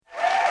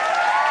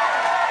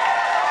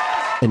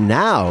And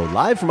now,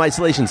 live from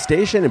Isolation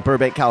Station in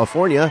Burbank,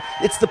 California,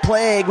 it's The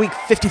Plague, week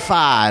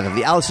 55 of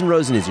the Allison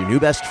Rosen is Your New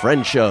Best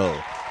Friend show.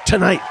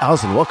 Tonight,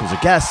 Allison welcomes her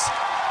guests.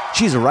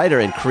 She's a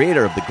writer and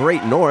creator of The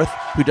Great North,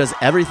 who does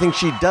everything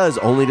she does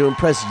only to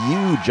impress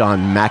you, John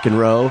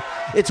McEnroe.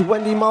 It's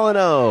Wendy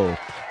Molyneux.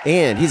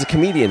 And he's a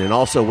comedian and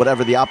also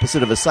whatever the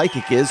opposite of a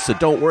psychic is, so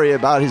don't worry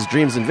about his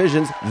dreams and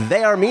visions.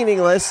 They are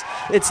meaningless.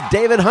 It's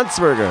David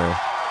Huntsberger.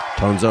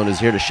 Tone Zone is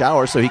here to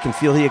shower so he can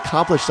feel he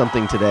accomplished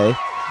something today.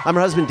 I'm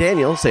her husband,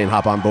 Daniel, saying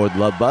hop on board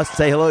Love Bus.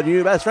 Say hello to your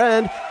new best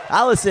friend,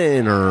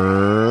 Allison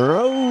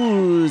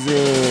Rosen.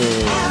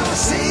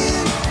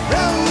 Allison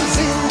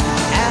Rosen.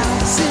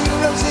 Allison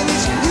Rosen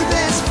is your new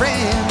best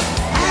friend.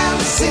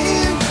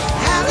 Allison,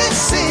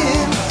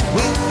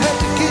 with her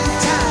the good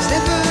times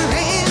never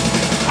end.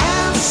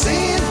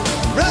 Allison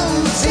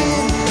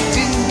Rosen,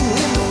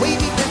 doing the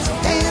wavy pencil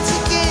dance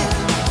again.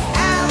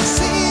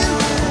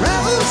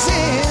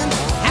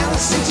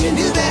 Allison's your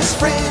new best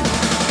friend.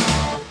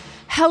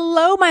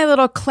 Hello, my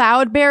little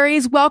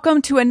cloudberries.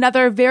 Welcome to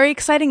another very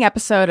exciting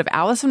episode of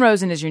Allison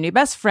Rosen is Your New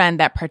Best Friend.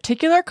 That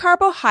particular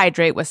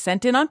carbohydrate was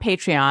sent in on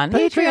Patreon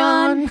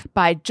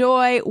by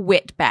Joy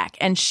Whitbeck,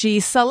 and she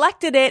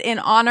selected it in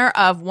honor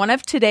of one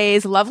of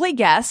today's lovely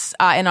guests,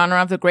 in honor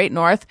of the Great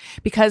North,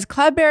 because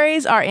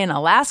cloudberries are in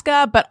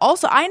Alaska, but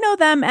also I know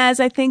them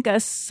as, I think,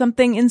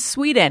 something in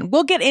Sweden.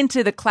 We'll get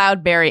into the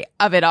cloudberry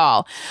of it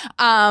all.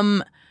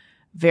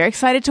 Very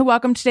excited to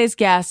welcome today's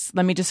guests.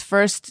 Let me just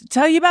first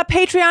tell you about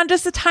Patreon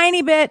just a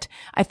tiny bit.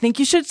 I think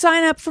you should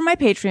sign up for my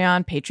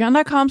Patreon,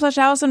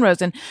 patreon.com/Allison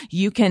Rosen.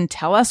 You can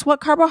tell us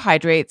what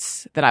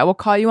carbohydrates that I will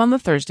call you on the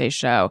Thursday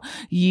show.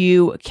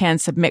 You can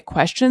submit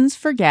questions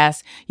for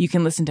guests. You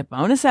can listen to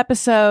bonus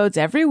episodes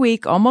every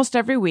week, almost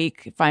every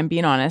week, if I'm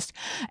being honest,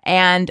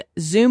 and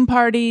Zoom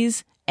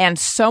parties and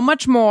so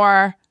much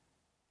more.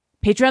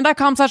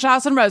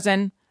 Patreon.com/Allison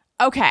Rosen.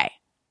 Okay.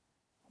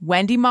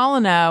 Wendy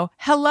Molyneux,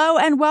 hello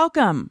and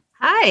welcome.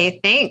 Hi,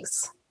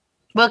 thanks.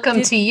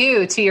 Welcome to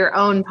your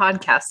own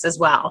podcast as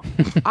well.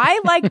 I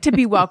like to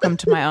be welcomed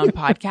to my own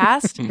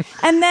podcast.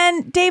 And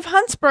then Dave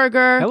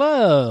Huntsberger.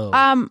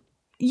 Hello.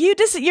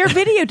 Your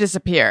video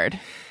disappeared.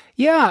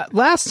 Yeah,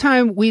 last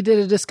time we did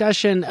a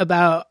discussion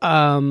about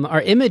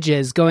our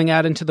images going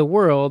out into the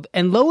world,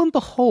 and lo and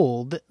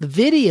behold, the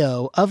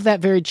video of that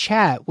very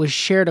chat was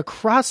shared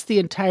across the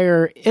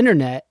entire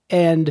internet,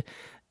 and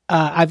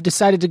I've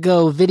decided to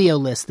go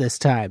videoless this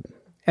time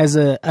as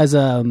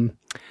an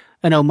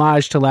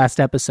homage to last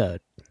episode.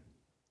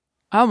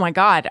 Oh my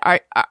God!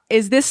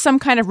 Is this some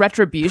kind of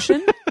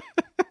retribution?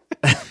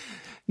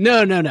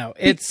 No.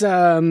 It's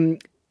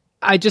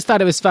I just thought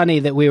it was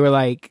funny that we were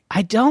like,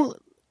 I don't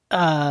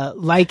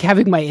like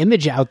having my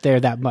image out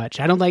there that much.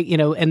 I don't like,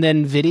 and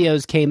then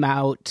videos came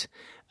out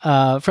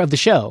from the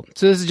show.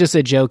 So this is just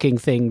a joking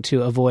thing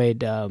to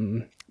avoid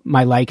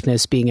my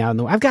likeness being out in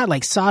the world. I've got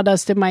like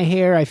sawdust in my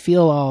hair. I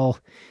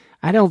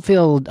don't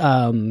feel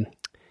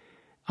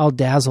all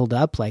dazzled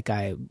up like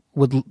I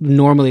would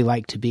normally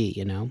like to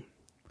be,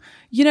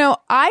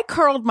 I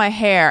curled my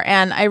hair,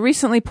 and I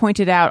recently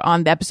pointed out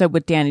on the episode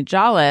with Danny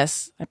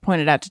Jollis, I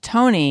pointed out to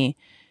Tony,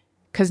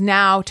 because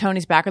now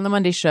Tony's back on the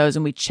Monday shows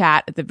and we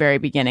chat at the very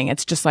beginning.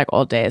 It's just like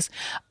old days.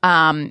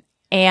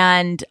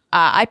 And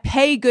I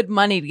pay good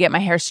money to get my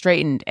hair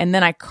straightened, and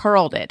then I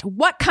curled it.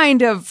 What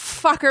kind of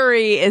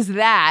fuckery is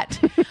that?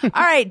 All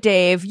right,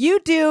 Dave, you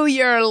do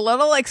your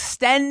little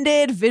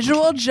extended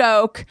visual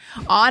joke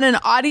on an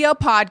audio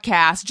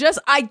podcast.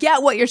 I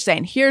get what you're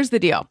saying. Here's the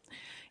deal.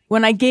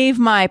 When I gave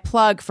my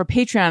plug for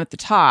Patreon at the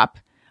top,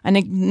 I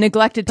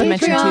neglected to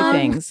mention two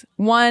things.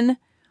 One,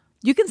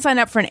 you can sign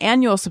up for an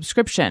annual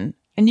subscription,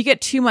 and you get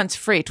 2 months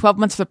free, 12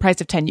 months for the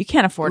price of 10. You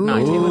can't afford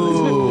not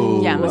to.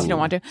 Yeah, unless you don't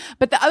want to.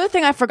 But the other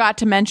thing I forgot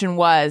to mention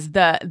was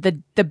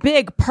the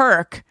big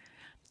perk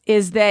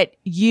is that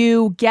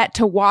you get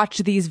to watch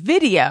these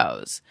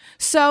videos.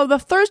 So the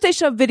Thursday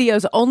show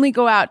videos only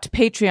go out to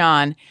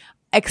Patreon,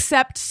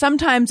 except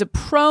sometimes a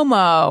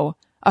fun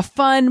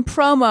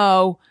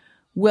promo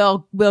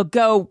will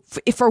go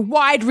for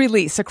wide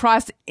release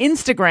across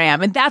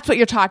Instagram. And that's what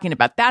you're talking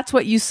about. That's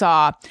what you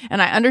saw.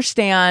 And I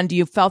understand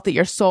you felt that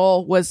your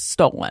soul was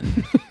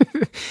stolen.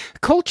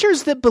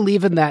 Cultures that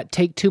believe in that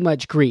take too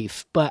much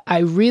grief, but I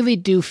really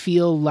do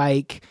feel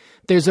like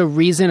there's a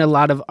reason a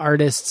lot of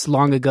artists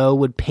long ago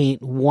would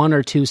paint one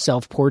or two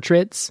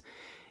self-portraits.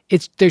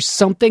 There's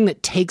something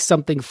that takes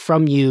something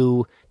from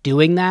you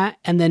doing that.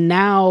 And then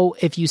now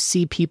if you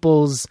see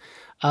people's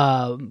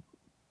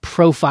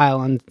profile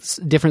on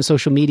different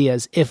social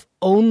medias, if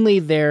only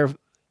their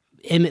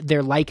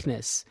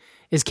likeness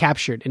is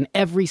captured in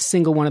every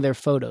single one of their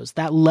photos,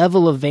 that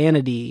level of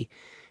vanity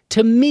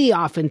to me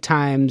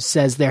oftentimes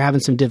says they're having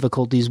some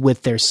difficulties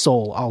with their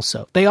soul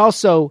also. They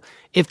also,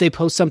 if they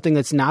post something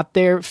that's not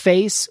their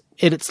face,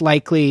 it's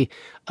likely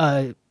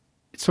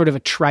sort of a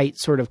trite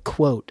sort of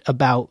quote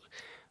about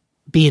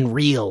being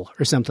real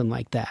or something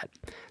like that.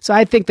 So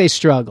I think they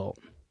struggle.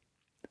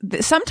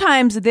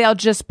 sometimes they'll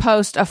just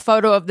post a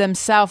photo of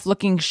themselves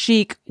looking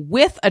chic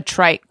with a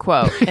trite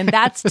quote. And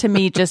that's to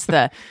me just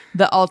the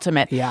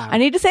ultimate. Yeah. I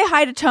need to say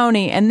hi to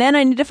Tony, and then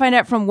I need to find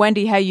out from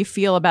Wendy how you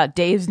feel about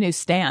Dave's new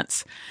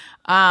stance.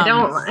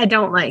 I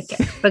don't like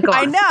it, but go on.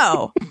 I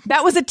know.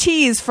 That was a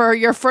tease for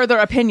your further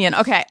opinion.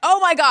 Okay. Oh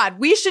my God.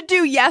 We should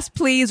do yes,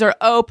 please or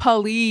oh,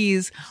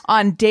 please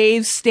on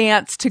Dave's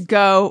stance to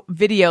go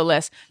video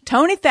list.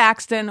 Tony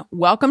Thaxton,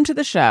 welcome to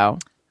the show.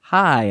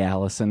 Hi,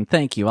 Allison.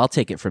 Thank you. I'll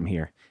take it from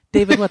here.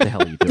 David, what the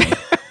hell are you doing?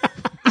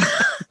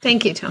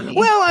 Thank you, Tony.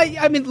 Well,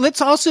 I mean, let's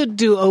also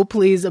do oh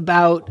please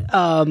about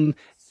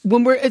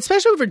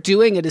especially when we're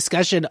doing a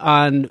discussion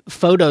on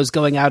photos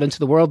going out into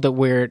the world that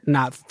we're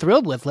not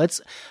thrilled with. Let's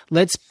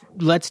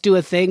do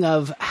a thing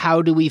of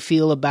how do we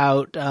feel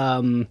about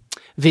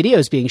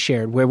videos being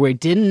shared where we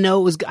didn't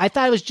know it was. I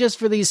thought it was just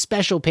for these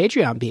special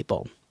Patreon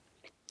people.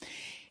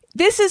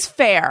 This is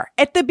fair.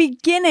 At the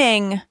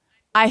beginning,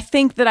 I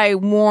think that I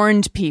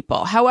warned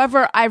people.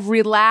 However, I've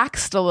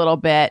relaxed a little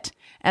bit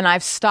and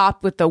I've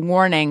stopped with the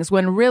warnings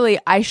when really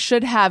I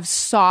should have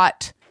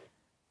sought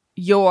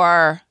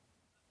your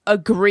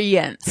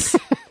agreeance.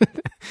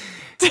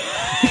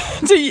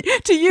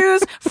 to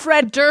use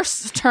Fred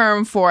Durst's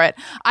term for it,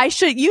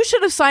 you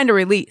should have signed a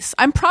release.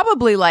 I'm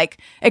probably like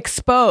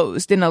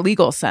exposed in a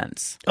legal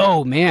sense.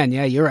 Oh man,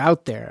 yeah, you're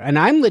out there. And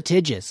I'm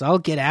litigious. I'll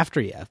get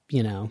after you,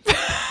 you know.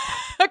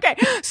 Okay,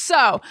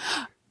 so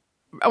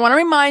I want to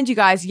remind you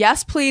guys,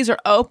 yes, please, or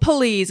oh,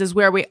 please is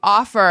where we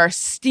offer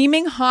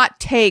steaming hot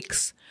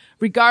takes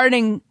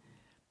regarding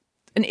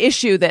an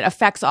issue that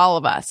affects all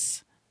of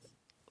us.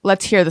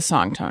 Let's hear the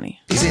song, Tony.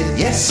 He said,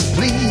 yes,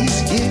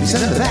 please, give me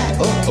some of that.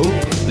 Oh,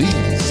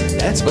 please,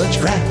 that's much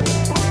crap.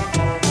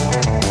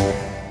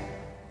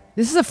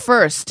 This is a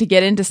first to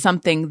get into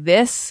something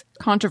this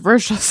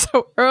controversial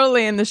so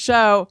early in the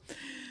show.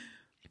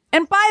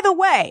 And by the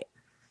way,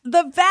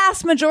 the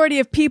vast majority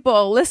of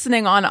people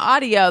listening on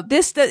audio,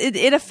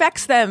 it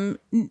affects them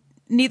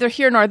neither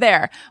here nor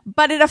there,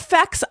 but it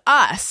affects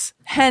us.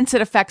 Hence,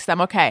 it affects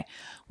them. Okay,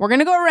 we're going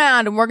to go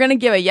around and we're going to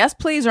give a yes,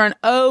 please, or an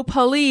oh,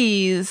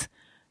 please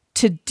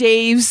to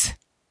Dave's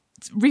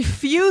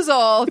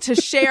refusal to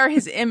share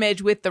his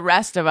image with the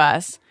rest of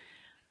us.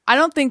 I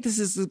don't think this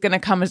is going to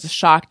come as a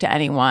shock to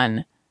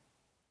anyone.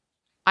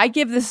 I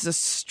give this a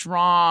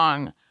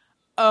strong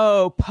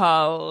oh,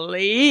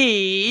 please.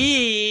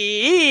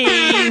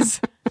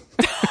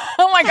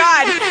 Oh my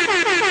God.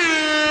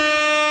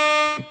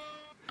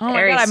 Oh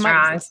Very my God.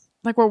 strong.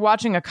 Like we're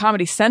watching a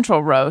Comedy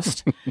Central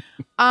roast.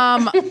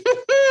 I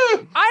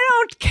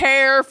don't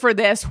care for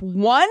this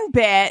one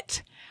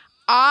bit.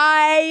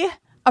 I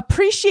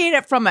appreciate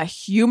it from a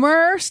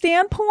humor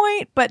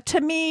standpoint, but to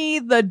me,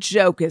 the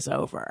joke is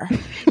over.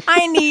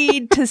 I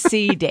need to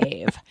see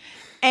Dave.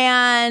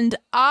 And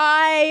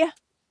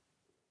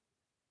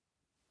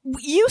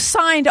you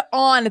signed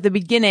on at the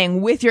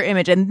beginning with your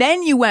image and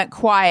then you went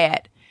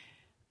quiet.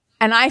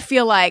 And I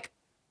feel like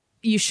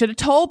you should have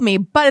told me,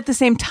 but at the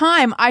same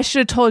time, I should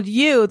have told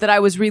you that I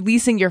was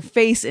releasing your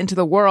face into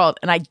the world.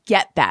 And I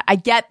get that. I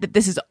get that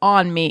this is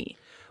on me.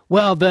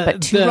 Well,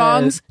 but two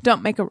wrongs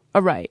don't make a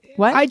right.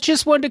 What? I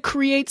just wanted to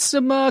create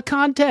some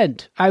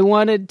content. I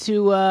wanted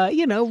to,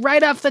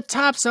 right off the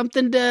top,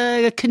 something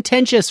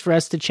contentious for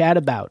us to chat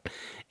about.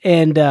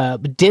 And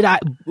did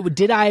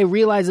I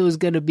realize it was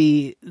going to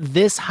be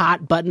this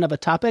hot button of a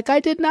topic? I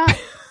did not.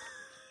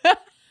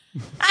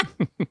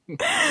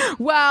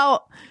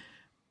 Well,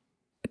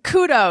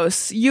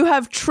 kudos. You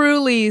have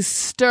truly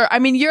stirred. I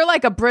mean, you're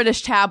like a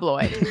British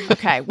tabloid.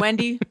 Okay,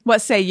 Wendy,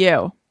 what say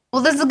you?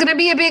 Well, this is going to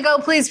be a big oh,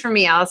 please for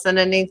me, Allison.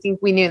 And I think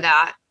we knew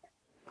that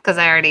because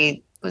I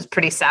already was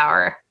pretty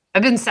sour.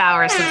 I've been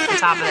sour since the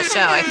top of the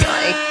show, I feel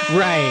like.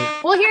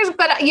 Right. Well,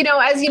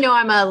 as you know,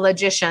 I'm a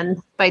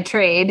logician by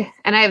trade,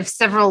 and I have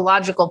several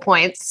logical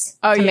points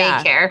to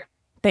make here.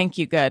 Thank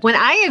you. Good. When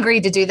I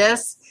agreed to do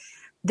this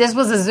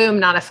was a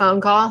Zoom, not a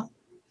phone call,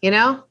 you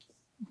know?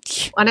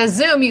 On a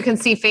Zoom, you can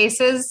see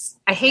faces.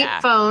 I hate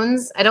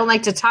phones. I don't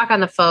like to talk on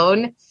the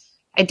phone.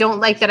 I don't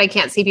like that I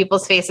can't see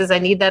people's faces. I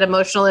need that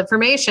emotional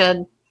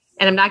information,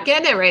 and I'm not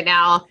getting it right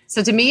now.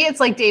 So to me,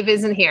 it's like Dave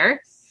isn't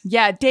here.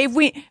 Yeah, Dave,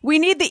 we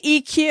need the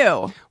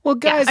EQ. Well,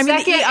 guys, I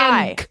mean, the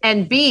EI.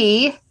 And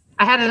B,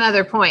 I had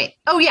another point.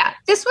 Oh, yeah.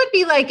 This would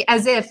be like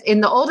as if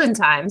in the olden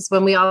times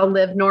when we all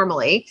lived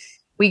normally,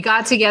 we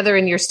got together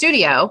in your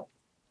studio,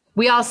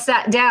 we all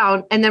sat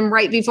down, and then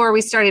right before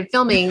we started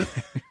filming,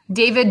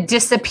 David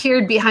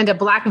disappeared behind a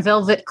black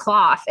velvet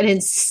cloth and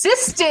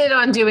insisted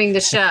on doing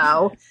the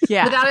show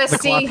without us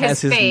seeing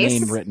his face.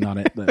 His name written on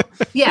it.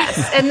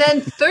 Yes. And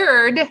then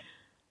third,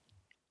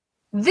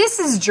 this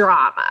is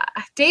drama.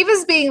 Dave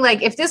is being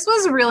like, if this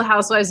was Real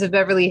Housewives of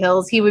Beverly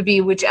Hills, he would be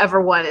whichever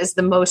one is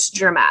the most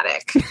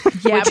dramatic,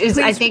 which is,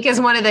 I think,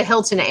 is one of the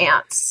Hilton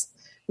aunts,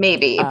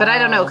 maybe. But I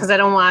don't know because I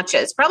don't watch it.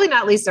 It's probably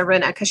not Lisa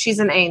Rinna because she's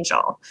an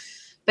angel,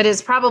 but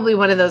it's probably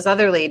one of those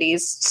other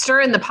ladies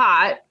stirring the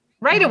pot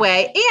right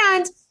away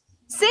and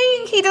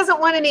saying he doesn't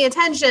want any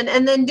attention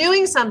and then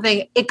doing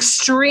something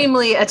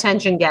extremely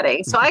attention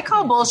getting. So I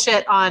call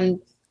bullshit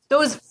on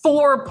those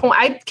 4 points.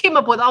 I came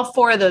up with all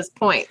 4 of those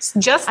points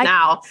just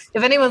now.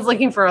 If anyone's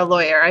looking for a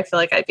lawyer, I feel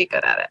like I'd be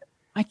good at it.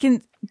 I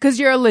can, because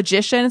you're a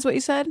logician, is what you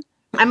said?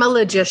 I'm a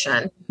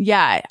logician.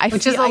 Yeah.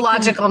 Which is a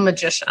logical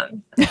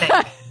magician,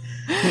 I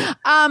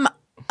think.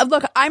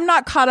 Look, I'm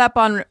not caught up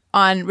on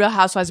Real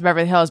Housewives of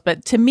Beverly Hills,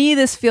 but to me,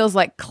 this feels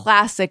like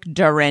classic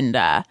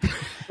Dorinda.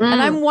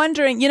 And I'm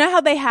wondering, you know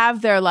how they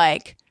have their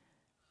like,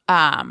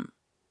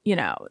 you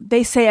know,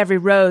 they say every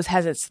rose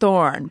has its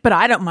thorn, but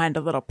I don't mind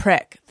a little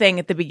prick thing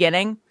at the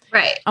beginning.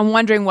 Right. I'm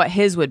wondering what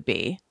his would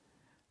be.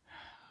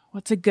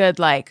 What's a good,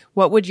 like,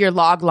 what would your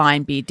log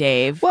line be,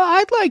 Dave? Well,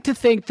 I'd like to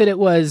think that it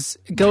was,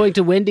 going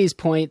to Wendy's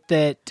point,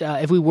 that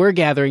if we were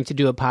gathering to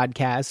do a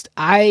podcast,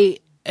 I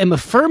am a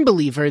firm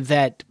believer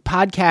that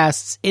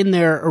podcasts in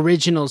their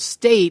original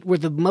state were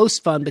the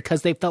most fun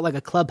because they felt like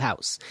a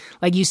clubhouse.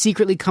 Like you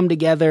secretly come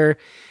together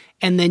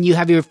and then you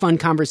have your fun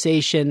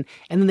conversation,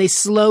 and then they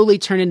slowly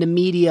turn into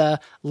media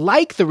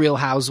like The Real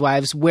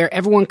Housewives, where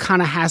everyone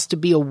kind of has to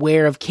be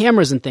aware of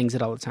cameras and things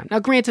at all the time. Now,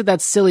 granted,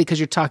 that's silly because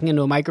you're talking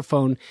into a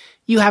microphone.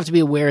 You have to be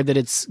aware that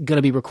it's going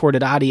to be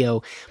recorded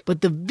audio, but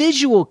the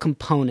visual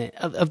component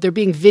of there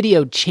being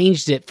video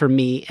changed it for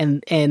me,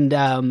 and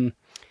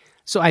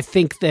so I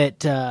think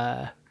that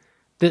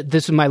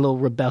this is my little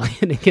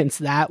rebellion against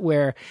that,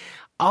 where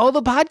all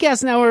the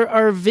podcasts now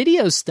are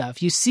video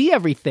stuff. You see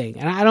everything,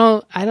 and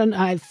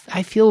I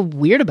feel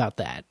weird about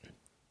that.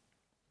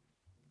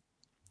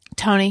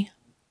 Tony?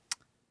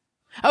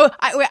 Oh,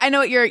 I know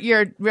what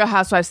your Real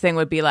Housewives thing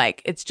would be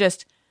like. It's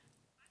just,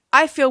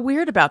 I feel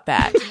weird about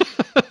that.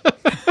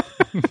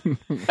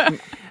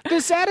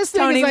 The saddest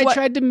thing Tony, is I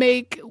tried to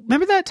make.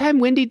 Remember that time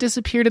Wendy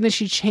disappeared and then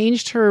she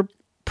changed her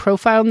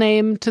profile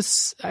name to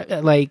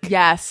like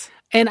yes.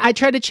 And I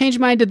tried to change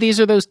mine to These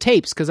Are Those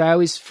Tapes because I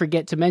always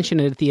forget to mention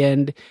it at the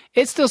end.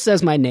 It still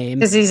says my name.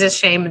 Because he's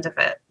ashamed of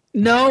it.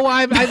 No,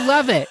 I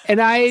love it.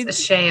 And He's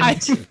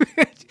ashamed.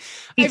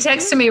 He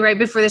texted me right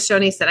before the show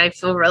and he said, I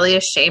feel really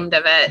ashamed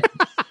of it.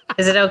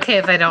 Is it okay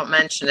if I don't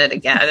mention it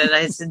again? And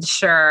I said,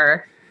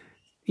 sure.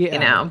 Yeah. You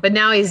know, but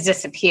now he's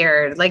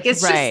disappeared. Like,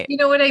 it's just, you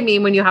know what I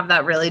mean? When you have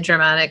that really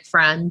dramatic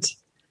friend.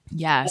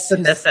 Yes. That's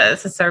what this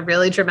is. It's our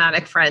really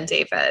dramatic friend,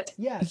 David.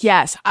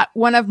 Yes.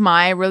 One of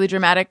my really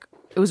dramatic,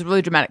 it was a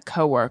really dramatic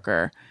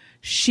coworker.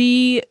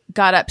 She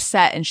got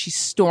upset and she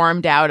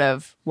stormed out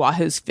of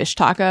Wahoo's Fish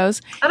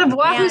Tacos. Out of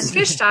Wahoo's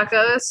Fish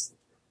Tacos?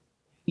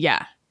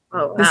 Yeah.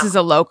 Oh, wow. This is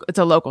it's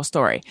a local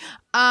story.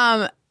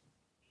 And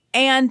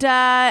it's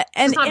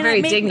not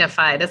very dignified.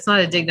 dignified. It's not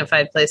a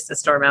dignified place to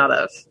storm out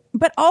of.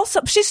 But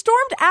also, she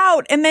stormed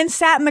out and then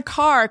sat in the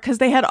car because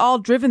they had all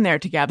driven there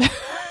together.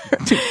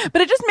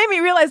 But it just made me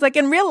realize, like,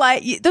 in real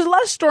life, there's a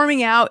lot of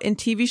storming out in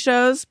TV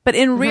shows, but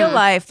in real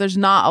life, there's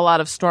not a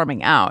lot of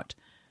storming out.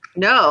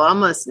 No,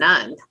 almost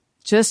none.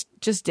 Just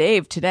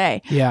Dave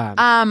today.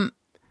 Yeah.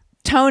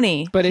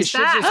 Tony. But it should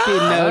just be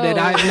noted,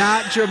 I'm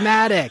not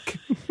dramatic.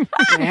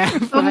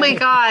 Oh my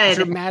God.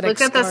 Dramatic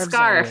Look at the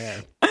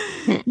scarf.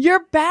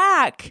 You're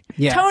back.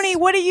 Yes. Tony,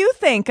 what do you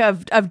think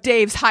of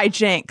Dave's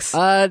hijinks?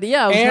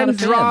 Yeah, I was not And a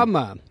fan.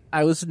 drama.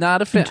 I was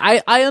not a fan.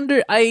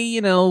 I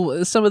you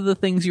know, some of the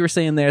things you were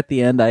saying there at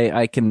the end,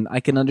 I can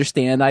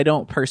understand. I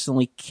don't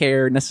personally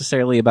care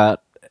necessarily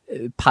about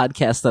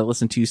podcasts that I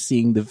listen to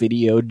seeing the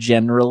video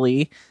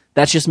generally.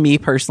 That's just me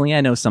personally.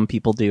 I know some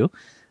people do.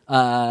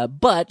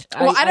 But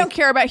I don't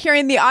care about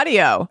hearing the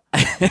audio.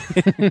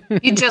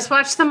 You just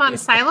watch them on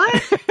silent?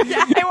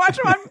 Yeah, I watch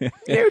them on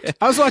mute.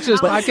 I was watching this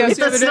podcast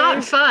the other That's day.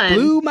 not fun.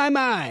 Blew my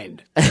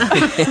mind.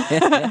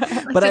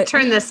 But I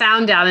turn the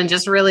sound down and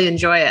just really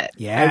enjoy it.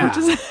 Yeah.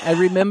 I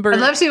remember. I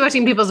love to be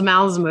watching people's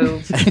mouths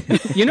move.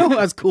 You know who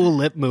has cool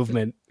lip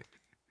movement?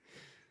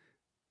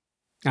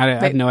 I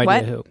have no idea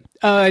what? who.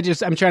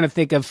 I'm trying to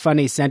think of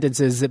funny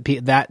sentences that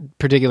that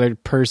particular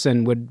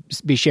person would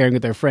be sharing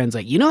with their friends.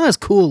 Like, you know, who has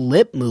cool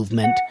lip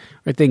movement,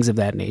 or things of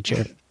that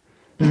nature.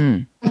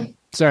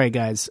 Sorry,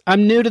 guys.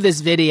 I'm new to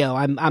this video.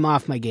 I'm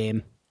off my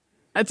game.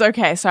 It's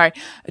okay. Sorry.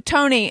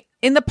 Tony,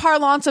 in the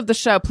parlance of the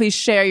show, please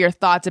share your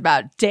thoughts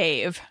about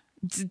Dave.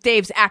 It's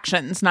Dave's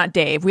actions, not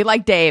Dave. We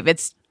like Dave.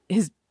 It's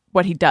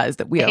what he does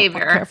that we don't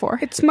care for.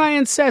 It's my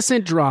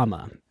incessant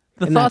drama.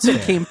 The thought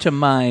that came to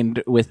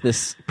mind with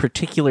this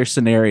particular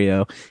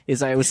scenario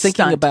is I was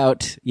thinking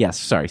about,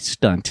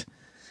 stunt.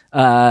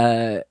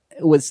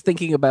 Was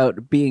thinking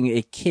about being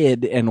a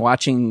kid and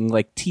watching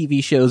like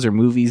TV shows or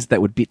movies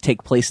that would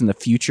take place in the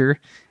future,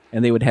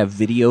 and they would have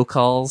video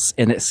calls,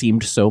 and it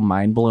seemed so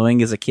mind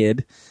blowing as a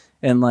kid.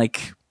 And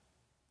like,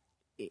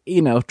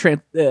 you know,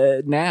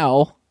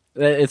 now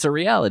it's a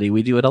reality.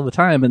 We do it all the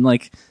time, and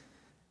like,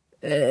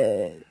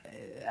 there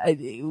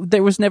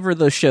was never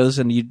those shows,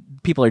 and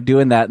people are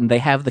doing that, and they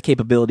have the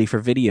capability for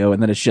video,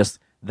 and then it's just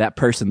that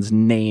person's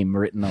name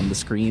written on the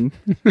screen.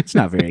 It's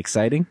not very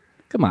exciting.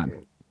 Come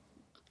on.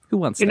 Who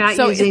wants You're that?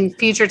 not using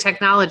future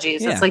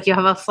technologies. Yeah. It's like you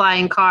have a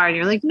flying car and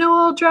you're like, no,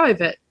 I'll drive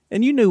it.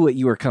 And you knew what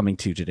you were coming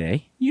to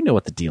today. You know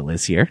what the deal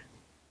is here.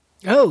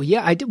 Oh,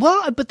 yeah, I did.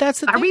 Well, but that's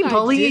the Are thing. we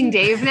bullying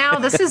Dave now?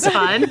 This is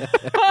fun.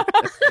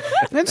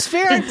 That's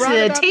fair. I brought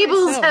it The up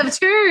tables myself. have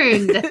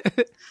turned.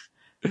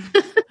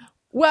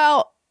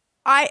 Well,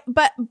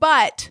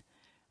 but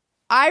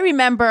I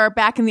remember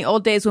back in the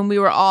old days when we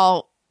were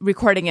all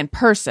recording in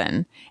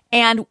person.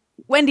 And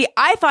Wendy,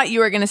 I thought you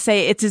were going to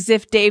say it's as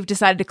if Dave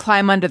decided to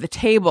climb under the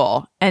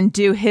table and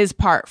do his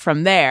part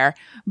from there.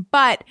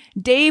 But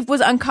Dave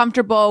was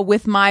uncomfortable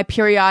with my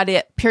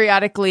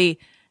periodically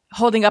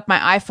holding up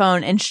my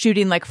iPhone and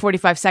shooting like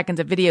 45 seconds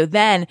of video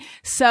then.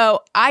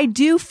 So I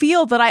do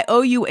feel that I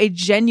owe you a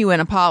genuine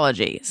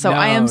apology. So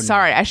I am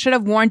sorry. I should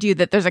have warned you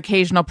that there's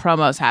occasional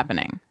promos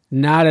happening.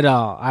 Not at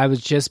all. I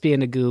was just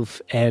being a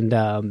goof, and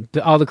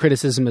all the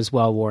criticism is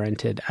well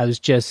warranted. I was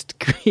just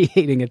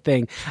creating a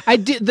thing. I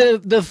did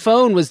the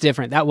phone was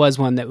different. That was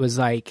one that was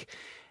like,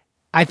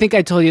 I think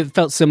I told you it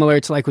felt similar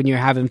to like when you're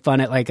having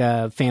fun at like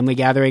a family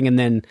gathering, and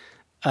then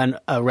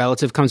a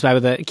relative comes by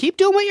with a "keep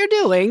doing what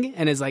you're doing"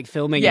 and is like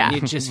filming, and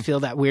you just feel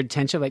that weird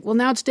tension. Like, well,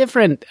 now it's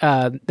different.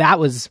 That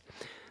was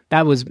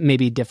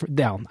maybe different.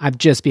 No, I'm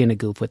just being a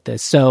goof with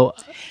this. So.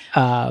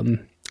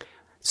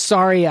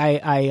 Sorry,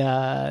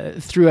 I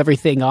threw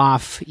everything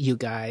off, you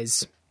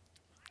guys.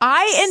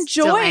 I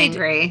enjoyed. Still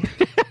angry.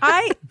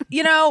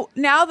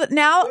 Now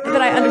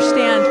that I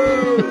understand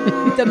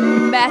the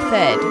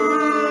method,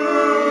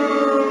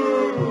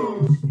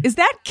 is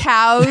that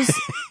cows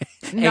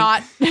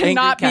not being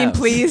cows.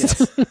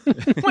 pleased?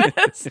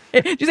 Yes.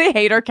 Did you say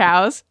hater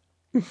cows?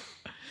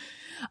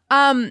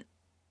 To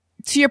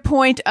your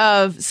point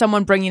of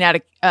someone bringing out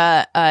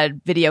a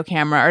video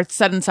camera or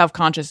sudden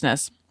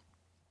self-consciousness.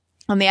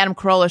 On the Adam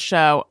Carolla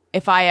show,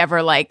 if I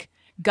ever like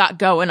got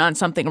going on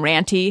something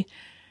ranty,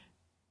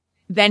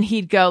 then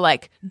he'd go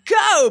like,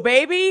 "Go,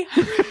 baby."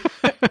 And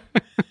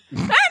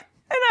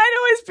I'd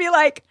always be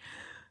like,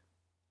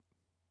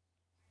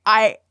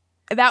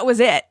 that was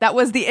it. That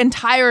was the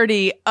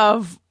entirety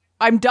of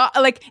I'm done.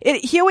 Like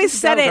he always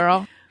said it.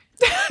 Girl.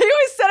 He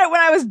always said it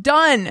when I was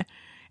done.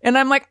 And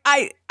I'm like,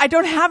 I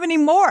don't have any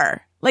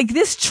more. Like,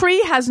 this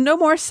tree has no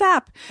more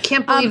sap.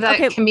 Can't believe that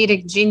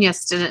comedic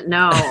genius didn't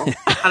know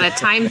how to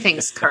time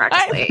things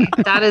correctly.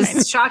 That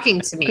is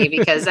shocking to me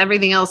because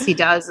everything else he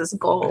does is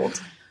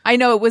gold. I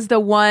know, it was the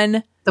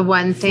one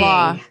thing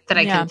flaw that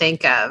I can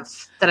think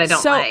of that I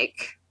don't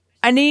like.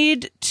 I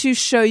need to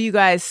show you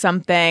guys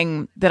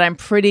something that I'm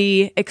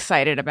pretty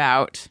excited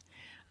about.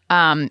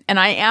 And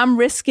I am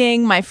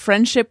risking my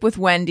friendship with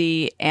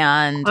Wendy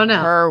and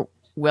her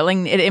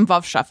it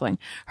involves shuffling.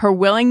 Her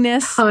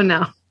willingness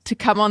to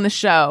come on the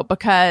show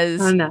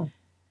because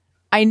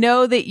I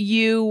know that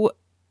you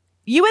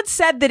had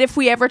said that if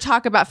we ever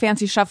talk about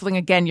fancy shuffling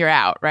again, you're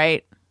out,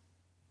 right?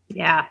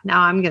 Yeah, now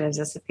I'm going to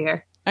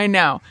disappear. I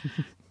know.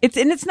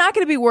 It's not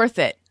going to be worth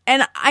it.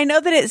 And I know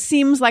that it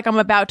seems like I'm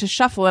about to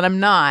shuffle and I'm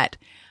not.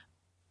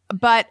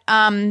 But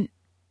I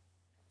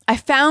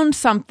found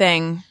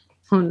something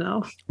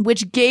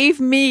which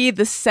gave me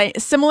the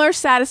similar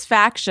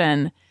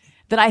satisfaction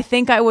that I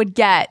think I would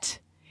get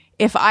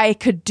if I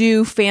could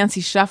do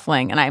fancy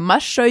shuffling. And I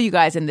must show you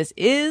guys, and this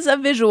is a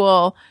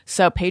visual,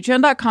 so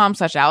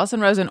patreon.com/Allison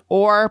Rosen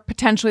or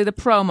potentially the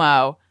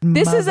promo.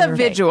 This is a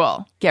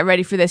visual. Get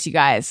ready for this, you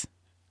guys.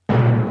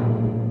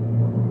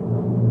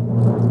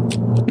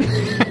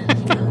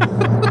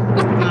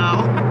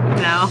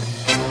 No.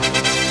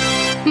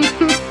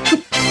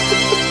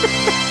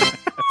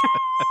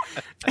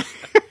 I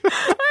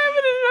have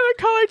it in another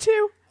color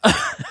too.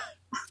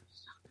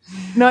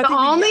 The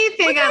only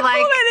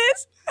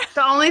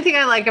thing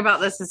I like about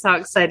this is how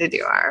excited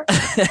you are.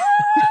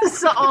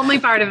 It's the only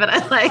part of it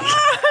I like.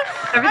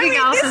 Everything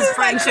else is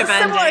friendship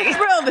ending. This is like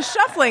thrill to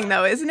shuffling,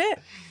 though, isn't it?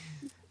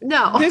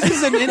 No. This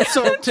is an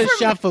insult to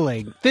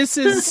shuffling. This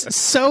is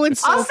so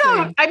insulting.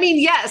 Also, I mean,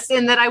 yes,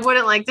 in that I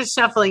wouldn't like the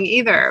shuffling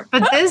either,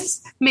 but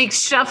this makes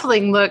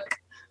shuffling look.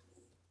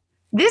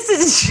 This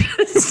is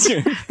just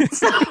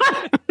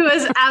someone who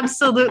has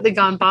absolutely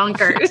gone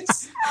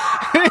bonkers.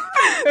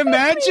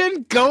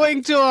 Imagine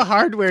going to a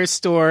hardware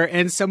store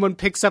and someone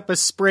picks up a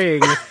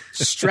spring,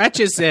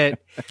 stretches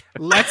it,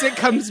 lets it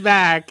comes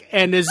back,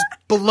 and is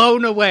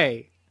blown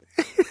away.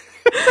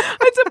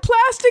 It's a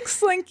plastic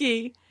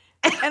slinky.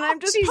 And I'm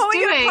just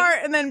pulling it apart,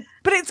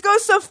 but it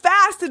goes so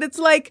fast, and it's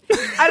like,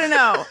 I don't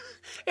know.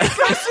 It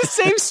goes the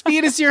same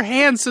speed as your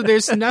hand, so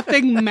there's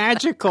nothing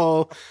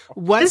magical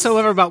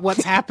whatsoever about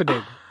what's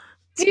happening.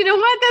 Do you know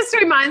what this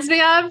reminds me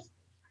of?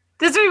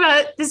 This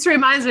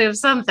reminds me of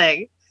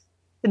something.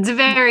 It's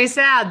very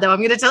sad, though. I'm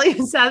going to tell you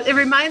it's sad. It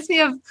reminds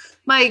me of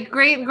my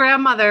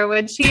great-grandmother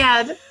when she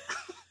had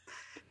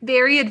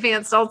very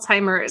advanced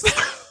Alzheimer's.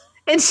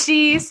 And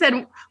she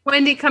said,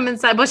 "Wendy, come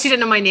inside." Well, she didn't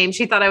know my name.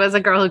 She thought I was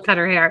a girl who cut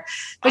her hair.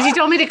 But she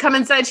told me to come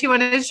inside. She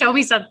wanted to show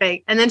me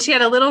something. And then she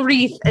had a little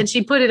wreath and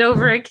she put it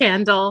over a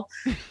candle.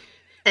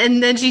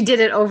 And then she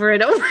did it over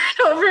and over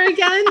and over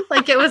again.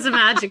 Like it was a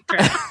magic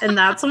trick. And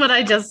that's what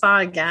I just saw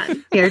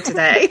again here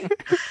today.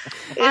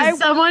 Is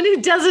someone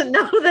who doesn't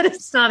know that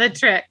it's not a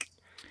trick.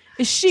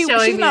 She's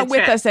not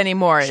with us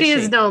anymore. She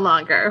is no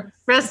longer.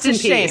 Rest in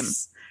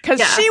peace.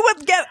 Because she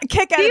would get a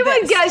kick out of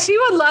this. She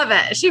would love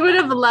it. She would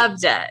have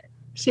loved it.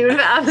 She would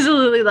have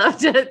absolutely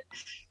loved it.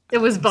 It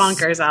was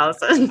bonkers,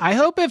 Allison. I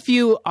hope if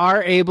you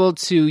are able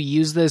to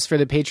use this for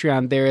the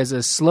Patreon, there is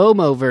a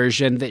slow-mo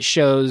version that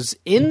shows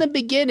in the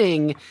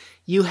beginning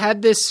you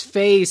had this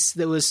face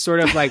that was sort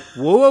of like,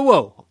 whoa, whoa,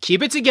 whoa,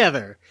 keep it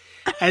together.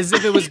 As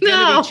if it was going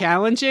to be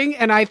challenging.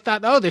 And I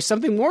thought, oh, there's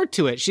something more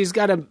to it. She's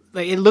got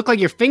it looked like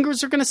your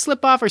fingers are going to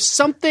slip off or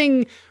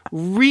something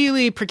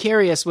really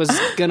precarious was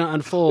going to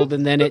unfold.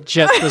 And then it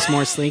just was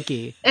more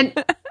slinky.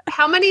 And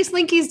how many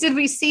slinkies did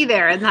we see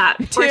there in that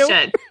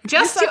portion?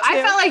 Just two.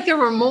 I felt like there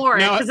were more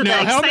because of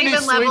the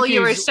excitement level you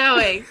were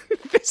showing.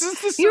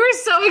 You were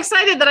so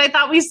excited that I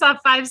thought we saw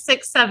 5,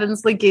 6, 7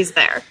 slinkies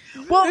there.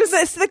 Well,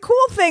 the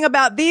cool thing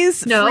about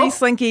these free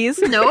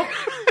slinkies. Nope.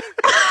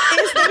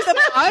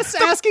 Us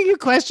asking you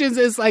questions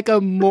is like a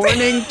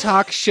morning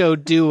talk show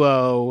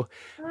duo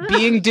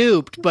being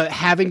duped, but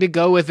having to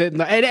go with it.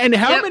 And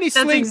how many slinkies?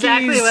 That's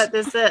exactly what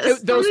this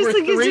is. Those were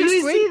 3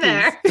 slinkies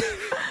there.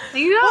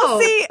 You know.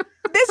 Well, see,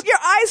 your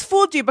eyes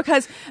fooled you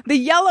because the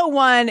yellow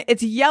one,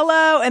 it's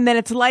yellow and then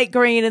it's light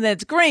green and then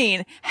it's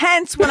green.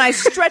 Hence, when I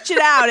stretch it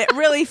out, it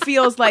really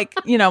feels like,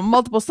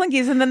 multiple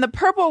slinkies. And then the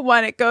purple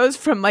one, it goes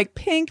from like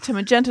pink to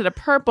magenta to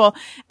purple.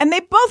 And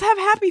they both have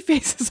happy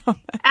faces on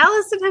them.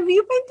 Allison, have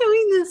you been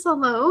doing this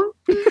alone?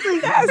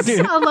 Yes.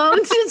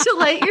 Alone to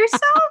delight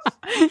yourself?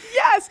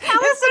 Yes.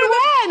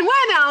 Allison,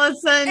 when,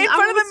 Allison?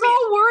 I'm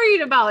so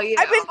worried about you.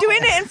 I've been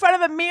doing it in front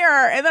of the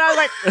mirror. And then I was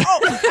like,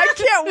 I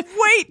can't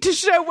wait to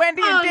show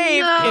Wendy and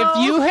Dave. No. If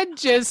you had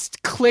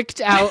just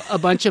clicked out a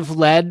bunch of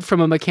lead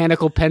from a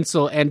mechanical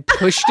pencil and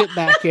pushed it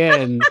back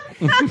in,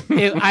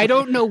 I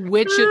don't know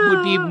which it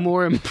would be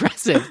more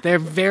impressive. They're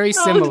very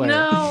similar.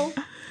 Oh,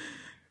 no.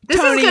 This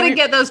is going to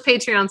get those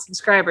Patreon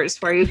subscribers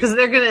for you because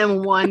they're going to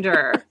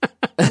wonder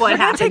what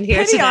happened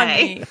here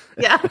today.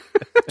 Yeah.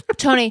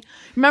 Tony,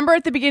 remember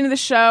at the beginning of the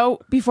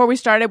show before we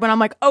started when I'm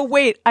like, oh,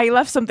 wait, I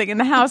left something in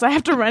the house. I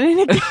have to run in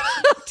and get it.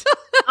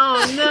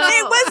 Oh, no.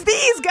 It was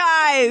these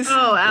guys.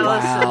 Oh,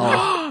 Allison.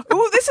 Wow.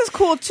 Ooh, this is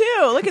cool,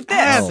 too. Look at this.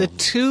 Yeah, the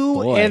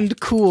two and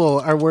cool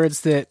are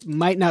words that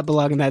might not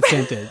belong in that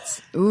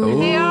sentence.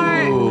 They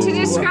are. To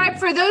describe,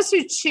 for those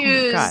who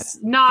choose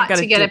not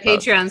to get a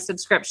Patreon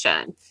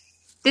subscription,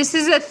 this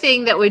is a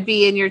thing that would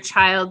be in your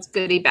child's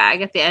goodie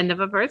bag at the end of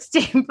a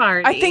birthday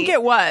party. I think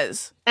it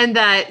was. And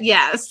that,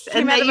 yes,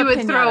 and that you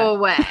would throw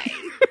away.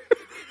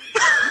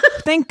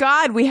 Thank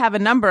God we have a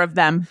number of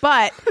them.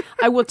 But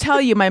I will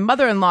tell you, my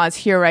mother-in-law is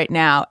here right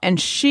now, and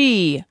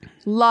she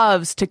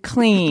loves to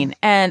clean.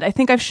 And I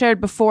think I've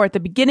shared before, at the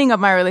beginning of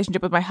my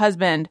relationship with my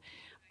husband,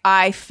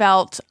 I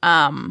felt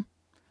I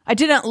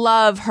didn't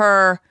love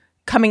her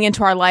coming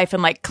into our life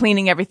and like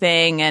cleaning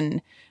everything.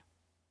 And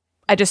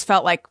I just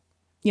felt like,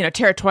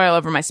 territorial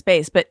over my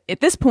space. But at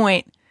this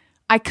point,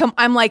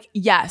 I'm like,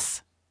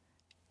 yes,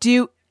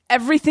 do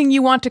everything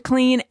you want to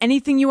clean,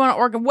 anything you want to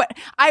organize.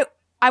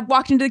 I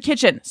walked into the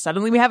kitchen.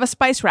 Suddenly we have a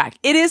spice rack.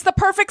 It is the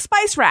perfect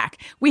spice rack.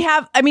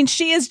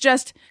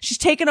 She's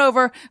taken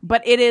over,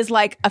 but it is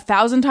like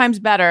 1,000 times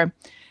better.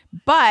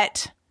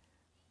 But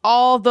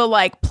all the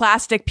like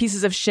plastic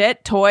pieces of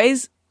shit,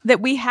 toys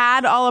that we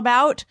had all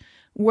about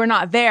were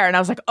not there. And I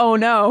was like, oh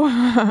no.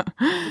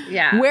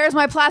 Yeah. Where's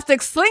my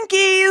plastic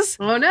slinkies?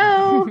 Oh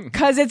no.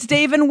 Because it's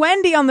Dave and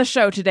Wendy on the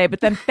show today.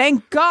 But then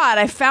thank God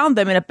I found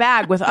them in a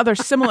bag with other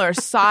similar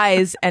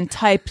size and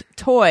type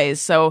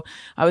toys. So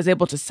I was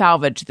able to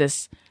salvage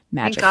this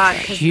magic. Thank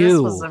God, because this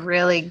was a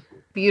really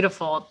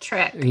beautiful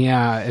trick.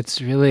 Yeah, it's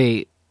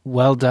really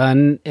well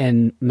done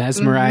and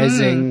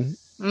mesmerizing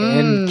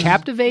and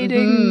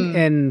captivating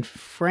and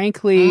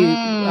frankly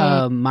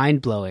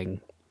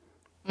mind-blowing.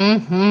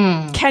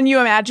 Mm-hmm. Can you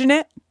imagine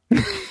it?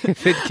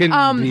 If it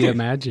can be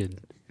imagined.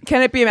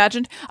 Can it be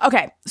imagined?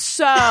 Okay,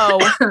 so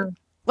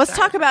let's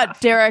talk about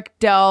Derek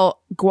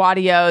Del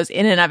Guadio's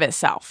In and of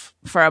Itself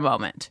for a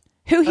moment.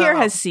 Who here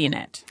has seen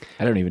it?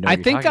 I don't even know. I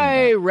think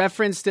I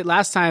referenced it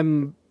last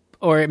time,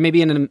 or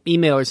maybe in an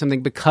email or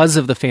something, because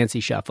of the fancy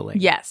shuffling.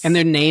 Yes. And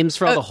their names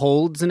for all the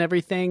holds and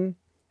everything.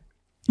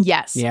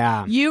 Yes.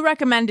 Yeah. You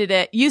recommended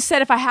it. You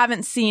said if I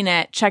haven't seen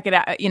it, check it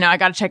out. I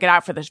got to check it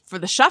out for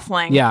the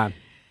shuffling. Yeah.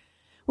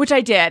 Which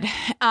I did.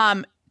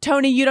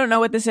 Tony, you don't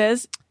know what this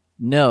is?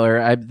 No,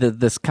 or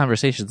this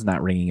conversation's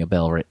not ringing a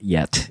bell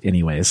yet.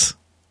 Anyways,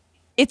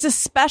 it's a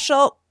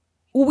special.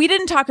 We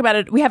didn't talk about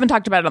it. We haven't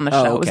talked about it on the show.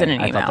 Okay. It was in an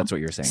email. I thought that's what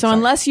you were saying. So Sorry.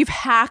 unless you've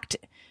hacked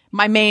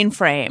my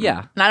mainframe,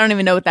 yeah, and I don't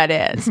even know what that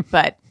is,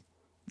 but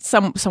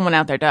someone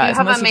out there does.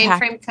 You have a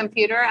mainframe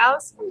computer,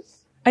 Allison?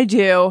 I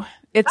do.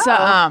 It's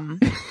a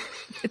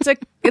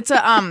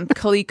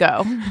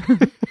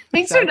Coleco.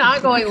 Things are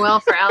not going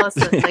well for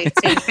Allison late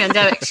stage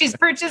pandemic. She's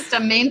purchased a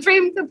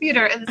mainframe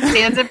computer and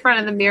stands in front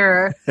of the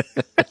mirror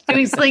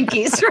doing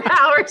slinkies for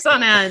hours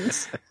on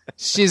end.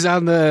 She's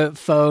on the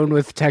phone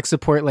with tech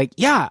support like,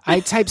 yeah,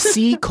 I type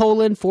C:// /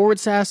 I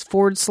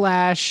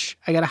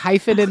got a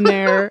hyphen in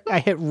there.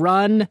 I hit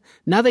run.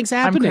 Nothing's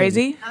happening. I'm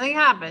crazy. Nothing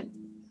happened.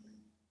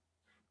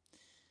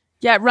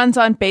 Yeah, it runs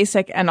on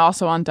BASIC and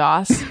also on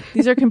DOS.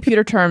 These are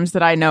computer terms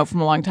that I know from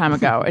a long time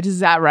ago.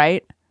 Is that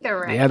right? You're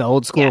right. Yeah, the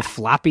old school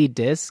floppy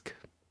disk.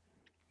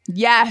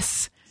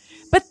 Yes.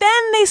 But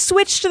then they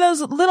switched to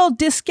those little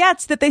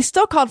diskettes that they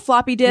still called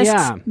floppy disks.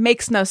 Yeah.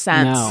 Makes no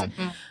sense.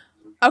 No.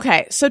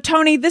 Okay, so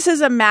Tony, this is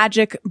a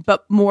Magic,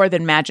 but more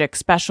than Magic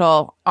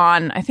special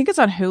on, I think it's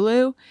on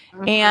Hulu.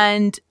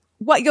 And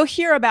what you'll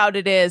hear about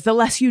it is the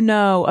less you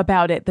know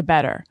about it, the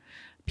better.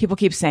 People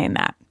keep saying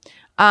that.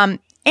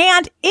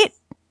 And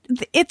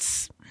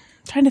it's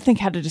trying to think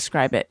how to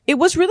describe it. It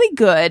was really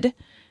good.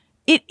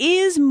 It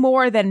is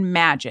more than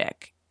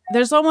Magic.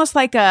 There's almost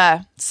like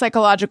a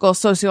psychological,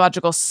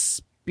 sociological,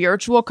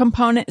 spiritual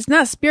component. It's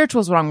not spiritual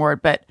is the wrong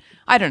word, but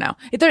I don't know.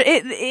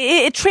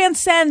 It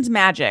transcends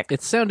Magic.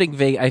 It's sounding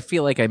vague. I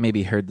feel like I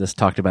maybe heard this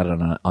talked about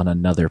on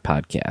another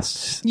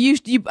podcast.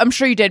 I'm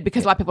sure you did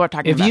because a lot of people are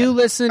talking about it. If you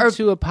listen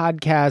to a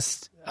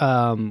podcast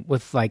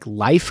with like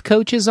life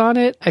coaches on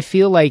it, I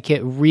feel like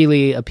it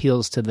really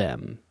appeals to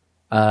them.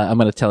 I'm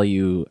going to tell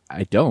you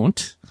I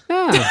don't.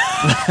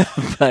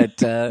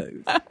 But,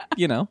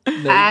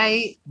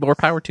 more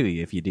power to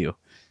you if you do.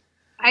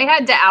 I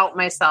had to out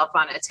myself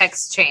on a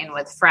text chain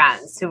with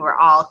friends who were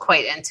all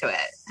quite into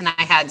it. And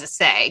I had to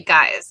say,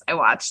 guys, I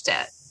watched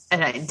it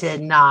and I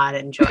did not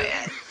enjoy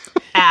it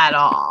at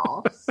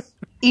all.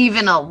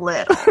 Even a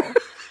little.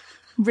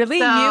 Really?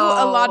 You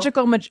a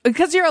logical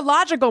because you're a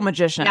logical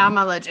magician. Yeah, I'm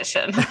a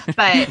logician.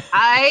 But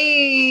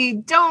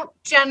I don't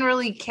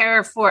generally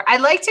care for I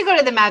like to go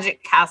to the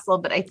Magic Castle,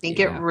 but I think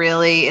it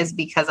really is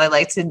because I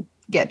like to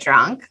get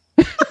drunk.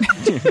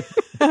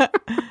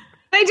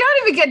 I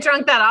don't even get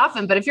drunk that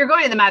often, but if you're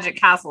going to the Magic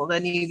Castle,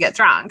 then you get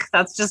drunk.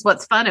 That's just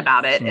what's fun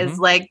about it. Is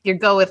like you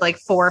go with like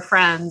 4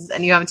 friends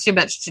and you have too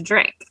much to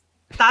drink.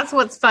 That's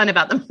what's fun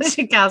about the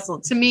Magic Castle.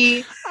 To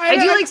me, I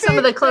do like some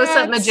of the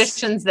close-up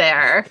magicians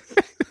there.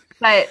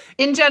 But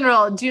in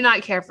general, do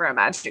not care for a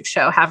magic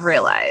show, have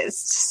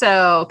realized.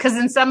 So, because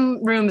in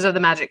some rooms of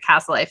the Magic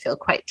Castle, I feel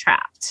quite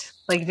trapped.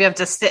 Like if you have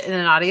to sit in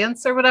an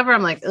audience or whatever,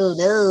 I'm like, oh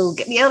no,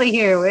 get me out of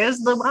here. Where's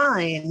the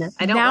wine?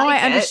 I don't now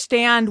like I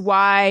understand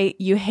why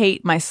you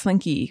hate my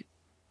Slinky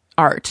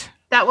art.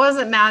 That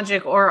wasn't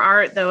magic or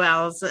art, though,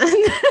 Allison.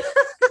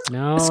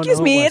 No, Excuse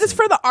me, it is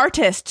for the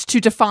artist to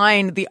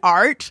define the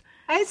art.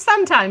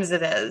 Sometimes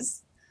it is.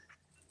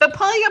 But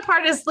pulling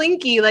apart a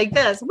Slinky like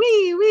this,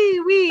 wee.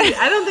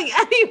 I don't think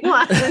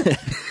anyone.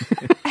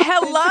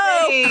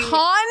 Hello,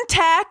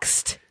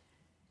 context.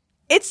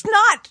 It's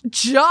not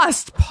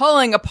just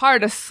pulling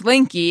apart a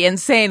Slinky and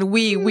saying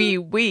wee.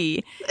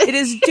 It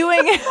is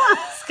doing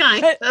It's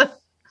kind of.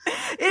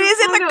 It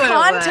is in the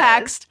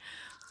context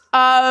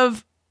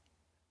of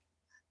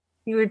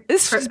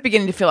this is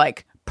beginning to feel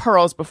like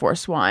pearls before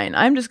swine.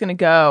 I'm just going to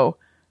go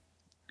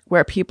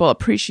where people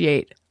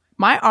appreciate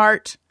my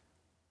art.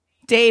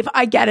 Dave,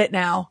 I get it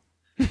now.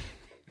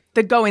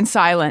 The going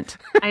silent.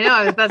 I know.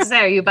 I was about to say,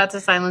 are you about to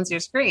silence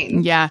your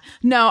screen? Yeah.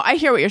 No, I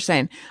hear what you're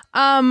saying.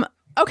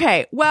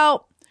 Okay.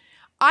 Well,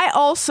 I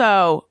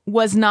also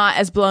was not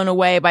as blown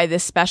away by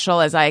this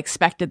special as I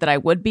expected that I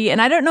would be.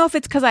 And I don't know if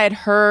it's because I had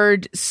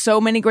heard so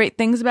many great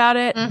things about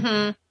it.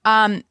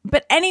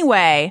 But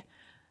anyway,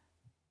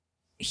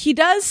 he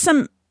does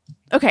some.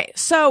 Okay.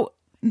 So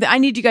I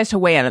need you guys to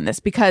weigh in on this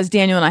because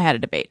Daniel and I had a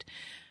debate.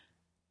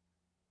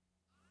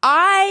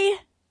 I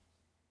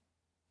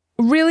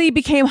really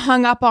became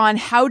hung up on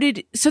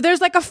so there's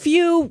like a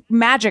few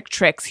magic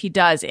tricks he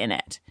does in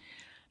it.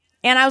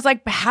 And I was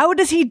like, how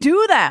does he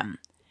do them?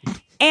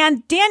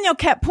 And Daniel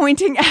kept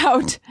pointing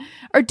out,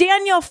 or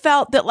Daniel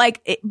felt that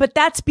but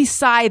that's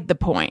beside the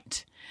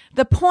point.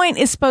 The point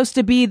is supposed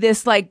to be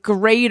this like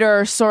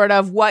greater sort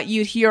of what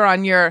you'd hear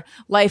on your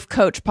life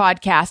coach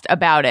podcast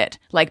about it.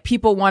 Like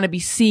people want to be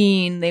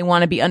seen. They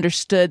want to be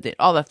understood,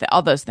 all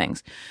those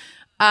things.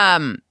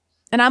 And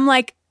I'm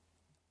like,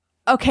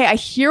 okay, I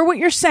hear what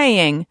you're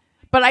saying,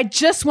 but I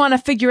just want to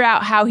figure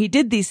out how he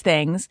did these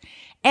things.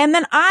 And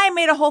then I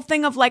made a whole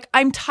thing of like,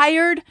 I'm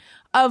tired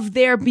of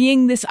there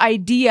being this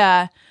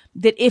idea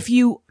that if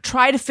you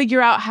try to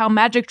figure out how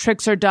magic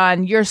tricks are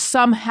done, you're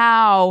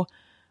somehow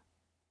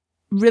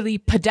really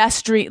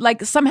pedestrian,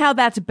 like somehow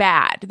that's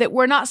bad, that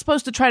we're not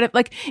supposed to try to,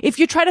 like, if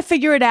you try to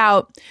figure it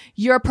out,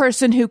 you're a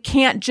person who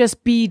can't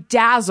just be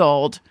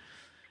dazzled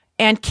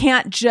and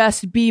can't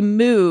just be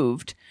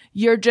moved.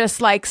 You're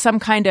just like some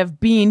kind of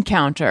bean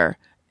counter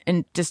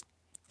and just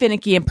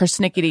finicky and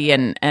persnickety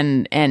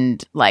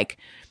and like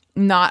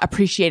not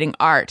appreciating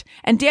art.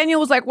 And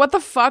Daniel was like, what the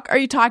fuck are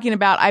you talking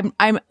about?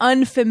 I'm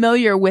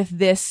unfamiliar with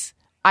this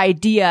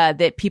idea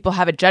that people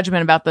have a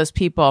judgment about those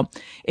people.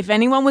 If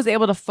anyone was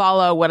able to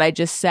follow what I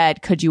just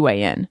said, could you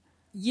weigh in?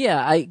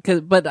 Yeah, I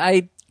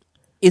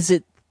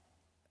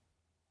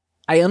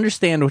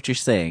understand what you're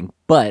saying,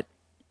 but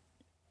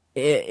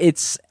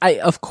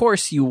of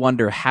course you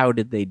wonder how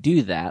did they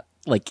do that?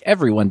 Like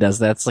everyone does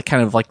that. It's like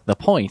kind of like the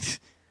point.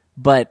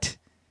 But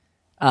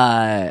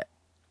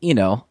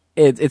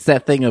it's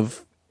that thing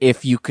of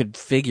if you could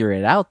figure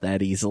it out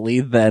that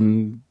easily,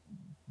 then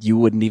you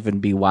wouldn't even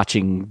be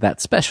watching that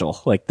special.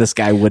 Like this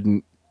guy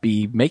wouldn't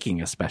be making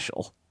a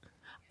special.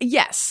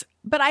 Yes.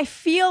 But I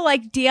feel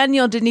like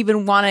Daniel didn't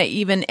even want to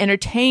even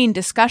entertain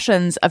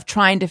discussions of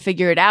trying to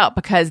figure it out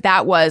because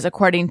that was,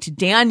 according to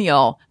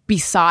Daniel,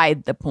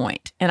 beside the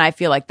point. And I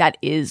feel like that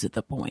is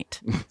the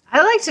point.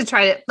 I like to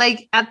try to,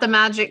 like at the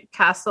Magic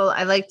Castle,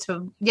 I like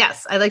to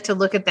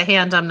look at the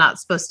hand I'm not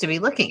supposed to be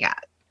looking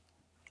at.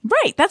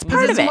 Right. That's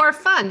part of it's it. More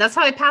fun. That's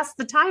how I pass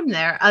the time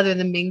there, other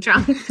than being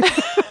drunk,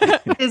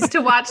 is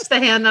to watch the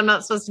hand I'm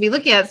not supposed to be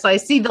looking at. So I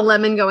see the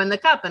lemon go in the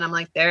cup and I'm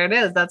like, there it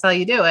is. That's how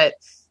you do it.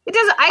 It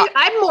doesn't.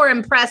 I'm more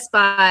impressed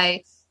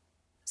by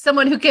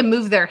someone who can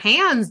move their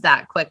hands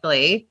that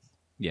quickly.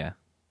 Yeah.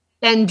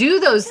 And do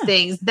those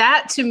things.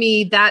 That to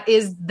me, that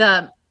is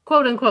the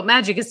quote unquote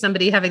magic, is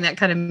somebody having that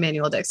kind of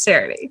manual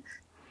dexterity.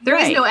 There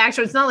is no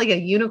actual, it's not like a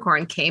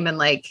unicorn came and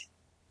like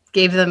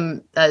gave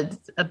them a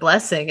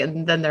blessing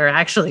and then they're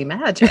actually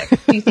magic.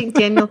 Do you think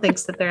Daniel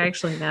thinks that they're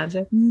actually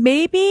magic?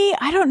 Maybe.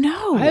 I don't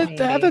know. I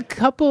have a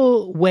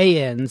couple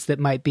weigh-ins that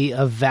might be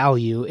of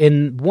value.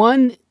 In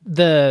one,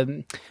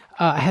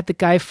 I had the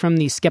guy from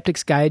the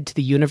Skeptic's Guide to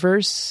the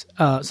Universe.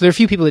 So there are a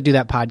few people that do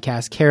that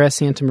podcast. Cara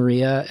Santa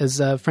Maria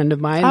is a friend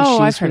of mine.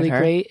 Oh, She's really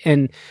great.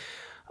 And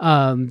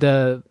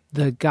the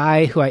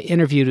guy who I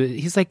interviewed,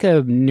 he's like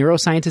a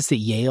neuroscientist at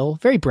Yale,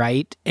 very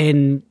bright,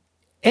 and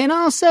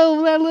also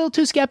a little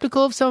too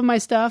skeptical of some of my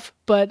stuff.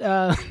 But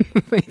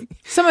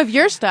some of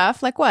your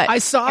stuff, like what? I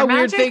saw Your a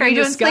weird magic? thing Are in you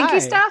the doing sky. slinky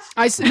stuff?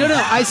 I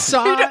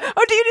saw.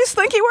 Oh, do you do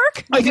slinky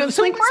work? I do doing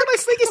some slink of work? my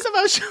slinky stuff.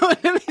 I was showing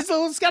him. He's a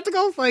little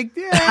skeptical. Like,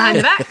 yeah.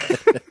 I'm back.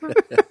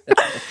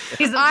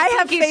 I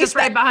have he's faced just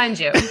right that. behind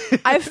you.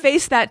 I've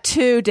faced that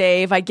too,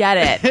 Dave. I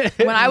get it.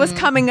 When I was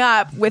coming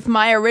up with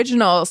my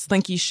original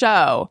Slinky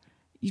show,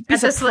 you'd be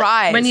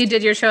surprised. When you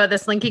did your show at the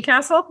Slinky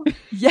Castle?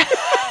 Yeah.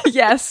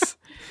 Yes.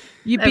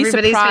 You'd be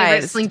Everybody's favorite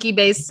surprised.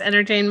 Slinky-based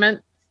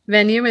entertainment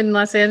venue in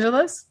Los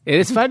Angeles.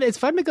 It's fun. It's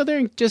fun to go there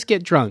and just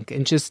get drunk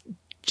and just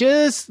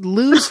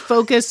lose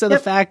focus on the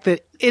fact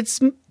that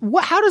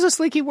how does a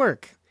slinky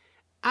work?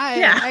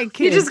 I can't.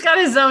 You just got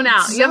to zone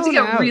out. You have to Zone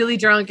get out. really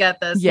drunk at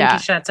the Slinky Yeah.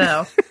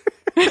 Chateau.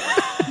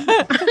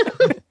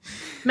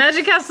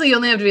 Magic Castle, you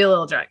only have to be a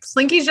little drunk.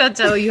 Slinky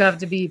Chateau, you have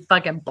to be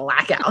fucking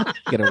blackout.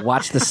 You gotta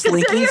watch the You're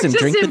slinkies and just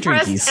drink the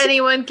impressed drinkies.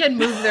 Anyone can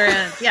move their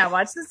hands. Yeah,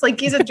 watch the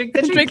slinkies and drink the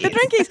drinkies. Drink the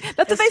drinkies.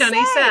 That's what As they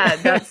Tony say. said.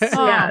 That's,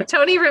 yeah,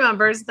 Tony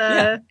remembers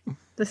the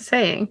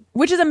saying.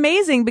 Which is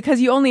amazing because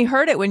you only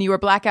heard it when you were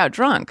blackout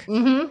drunk.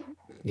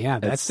 Yeah,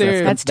 That's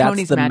That's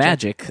Tony's the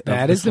magic. magic.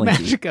 that of is the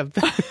slinky. magic of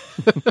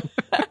that.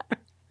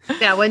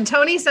 Yeah, when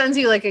Tony sends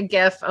you like a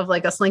gif of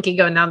like a slinky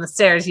going down the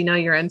stairs, you know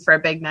you're in for a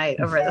big night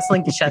over at the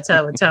Slinky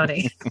Chateau with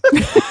Tony.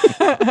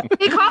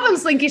 They called him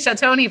Slinky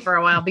Chateau for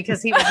a while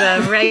because he was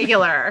a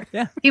regular.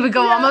 Yeah. He would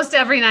go almost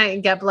every night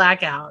and get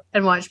blackout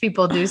and watch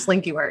people do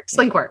slink work.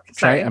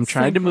 Sorry. I'm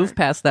trying to move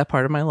past that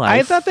part of my life.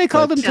 I thought they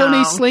called him Tony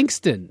No.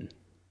 Slinkston.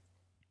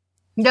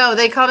 No,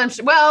 they called him.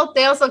 Well,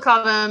 they also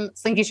called him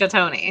Slinky Chateau.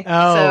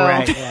 Oh,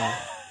 right. Yeah.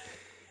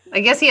 I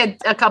guess he had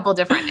a couple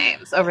different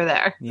names over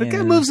there. The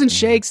guy moves and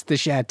shakes the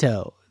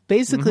chateau.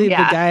 Basically,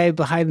 Yeah. the guy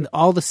behind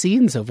all the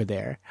scenes over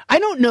there. I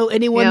don't know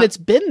anyone Yeah. that's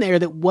been there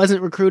that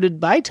wasn't recruited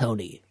by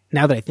Tony.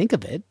 Now that I think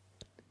of it,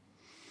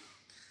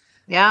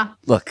 Yeah.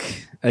 Look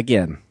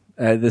again.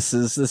 This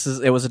is.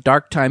 It was a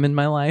dark time in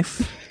my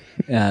life.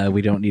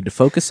 We don't need to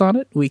focus on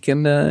it. We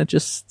can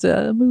just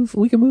move.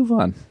 We can move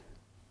on.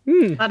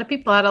 A lot of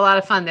people had a lot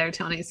of fun there,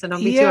 Tony. So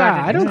don't be too hard.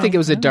 yeah, I don't think it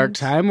was a dark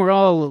time. We're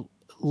all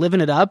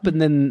living it up,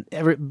 and then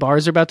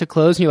bars are about to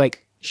close, and you're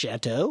like,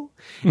 chateau?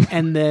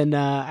 And then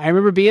I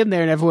remember being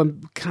there, and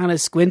everyone kind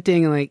of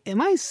squinting and like,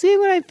 am I seeing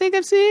what I think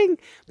I'm seeing?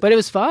 But it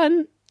was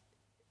fun.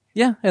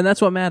 Yeah, and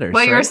that's what matters.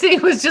 What you were right?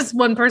 seeing was just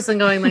one person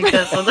going like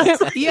this. So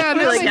that's Yeah,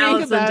 now like that I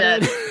think Allison about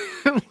did.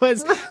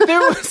 it,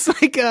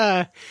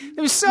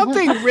 there was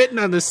something written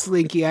on the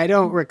slinky. I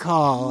don't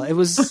recall. It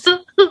was,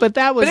 but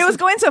that was. But it was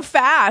going so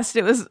fast.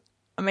 It was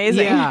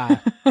amazing. Yeah,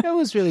 that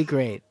was really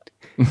great.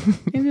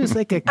 It was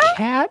like a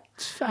cat.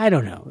 I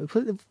don't know.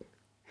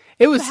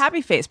 It was A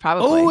happy face,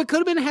 probably. Oh, it could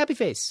have been a happy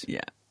face.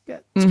 yeah.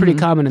 It's pretty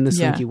common in the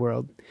Yeah. slinky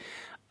world.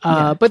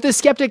 But the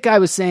skeptic guy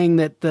was saying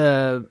that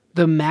the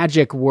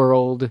magic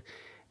world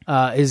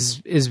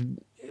is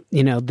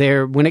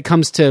there when it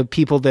comes to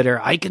people that are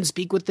I can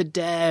speak with the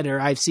dead or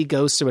I see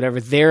ghosts or whatever,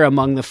 they're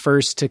among the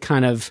first to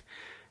kind of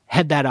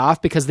head that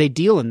off because they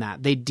deal in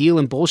that. They deal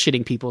in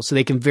bullshitting people so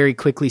they can very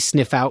quickly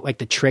sniff out like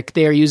the trick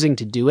they're using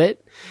to do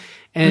it.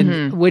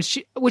 And which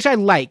I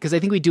like because I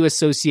think we do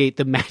associate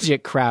the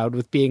magic crowd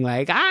with being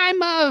like,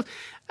 I'm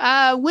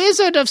a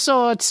wizard of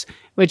sorts,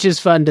 which is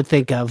fun to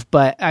think of.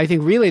 But I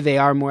think really they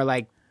are more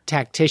like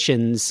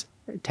tacticians.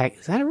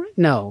 Is that right?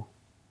 No.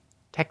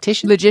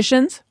 Tacticians?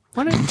 Logicians?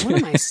 What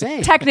am I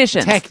saying?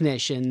 Technicians.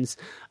 Technicians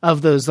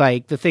of those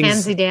like the things.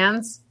 Fancy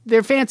dance.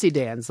 They're fancy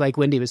dance, like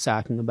Wendy was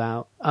talking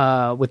about,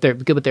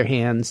 good with their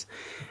hands.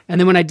 And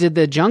then when I did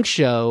the junk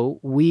show,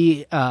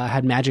 we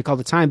had magic all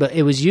the time, but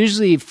it was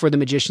usually for the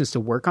magicians to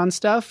work on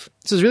stuff.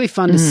 So it was really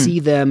fun to see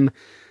them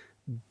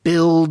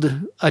build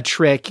a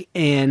trick.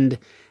 And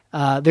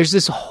there's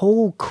this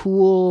whole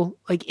cool,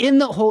 like in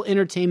the whole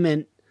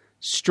entertainment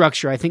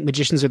structure. I think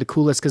magicians are the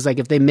coolest because like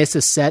if they miss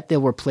a set,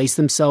 they'll replace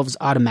themselves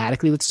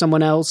automatically with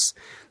someone else.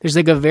 There's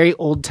like a very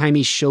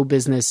old-timey show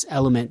business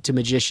element to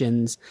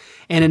magicians.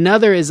 And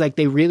another is like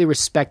they really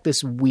respect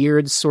this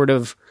weird sort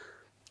of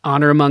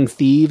honor among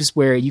thieves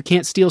where you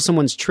can't steal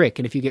someone's trick.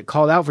 And if you get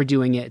called out for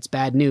doing it, it's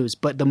bad news.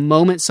 But the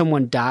moment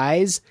someone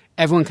dies,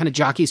 everyone kind of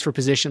jockeys for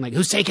position. Like,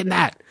 who's taking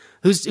that?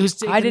 Who's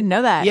taking... I didn't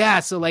know that.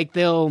 Yeah. So like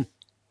they'll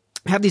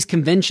have these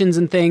conventions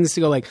and things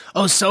to go like,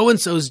 oh,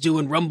 so-and-so's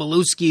doing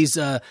Rumbalooski's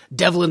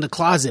Devil in the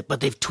Closet, but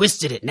they've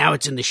twisted it. Now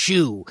it's in the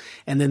shoe.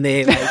 And then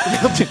they'll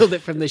build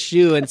it from the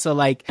shoe. And so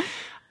like,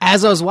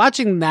 as I was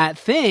watching that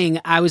thing,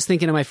 I was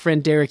thinking of my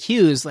friend Derek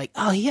Hughes, like,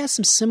 oh, he has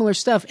some similar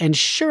stuff. And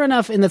sure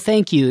enough, in the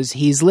thank yous,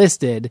 he's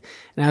listed.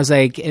 And I was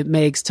like, it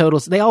makes total,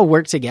 they all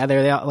work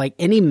together. They all, like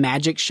any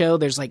magic show,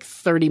 there's like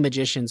 30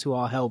 magicians who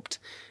all helped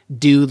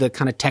do the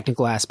kind of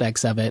technical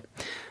aspects of it.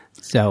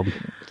 So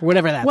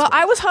whatever that's Well, worth.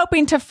 I was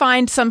hoping to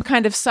find some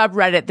kind of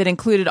subreddit that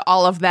included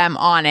all of them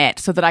on it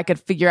so that I could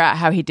figure out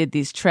how he did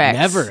these tricks.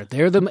 Never.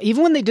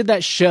 Even when they did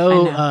that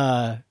show,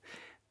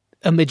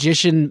 a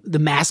magician, the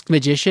Masked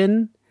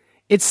Magician,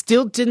 it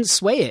still didn't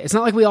sway it. It's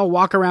not like we all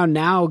walk around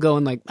now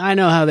going like, I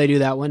know how they do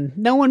that one.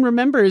 No one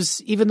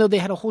remembers, even though they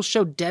had a whole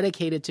show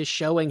dedicated to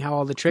showing how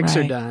all the tricks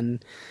are done.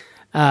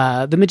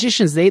 The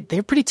magicians, they're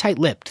pretty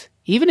tight-lipped.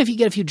 Even if you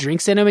get a few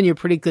drinks in them and you're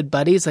pretty good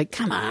buddies, like,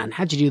 come on,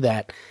 how'd you do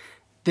that?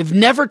 They've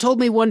never told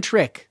me one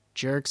trick,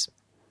 jerks.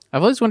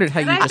 I've always wondered how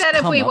you I just said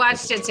if come we up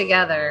watched with it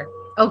together.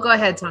 Oh, go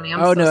ahead, Tony.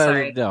 I'm Oh, so no,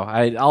 sorry. no.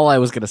 All I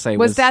was going to say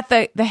was... Was that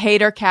the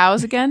hater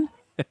cows again?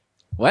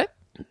 What?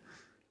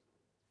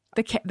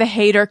 The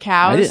hater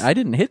cows? I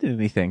didn't hit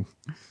anything.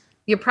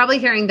 You're probably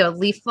hearing the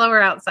leaf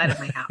blower outside of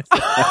my house.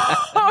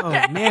 Oh,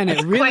 man,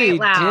 it really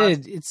quite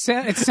loud. did.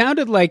 It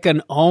sounded like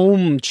an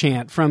Om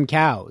chant from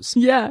cows.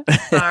 Yeah.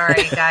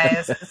 Sorry,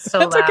 guys. It's so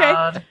That's okay.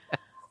 loud.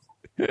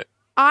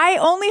 I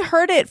only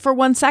heard it for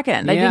 1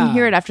 second. I didn't Yeah.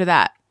 hear it after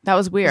that. That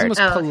was weird.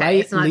 Almost Oh, okay. polite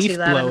It's not leaf too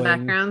loud in the blowing.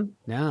 background.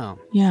 No.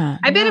 Yeah.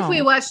 I bet if no.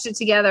 we watched it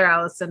together,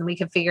 Allison, we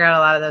could figure out a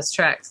lot of those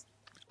tricks.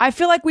 I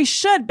feel like we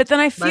should, but then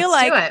I feel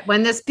Let's do like it.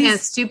 When this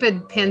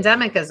stupid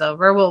pandemic is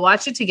over, we'll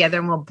watch it together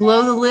and we'll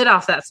blow the lid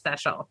off that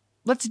special.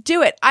 let's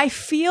do it. I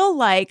feel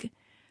like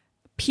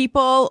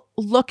people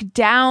look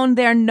down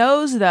their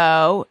nose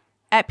though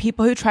at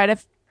people who try to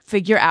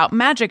figure out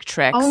magic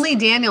tricks. Only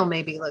Daniel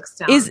maybe looks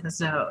down Is- his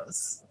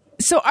nose.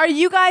 So are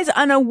you guys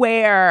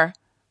unaware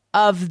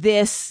of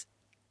this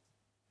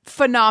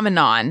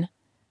phenomenon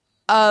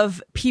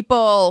of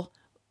people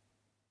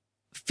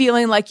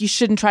feeling like you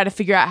shouldn't try to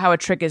figure out how a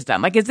trick is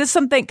done? Like, is this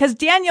something, because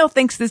Daniel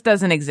thinks this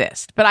doesn't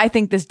exist, but I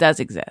think this does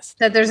exist.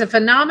 That there's a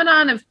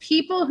phenomenon of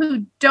people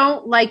who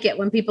don't like it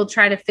when people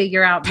try to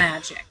figure out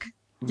magic.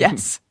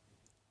 Yes.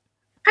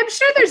 I'm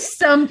sure there's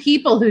some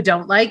people who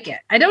don't like it.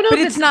 I don't know But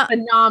if it's it's not- a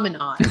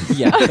phenomenon.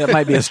 Yeah, that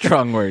might be a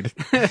strong word.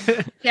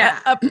 Yeah.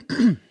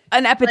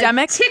 An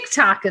epidemic? Like,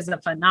 TikTok is a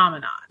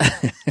phenomenon.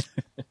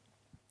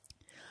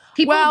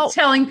 People Well-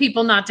 telling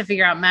people not to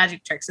figure out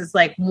magic tricks is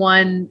like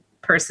one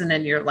person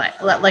in your life,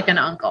 like an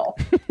uncle.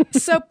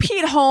 So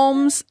Pete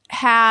Holmes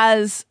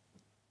has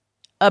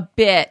a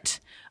bit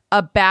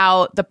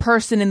about the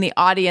person in the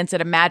audience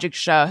at a magic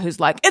show who's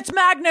like, it's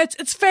magnets,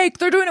 it's fake,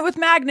 they're doing it with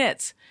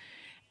magnets.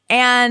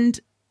 And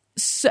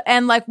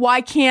like,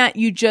 why can't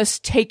you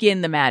just take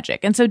in the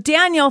magic? And so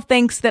Daniel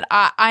thinks that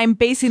I'm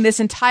basing this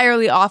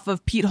entirely off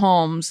of Pete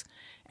Holmes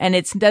and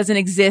it doesn't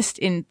exist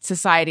in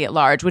society at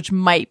large, which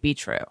might be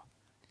true.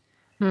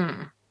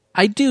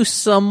 I do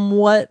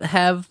somewhat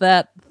have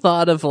that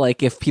thought of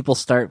like, if people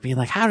start being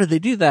like, how did they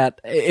do that?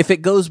 If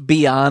it goes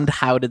beyond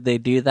how did they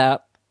do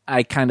that,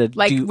 I kind of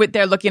Like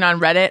they're looking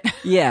on Reddit.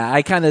 Yeah,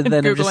 I kind of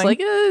then am just Googling. like,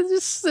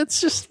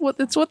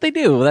 it's what they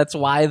do. That's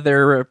why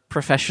they're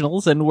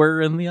professionals and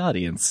we're in the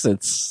audience.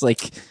 It's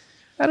like,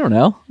 I don't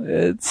know.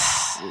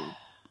 It's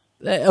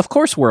of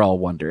course we're all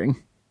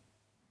wondering.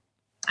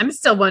 I'm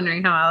still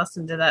wondering how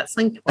Allison did that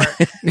slink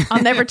work.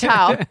 I'll never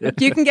tell.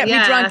 You can get me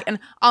Yeah. drunk and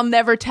I'll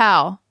never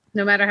tell.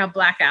 No matter how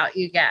blackout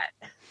you get.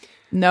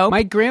 Nope.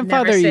 My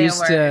grandfather Never say a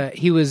used to,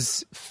 he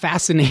was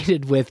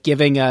fascinated with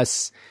giving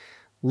us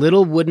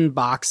little wooden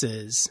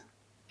boxes.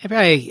 I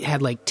probably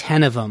had like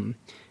 10 of them.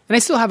 And I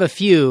still have a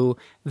few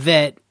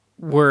that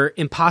were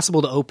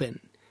impossible to open.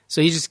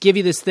 So he just give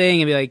you this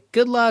thing and be like,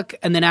 good luck.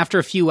 And then after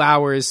a few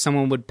hours,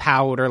 someone would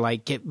pout or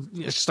like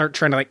start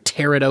trying to like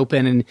tear it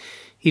open, and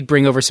he'd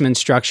bring over some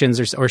instructions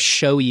or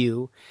show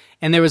you.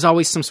 And there was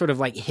always some sort of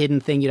like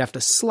hidden thing you'd have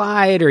to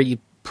slide, or you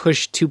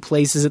push two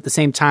places at the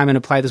same time and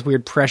apply this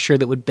weird pressure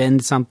that would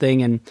bend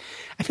something. And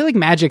I feel like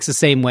magic's the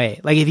same way.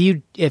 Like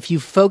if you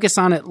focus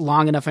on it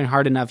long enough and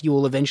hard enough, you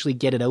will eventually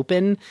get it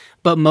open.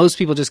 But most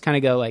people just kind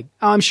of go like,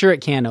 oh, I'm sure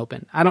it can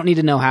open. I don't need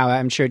to know how.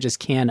 I'm sure it just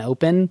can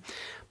open.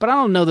 But I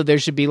don't know that there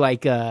should be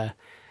like a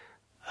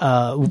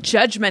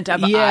Judgment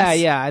of us.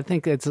 yeah. I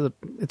think it's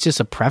just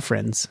a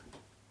preference.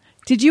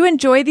 Did you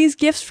enjoy these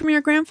gifts from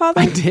your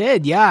grandfather? I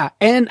did, yeah.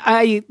 And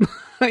I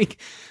like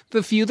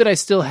the few that I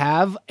still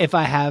have, if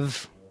I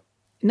have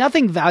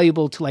nothing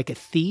valuable to like a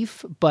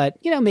thief, but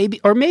maybe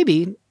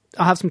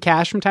I'll have some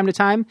cash from time to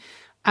time.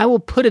 I will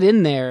put it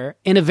in there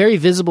in a very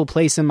visible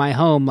place in my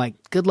home. Like,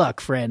 good luck,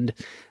 friend.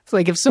 It's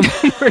like if someone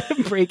were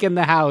to break in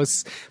the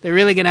house, they're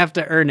really going to have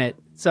to earn it.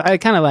 So I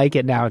kind of like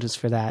it now just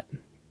for that.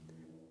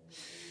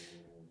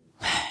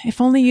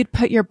 If only you'd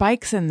put your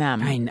bikes in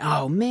them. I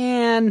know,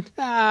 man.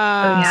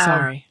 I'm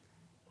sorry.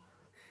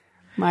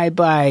 My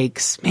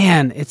bikes.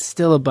 Man, it's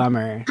still a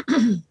bummer.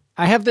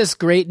 I have this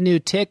great new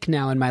tick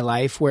now in my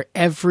life where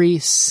every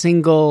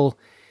single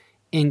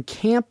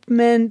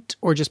encampment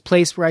or just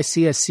place where I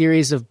see a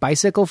series of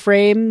bicycle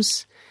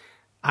frames,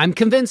 I'm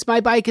convinced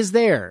my bike is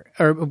there,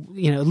 or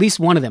at least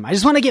one of them. I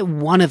just want to get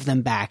one of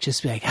them back.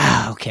 Just be like,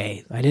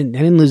 okay, I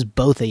didn't lose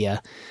both of you.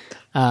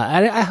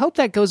 I hope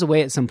that goes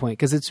away at some point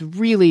because it's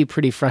really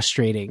pretty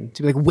frustrating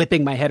to be like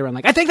whipping my head around,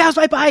 like I think that was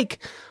my bike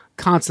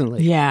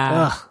constantly.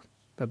 Yeah, ugh,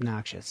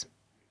 obnoxious.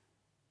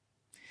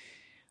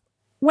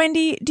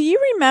 Wendy, do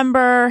you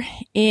remember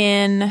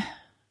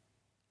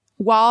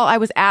while I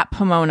was at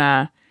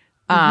Pomona?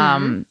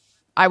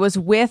 I was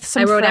with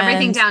some I wrote friends.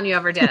 everything down you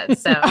ever did.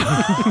 So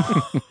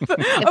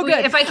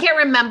if I can't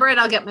remember it,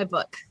 I'll get my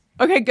book.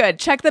 Okay, good.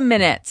 Check the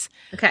minutes.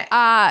 Okay.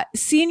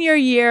 Senior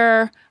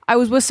year, I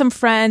was with some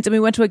friends and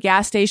we went to a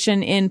gas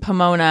station in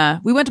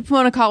Pomona. We went to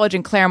Pomona College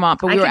in Claremont,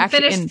 but we were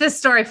actually finish this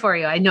story for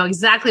you. I know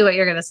exactly what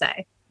you're going to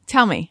say.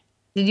 Tell me.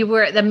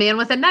 The man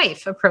with a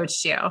knife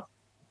approached you?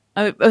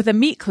 With a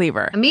meat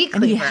cleaver. A meat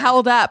cleaver. And he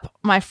held up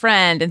my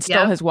friend and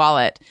stole his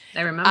wallet.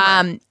 I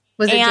remember.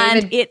 Was it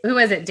David? Who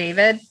was it?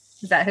 David?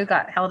 Is that who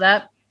got held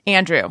up?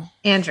 Andrew.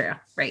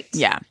 Right.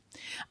 Yeah.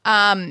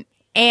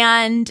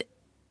 And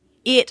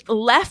it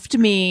left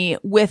me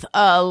with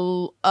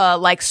I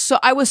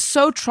was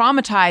so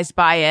traumatized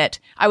by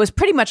it. I was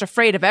pretty much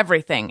afraid of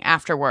everything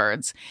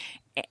afterwards.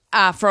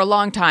 For a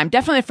long time,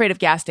 definitely afraid of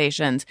gas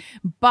stations,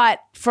 but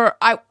for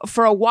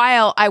a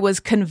while I was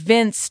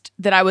convinced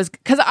that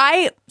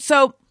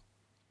so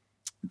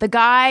the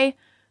guy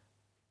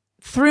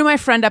threw my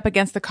friend up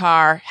against the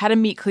car, had a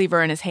meat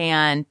cleaver in his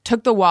hand,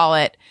 took the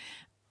wallet,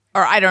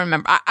 or I don't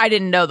remember. I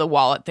didn't know the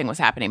wallet thing was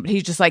happening, but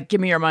he's just like,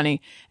 give me your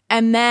money.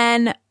 And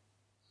then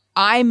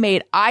I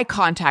made eye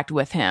contact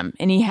with him,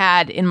 and he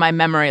had, in my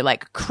memory,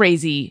 like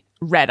crazy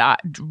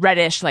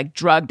reddish, like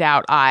drugged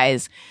out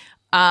eyes.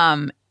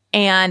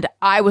 And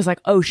I was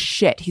like, oh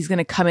shit, he's going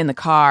to come in the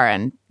car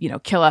and,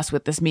 kill us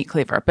with this meat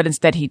cleaver. But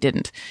instead he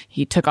didn't.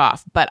 He took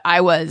off. But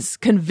I was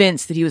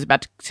convinced that he was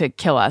about to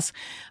kill us.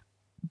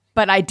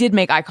 But I did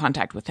make eye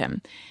contact with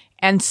him.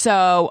 And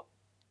so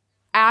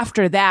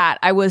after that,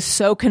 I was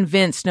so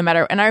convinced and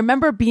I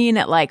remember being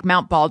at like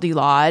Mount Baldy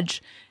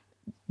Lodge,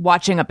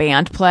 watching a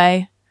band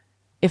play,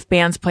 if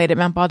bands played at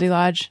Mount Baldy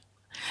Lodge.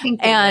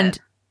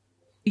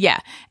 Yeah.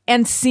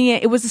 And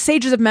seeing, it was the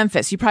Sages of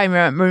Memphis. You probably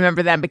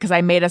remember them because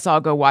I made us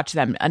all go watch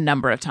them a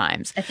number of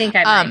times. I think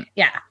I might.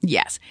 Yeah.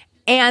 Yes.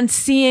 And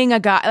seeing a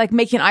guy, like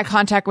making eye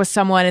contact with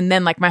someone and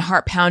then like my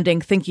heart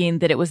pounding, thinking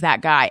that it was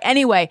that guy.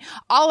 Anyway,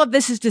 all of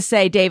this is to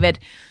say, David,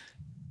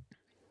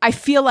 I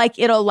feel like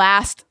it'll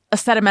last a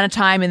set amount of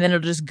time and then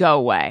it'll just go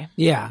away.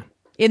 Yeah.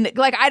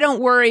 I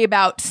don't worry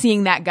about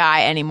seeing that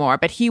guy anymore,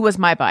 but he was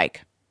my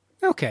bike.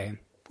 Okay.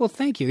 Well,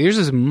 thank you. Yours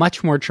is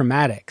much more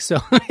traumatic. So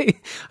I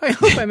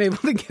hope I'm able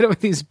to get over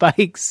these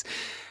bikes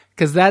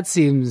because that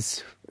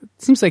seems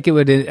like it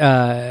would give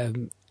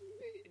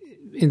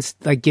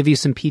you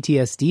some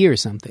PTSD or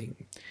something.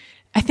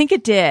 I think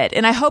it did.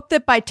 And I hope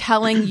that by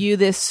telling you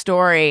this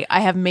story,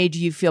 I have made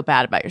you feel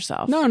bad about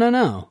yourself.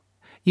 No.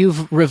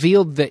 You've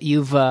revealed that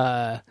you've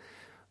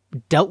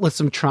dealt with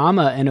some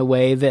trauma in a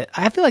way that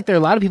I feel like there are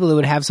a lot of people that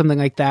would have something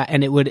like that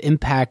and it would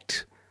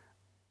impact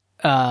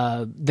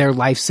their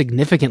life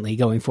significantly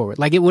going forward.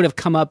 Like it would have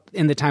come up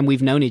in the time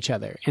we've known each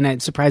other, and I'm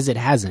surprised it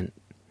hasn't.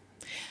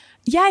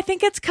 Yeah, I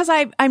think it's because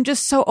I'm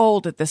just so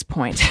old at this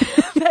point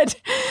that,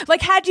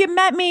 like, had you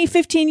met me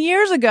 15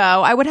 years ago,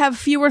 I would have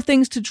fewer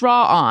things to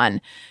draw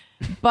on.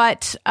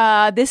 But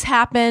this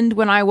happened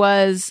when I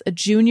was a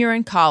junior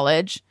in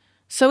college,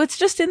 so it's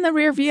just in the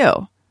rear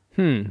view.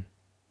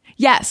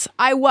 Yes,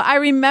 I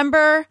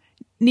remember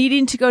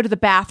needing to go to the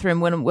bathroom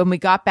when we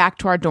got back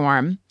to our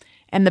dorm.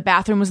 And the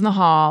bathroom was in the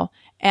hall,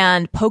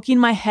 and poking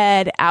my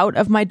head out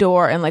of my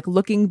door and like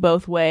looking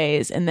both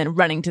ways and then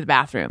running to the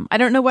bathroom. I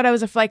don't know what I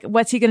was like,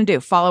 what's he going to do?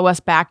 Follow us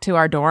back to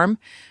our dorm?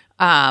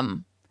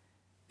 And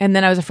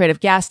then I was afraid of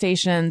gas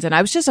stations, and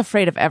I was just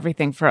afraid of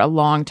everything for a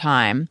long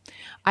time.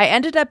 I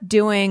ended up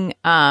doing,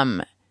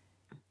 have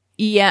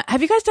you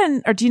guys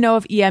done, or do you know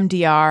of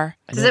EMDR?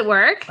 Does it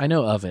work? I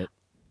know of it.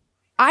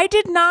 I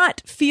did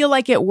not feel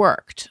like it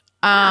worked.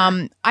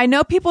 I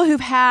know people who've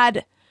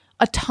had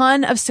a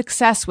ton of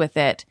success with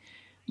it.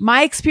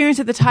 My experience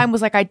at the time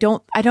was like, I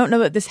don't know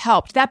that this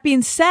helped. That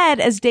being said,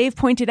 as Dave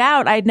pointed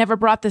out, I had never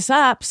brought this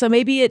up. So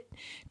maybe it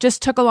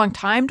just took a long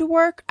time to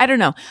work. I don't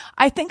know.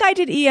 I think I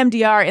did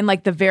EMDR in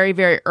like the very,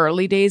 very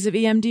early days of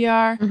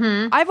EMDR.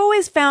 Mm-hmm. I've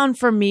always found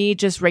for me,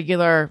 just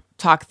regular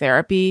talk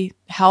therapy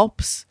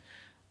helps.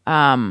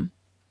 I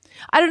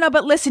don't know,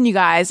 but listen, you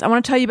guys, I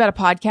want to tell you about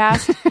a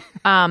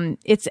podcast.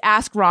 It's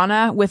Ask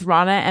Rana with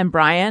Rana and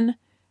Brian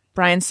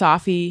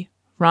Safi,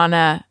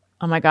 Rana.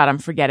 Oh my God, I'm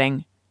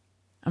forgetting.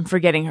 I'm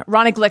forgetting her.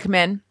 Ronna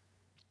Glickman.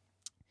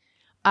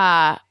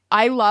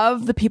 I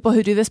love the people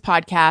who do this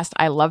podcast.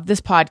 I love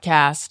this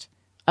podcast.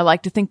 I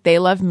like to think they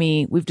love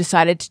me. We've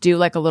decided to do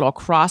like a little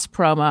cross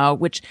promo,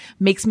 which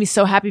makes me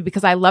so happy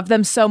because I love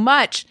them so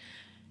much.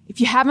 If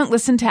you haven't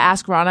listened to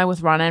Ask Ronna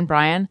with Ronna and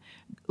Brian,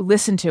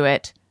 listen to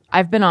it.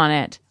 I've been on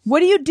it.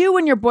 What do you do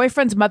when your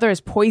boyfriend's mother is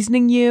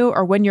poisoning you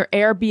or when your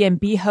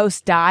Airbnb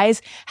host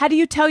dies? How do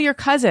you tell your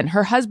cousin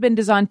her husband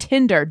is on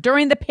Tinder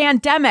during the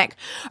pandemic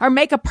or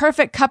make a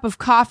perfect cup of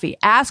coffee?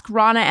 Ask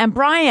Ronna and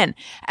Brian.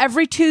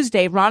 Every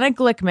Tuesday, Ronna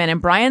Glickman and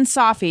Brian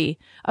Safi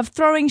of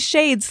Throwing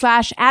Shade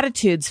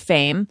 /Attitudes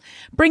fame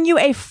bring you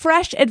a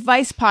fresh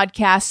advice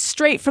podcast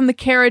straight from the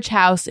Carriage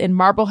House in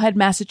Marblehead,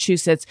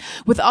 Massachusetts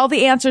with all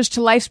the answers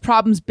to life's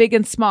problems, big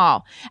and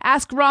small.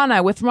 Ask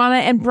Ronna with Ronna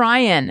and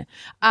Brian.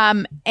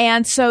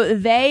 And so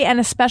they and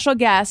a special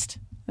guest,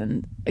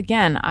 and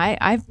again,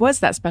 I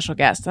was that special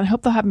guest, and I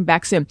hope they'll have me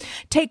back soon,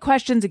 take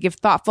questions and give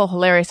thoughtful,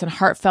 hilarious, and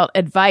heartfelt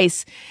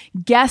advice.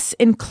 Guests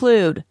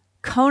include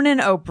Conan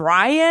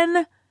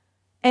O'Brien,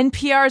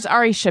 NPR's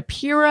Ari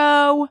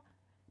Shapiro,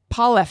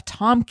 Paul F.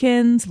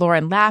 Tompkins,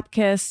 Lauren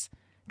Lapkus,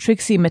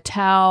 Trixie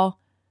Mattel.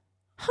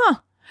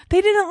 They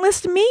didn't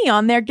list me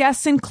on their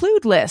guests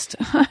include list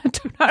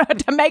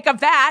to make of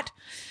that.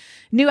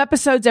 New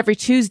episodes every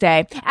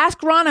Tuesday.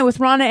 Ask Ronna with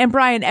Ronna and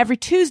Brian every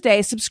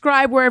Tuesday.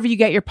 Subscribe wherever you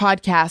get your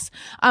podcasts.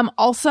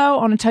 Also, I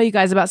want to tell you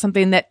guys about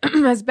something that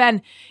has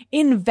been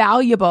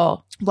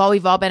invaluable while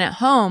we've all been at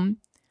home.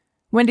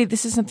 Wendy,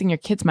 this is something your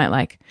kids might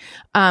like.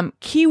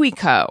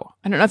 KiwiCo.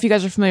 I don't know if you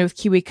guys are familiar with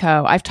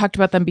KiwiCo. I've talked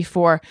about them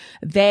before.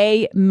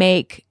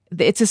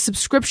 It's a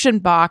subscription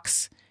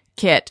box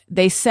kit.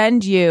 They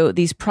send you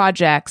these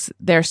projects.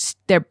 They're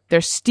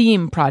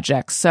STEAM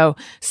projects. So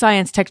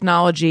science,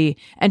 technology,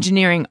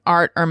 engineering,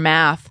 art, or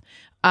math,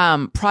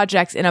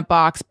 projects in a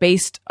box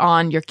based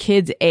on your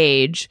kid's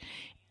age.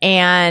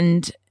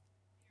 And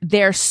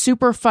they're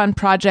super fun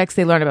projects.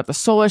 They learn about the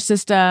solar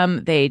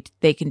system. They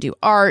can do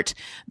art.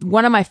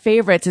 One of my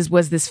favorites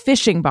was this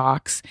fishing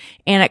box,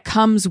 and it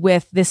comes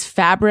with this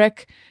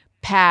fabric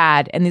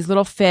pad and these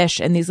little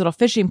fish and these little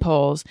fishing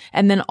poles.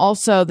 And then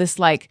also this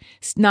like,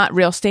 not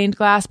real stained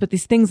glass, but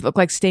these things that look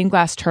like stained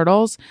glass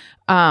turtles.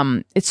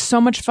 It's so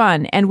much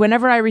fun. And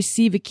whenever I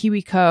receive a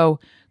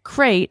KiwiCo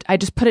crate, I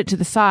just put it to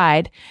the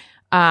side.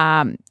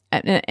 And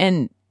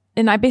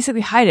I basically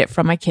hide it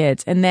from my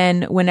kids. And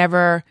then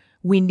whenever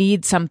we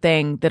need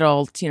something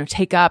that'll,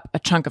 take up a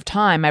chunk of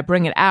time, I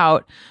bring it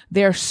out.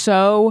 They're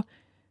so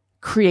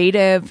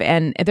creative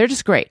and they're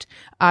just great.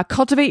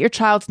 Cultivate your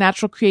child's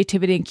natural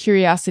creativity and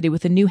curiosity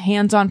with a new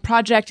hands-on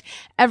project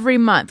every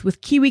month.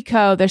 With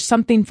KiwiCo, there's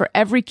something for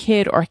every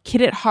kid or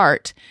kid at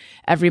heart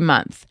every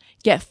month.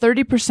 Get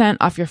 30%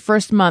 off your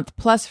first month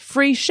plus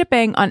free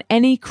shipping on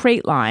any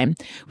crate line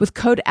with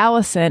code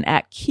Allison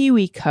at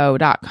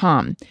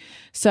KiwiCo.com.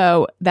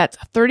 So that's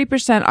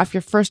 30% off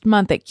your first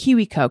month at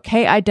KiwiCo,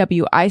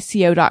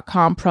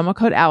 KiwiCo.com, promo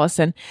code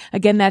Allison.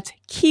 Again, that's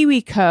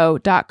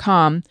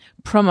KiwiCo.com,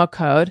 promo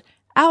code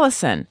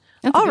Allison.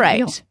 That's all a good right.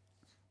 deal.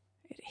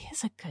 It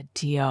is a good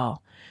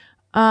deal.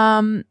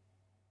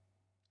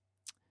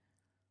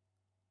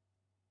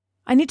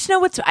 I need to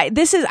know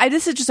this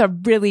is just a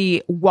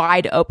really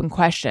wide open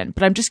question,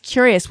 but I'm just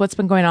curious what's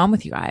been going on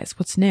with you guys.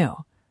 What's new?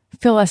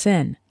 Fill us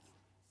in.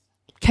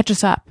 Catch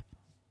us up.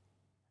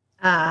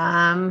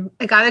 I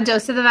got a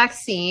dose of the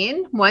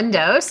vaccine, 1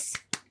 dose.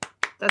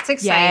 That's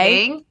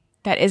exciting. Yay.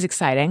 That is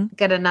exciting.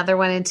 Get another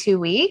one in 2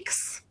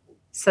 weeks.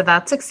 So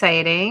that's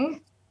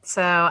exciting.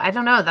 So I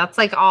don't know. That's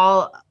like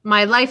all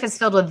my life is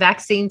filled with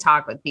vaccine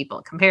talk with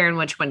people, comparing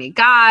which one you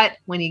got,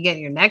 when you get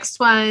your next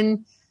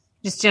one,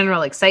 just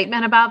general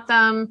excitement about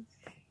them.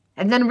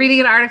 And then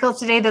reading an article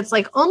today that's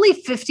like only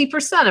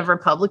 50% of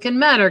Republican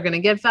men are going to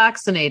get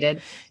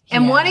vaccinated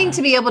and wanting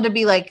to be able to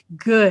be like,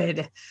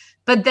 good.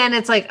 But then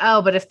it's like,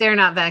 oh, but if they're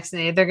not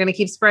vaccinated, they're going to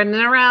keep spreading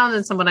it around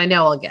and someone I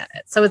know will get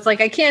it. So it's like,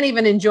 I can't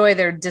even enjoy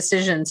their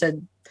decision to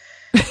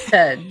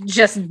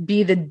just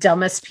be the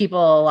dumbest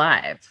people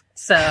alive.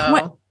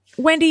 So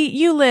Wendy,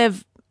 you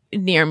live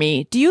near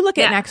me. Do you look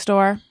at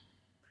Nextdoor?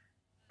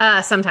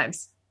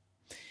 Sometimes.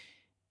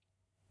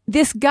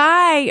 This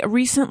guy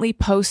recently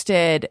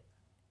posted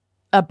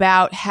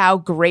about how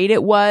great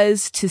it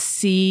was to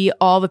see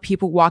all the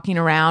people walking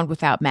around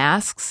without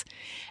masks.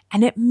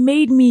 And it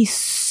made me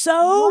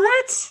so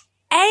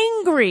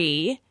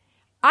angry.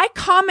 I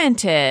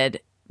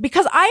commented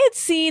because I had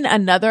seen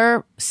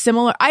another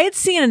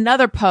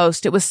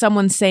post. It was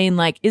someone saying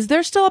like, is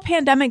there still a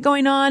pandemic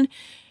going on?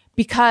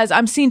 Because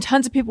I'm seeing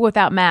tons of people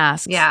without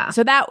masks. Yeah.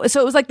 So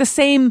it was like the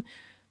same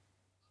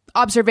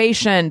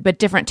observation, but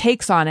different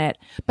takes on it.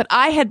 But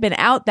I had been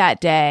out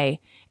that day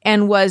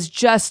and was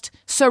just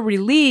so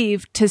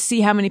relieved to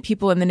see how many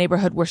people in the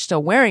neighborhood were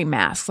still wearing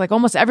masks. Like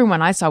almost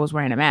everyone I saw was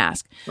wearing a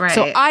mask. Right.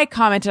 So I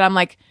commented, I'm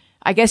like,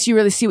 I guess you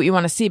really see what you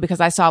want to see because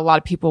I saw a lot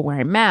of people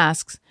wearing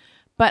masks.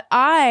 But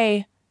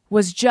I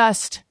was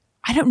just,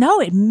 I don't know,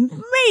 it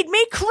made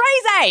me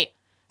crazy.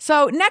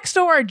 So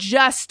Nextdoor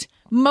just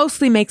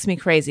mostly makes me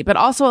crazy, but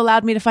also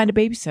allowed me to find a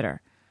babysitter.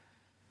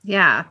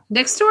 Yeah.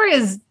 Next door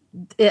is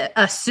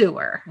a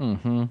sewer.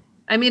 Mm-hmm.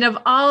 I mean, of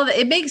all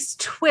it makes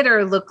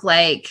Twitter look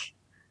like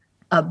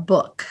a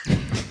book.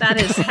 That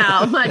is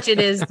how much it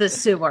is the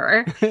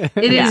sewer.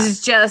 It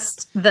is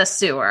just the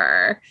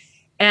sewer.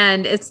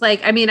 And it's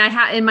like, I mean, I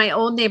had in my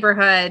old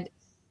neighborhood,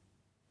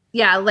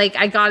 like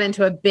I got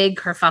into a big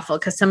kerfuffle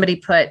because somebody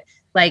put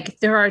like,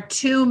 there are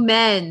two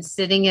men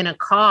sitting in a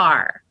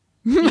car.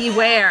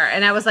 Beware.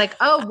 And I was like,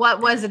 oh,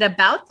 what was it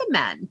about the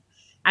men?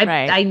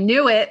 I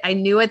knew it. I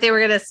knew what they were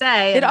going to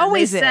say. It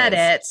always said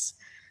it.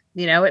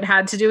 You know, it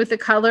had to do with the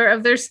color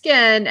of their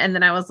skin. And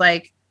then I was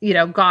like, you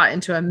know, got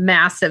into a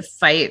massive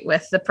fight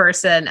with the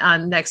person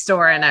on next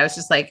door. And I was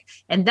just like,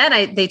 and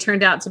then they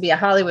turned out to be a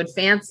Hollywood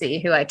fancy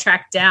who I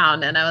tracked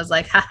down. And I was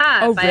like,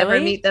 haha, if I ever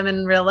meet them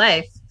in real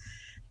life,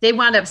 they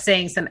wound up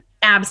saying some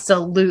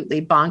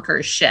absolutely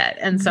bonkers shit.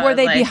 And so were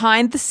they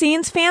behind the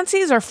scenes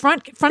fancies or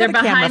front of the camera fancies?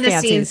 They're behind the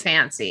scenes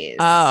fancies.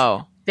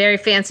 Oh, very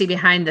fancy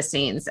behind the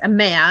scenes. A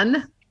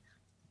man.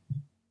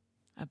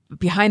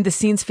 Behind the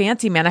scenes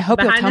fancy man. I hope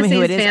you'll tell me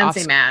who it is.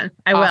 Fancy man.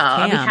 I will.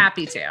 I'll be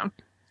happy to.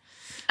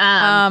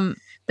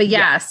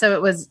 But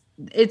so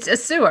it's a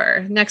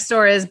sewer next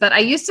door but I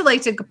used to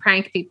like to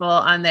prank people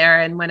on there.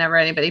 And whenever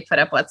anybody put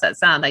up what's that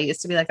sound, I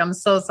used to be like, I'm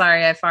so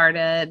sorry I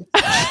farted.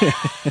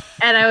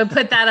 And I would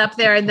put that up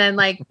there. And then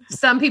like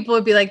some people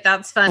would be like,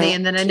 that's funny.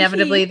 And then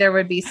inevitably there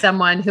would be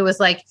someone who was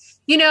like,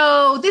 you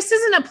know, this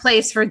isn't a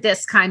place for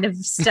this kind of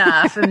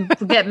stuff and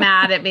get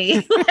mad at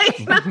me.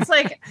 Like, that's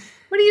like,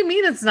 what do you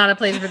mean it's not a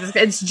place for this?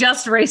 It's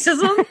just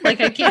racism. Like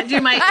I can't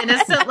do my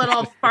innocent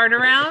little fart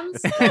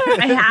arounds.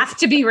 I have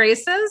to be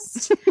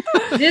racist.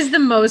 It is the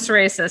most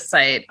racist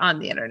site on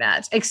the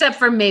internet, except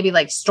for maybe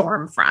like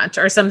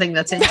Stormfront or something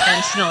that's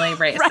intentionally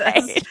racist.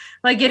 Right.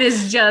 Like it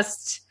is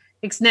just,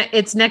 it's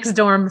next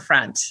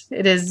Stormfront.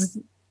 It is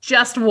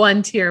just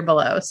one tier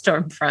below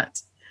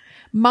Stormfront.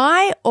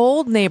 My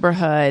old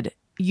neighborhood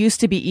used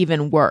to be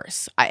even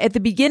worse. At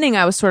the beginning,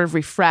 I was sort of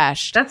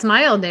refreshed. That's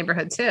my old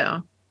neighborhood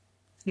too.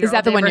 Is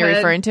that the one you're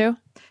referring to?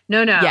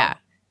 No. Yeah.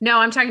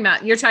 No,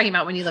 you're talking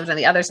about when you lived on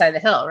the other side of the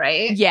hill,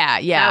 right? Yeah.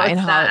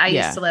 I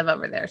used to live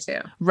over there too.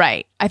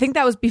 Right. I think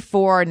that was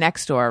before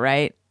next door,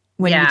 right?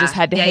 When you just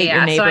had to hate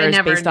your neighbors so I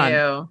never based knew.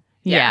 on.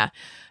 Yeah.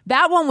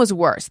 That one was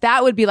worse.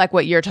 That would be like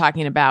what you're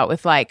talking about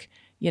with like,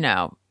 you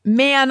know,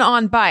 man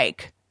on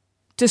bike,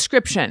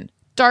 description,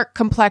 dark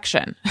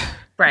complexion.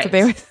 Right.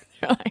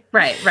 Like.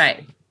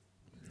 Right.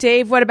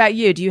 Dave, what about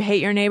you? Do you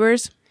hate your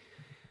neighbors?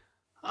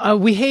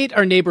 We hate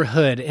our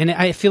neighborhood, and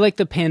I feel like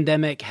the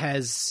pandemic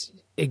has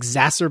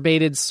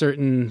exacerbated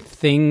certain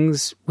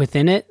things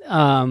within it.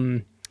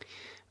 Our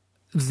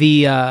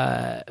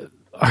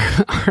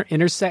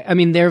intersect. I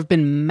mean, there have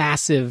been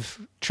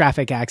massive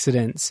traffic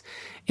accidents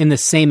in the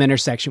same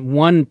intersection.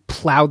 One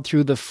plowed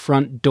through the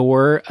front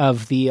door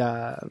of the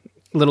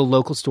little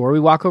local store we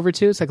walk over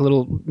to. It's like a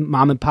little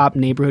mom and pop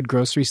neighborhood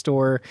grocery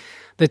store.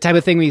 The type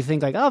of thing where you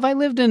think like, oh, if I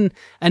lived in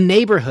a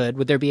neighborhood,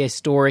 would there be a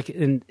store?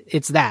 And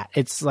it's that.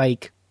 It's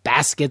like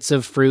baskets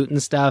of fruit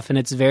and stuff. And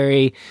it's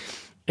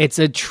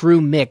a true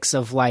mix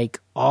of like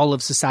all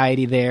of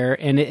society there.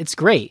 And it's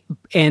great.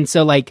 And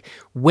so like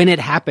when it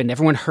happened,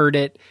 everyone heard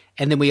it.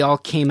 And then we all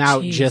came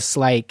out just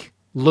like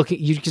looking,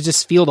 you could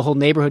just feel the whole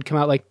neighborhood come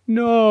out like,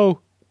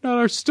 no, not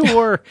our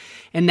store.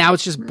 And now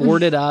it's just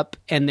boarded up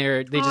and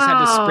they just had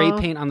to spray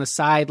paint on the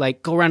side,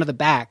 like go around to the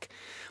back.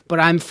 But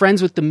I'm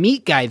friends with the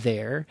meat guy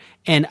there,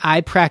 and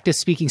I practice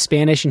speaking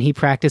Spanish and he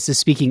practices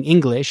speaking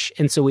English.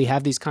 And so we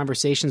have these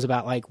conversations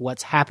about like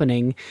what's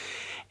happening.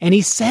 And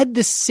he said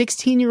this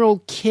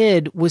 16-year-old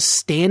kid was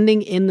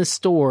standing in the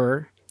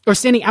store or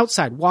standing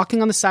outside,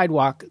 walking on the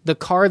sidewalk, the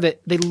car that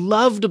they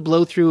love to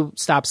blow through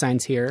stop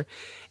signs here.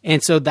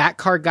 And so that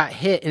car got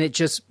hit and it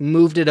just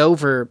moved it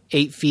over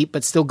 8 feet,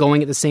 but still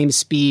going at the same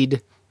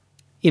speed,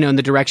 you know, in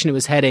the direction it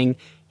was heading,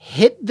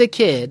 hit the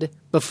kid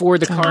before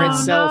the car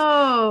itself.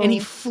 No. And he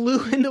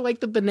flew into like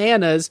the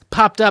bananas,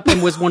 popped up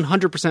and was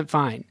 100%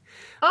 fine.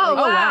 Oh,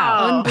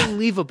 wow.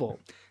 Unbelievable.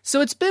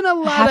 So it's been a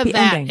lot of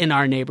that in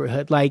our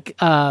neighborhood. Like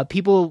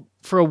people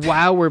for a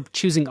while were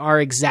choosing our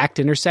exact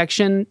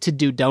intersection to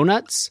do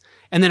donuts.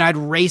 And then I'd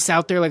race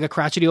out there like a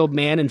crotchety old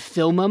man and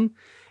film them.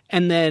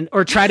 And then,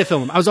 or try to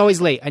film them. I was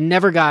always late. I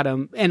never got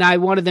them. And I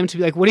wanted them to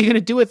be like, what are you going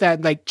to do with that?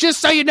 And like,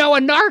 just so you know, a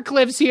narc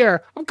lives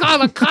here. I'm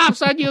calling the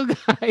cops on you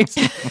guys.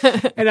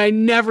 And I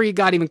never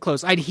got even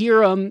close. I'd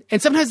hear them.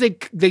 And sometimes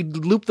they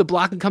loop the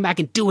block and come back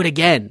and do it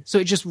again. So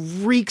it just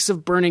reeks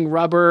of burning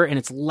rubber and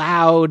it's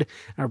loud.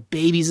 Our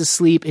baby's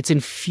asleep. It's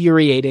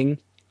infuriating.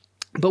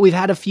 But we've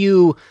had a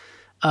few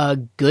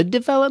good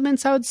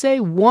developments, I would say.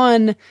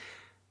 One,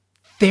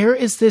 there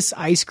is this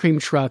ice cream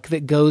truck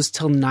that goes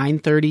till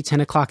 9:30, 10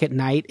 o'clock at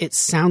night. It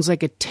sounds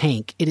like a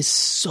tank. It is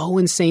so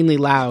insanely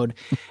loud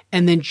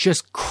and then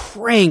just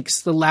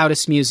cranks the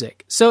loudest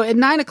music. So at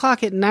 9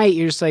 o'clock at night,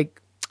 you're just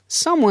like,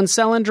 someone's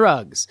selling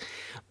drugs.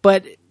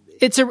 But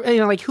it's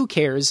like, who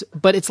cares?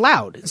 But it's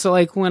loud. So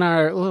like when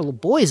our little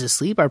boy's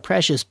asleep, our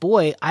precious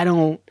boy, I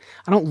don't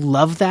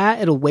love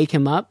that. It'll wake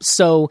him up.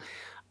 So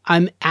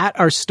I'm at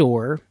our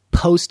store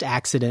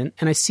post-accident,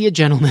 and I see a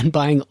gentleman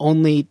buying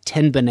only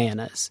 10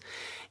 bananas.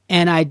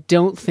 And I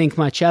don't think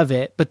much of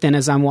it. But then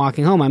as I'm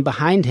walking home, I'm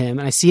behind him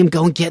and I see him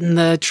go and get in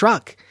the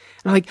truck.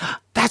 And I'm like,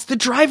 that's the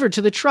driver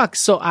to the truck.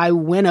 So I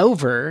went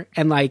over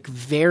and like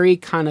very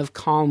kind of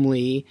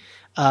calmly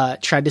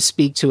tried to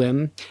speak to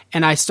him.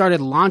 And I started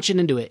launching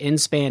into it in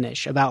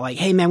Spanish about like,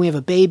 hey man, we have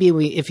a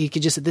baby. If you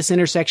could just at this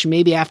intersection,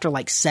 maybe after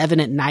like 7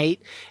 p.m.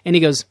 And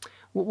he goes,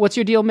 what's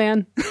your deal,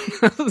 man?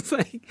 I was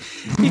like,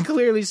 he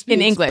clearly speaks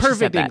in English,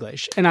 perfect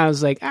English. And I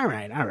was like, all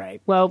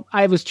right. Well,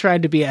 I was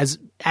trying to be as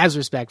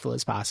respectful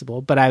as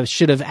possible, but I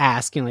should have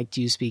asked, you know, like,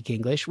 do you speak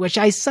English? Which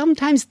I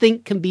sometimes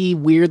think can be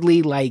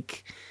weirdly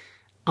like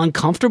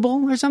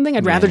uncomfortable or something.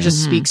 I'd rather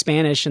just speak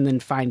Spanish and then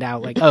find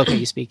out like, oh, okay,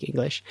 you speak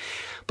English.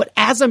 But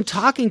as I'm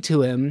talking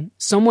to him,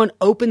 someone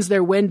opens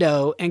their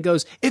window and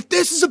goes, if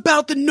this is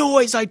about the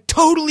noise, I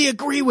totally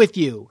agree with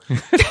you.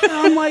 And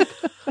I'm like,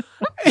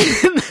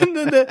 and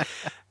then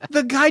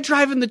the guy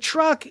driving the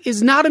truck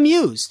is not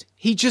amused.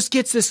 He just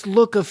gets this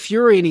look of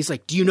fury and he's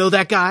like, do you know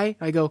that guy?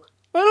 I go,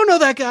 I don't know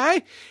that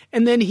guy.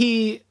 And then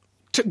he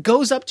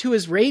goes up to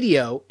his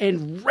radio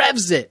and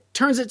revs it,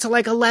 turns it to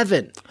like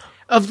 11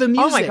 of the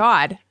music. Oh my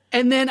God.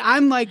 And then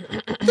I'm like,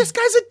 this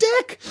guy's a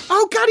dick.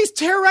 Oh God, he's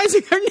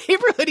terrorizing our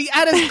neighborhood. He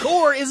at his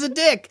core is a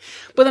dick.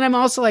 But then I'm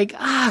also like,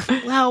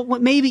 well,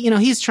 maybe, you know,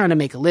 he's trying to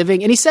make a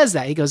living. And he says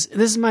that. He goes,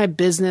 this is my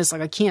business.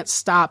 Like I can't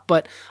stop,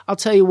 but I'll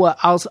tell you what,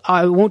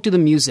 I won't do the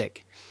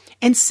music.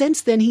 And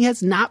since then he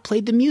has not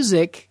played the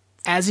music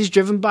as he's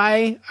driven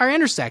by our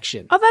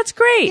intersection. Oh, that's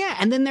great. Yeah,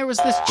 and then there was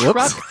this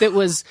truck that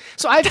was...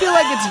 So I feel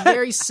like it's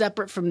very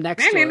separate from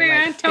next door.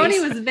 Like, Tony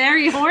was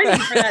very horny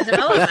for that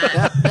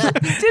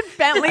development. Did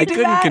Bentley do I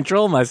couldn't that?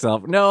 control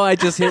myself. No, I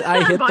hit the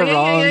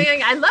wrong...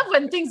 I love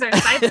when things are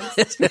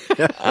silenced.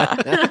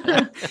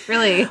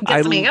 Really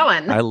gets me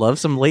going. I love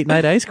some late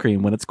night ice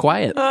cream when it's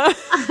quiet.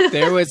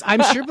 There was...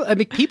 I'm sure... I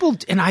mean, people...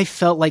 And I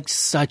felt like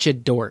such a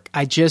dork.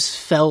 I just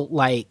felt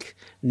like...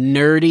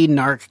 nerdy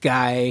narc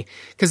guy,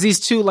 because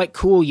these two like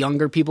cool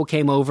younger people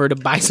came over to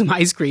buy some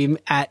ice cream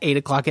at 8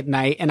 o'clock at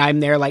night, and I'm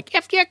there like,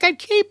 if you could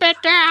keep it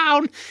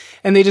down,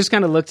 and they just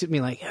kind of looked at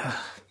me like,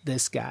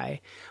 this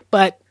guy.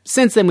 But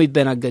since then we've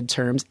been on good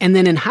terms, and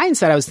then in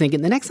hindsight I was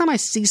thinking the next time I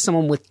see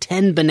someone with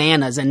 10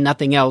 bananas and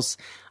nothing else,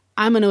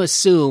 I'm going to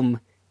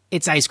assume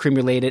it's ice cream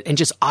related and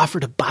just offer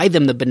to buy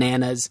them the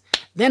bananas.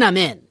 Then I'm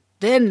in.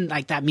 Then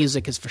like that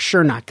music is for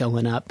sure not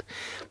going up.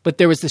 But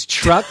there was this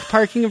truck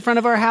parking in front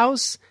of our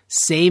house.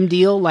 Same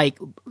deal. Like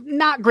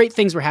not great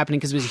things were happening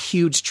because it was a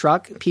huge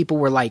truck. People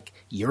were like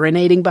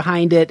urinating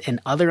behind it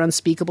and other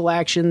unspeakable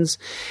actions.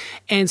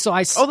 And so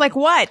like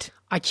what?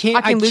 I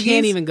can't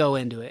even go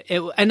into it.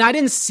 And I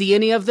didn't see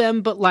any of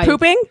them, but like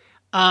pooping,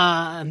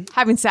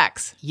 having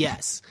sex.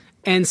 Yes.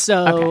 And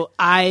so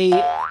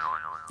okay.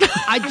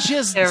 I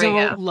just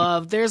don't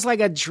love, there's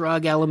like a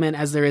drug element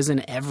as there is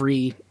in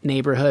every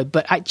neighborhood,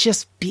 but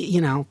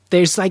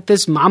there's like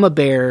this mama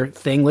bear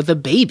thing with a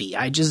baby.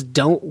 I just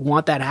don't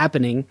want that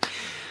happening.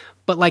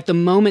 But like the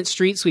moment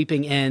street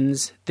sweeping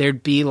ends,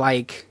 there'd be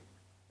like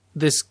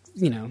this,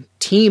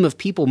 team of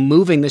people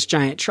moving this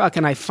giant truck.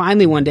 And I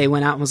finally one day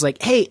went out and was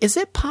like, hey, is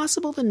it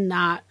possible to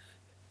not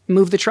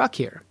move the truck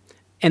here?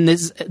 And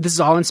this is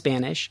all in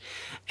Spanish.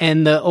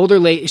 And the older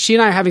lady, she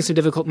and I are having some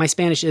difficulty. My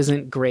Spanish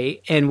isn't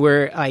great. And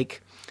we're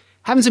like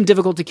having some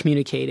difficulty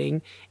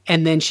communicating.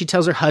 And then she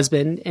tells her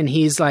husband, and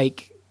he's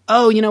like,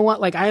 oh, you know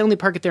what? Like I only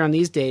park it there on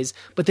these days.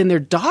 But then their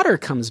daughter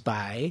comes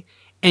by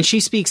and she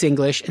speaks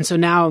English. And so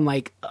now I'm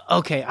like,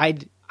 okay,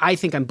 I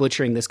think I'm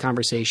butchering this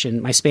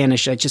conversation. My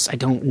Spanish, I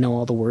don't know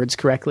all the words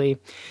correctly.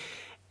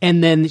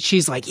 And then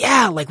she's like,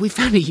 yeah, like we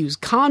found a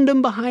used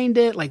condom behind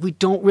it. Like we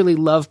don't really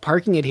love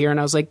parking it here. And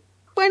I was like,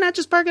 why not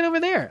just park it over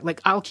there?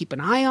 Like, I'll keep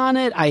an eye on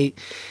it.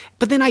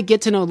 But then I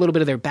get to know a little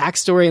bit of their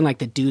backstory, and like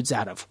the dude's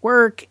out of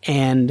work.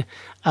 And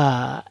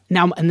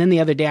then the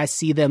other day I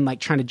see them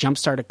like trying to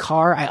jumpstart a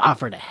car. I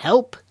offer to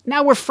help.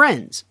 Now we're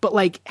friends. But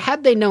like,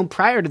 had they known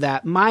prior to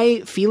that,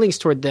 my feelings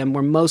toward them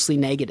were mostly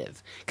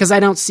negative because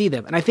I don't see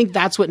them. And I think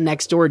that's what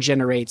Nextdoor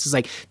generates is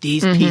like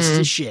these pieces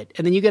of shit.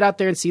 And then you get out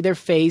there and see their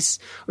face,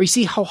 or you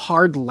see how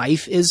hard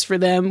life is for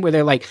them, where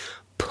they're like,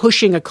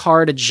 pushing a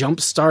car to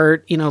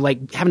jumpstart,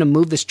 like having to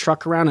move this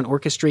truck around and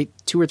orchestrate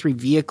 2 or 3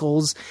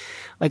 vehicles.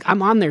 Like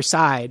I'm on their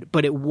side,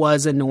 but it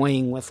was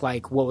annoying with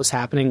like what was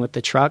happening with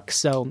the truck.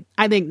 So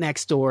I think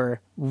Nextdoor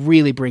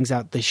really brings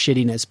out the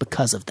shittiness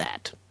because of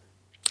that.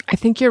 I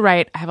think you're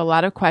right. I have a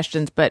lot of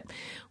questions, but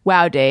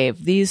wow,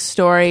 Dave, these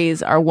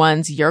stories are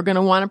ones you're going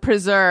to want to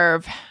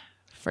preserve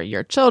for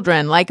your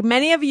children. Like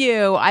many of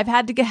you, I've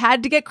had to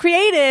get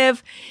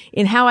creative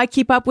in how I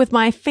keep up with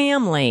my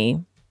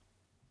family.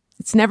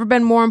 It's never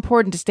been more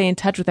important to stay in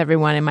touch with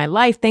everyone in my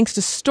life. Thanks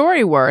to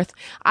Storyworth,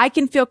 I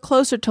can feel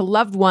closer to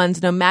loved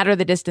ones no matter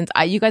the distance.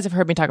 You guys have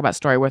heard me talk about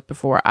Storyworth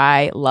before.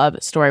 I love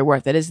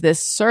Storyworth. It is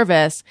this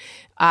service.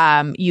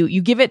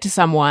 You give it to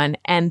someone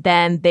and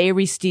then they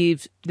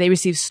receive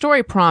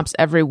story prompts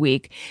every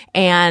week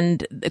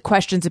and the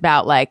questions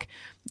about like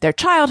their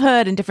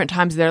childhood and different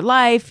times of their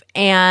life.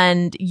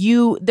 And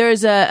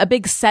there's a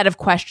big set of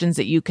questions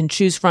that you can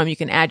choose from. You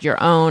can add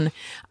your own.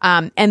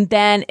 And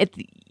then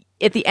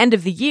at the end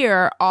of the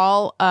year,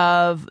 all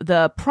of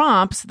the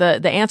prompts,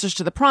 the answers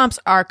to the prompts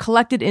are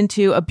collected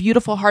into a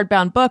beautiful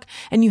hardbound book.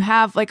 And you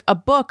have like a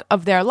book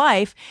of their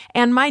life.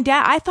 And my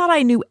dad, I thought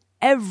I knew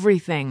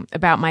everything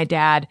about my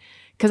dad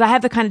because I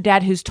have the kind of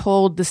dad who's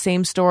told the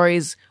same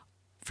stories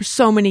for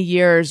so many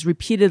years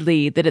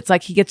repeatedly that it's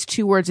like he gets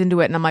 2 words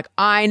into it and I'm like,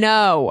 I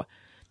know.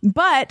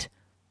 But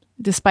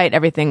despite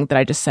everything that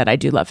I just said, I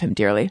do love him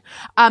dearly.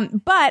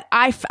 But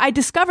I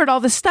discovered all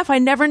this stuff I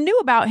never knew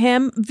about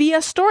him via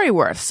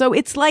Storyworth. So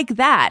it's like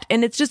that.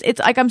 And it's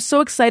like, I'm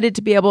so excited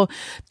to be able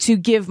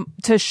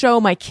to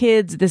show my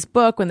kids this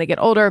book when they get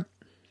older.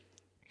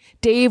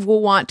 Dave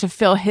will want to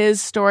fill his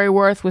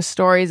Storyworth with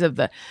stories of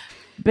the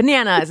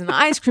bananas and the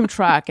ice cream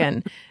truck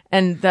and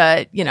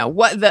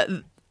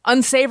the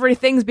unsavory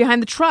things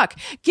behind the truck.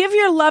 Give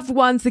your loved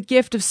ones the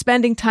gift of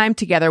spending time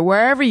together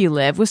wherever you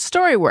live with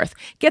Storyworth.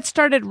 Get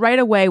started right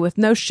away with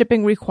no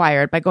shipping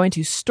required by going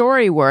to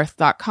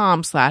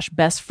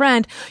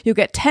storyworth.com/bestfriend. You'll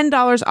get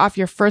 $10 off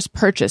your first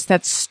purchase.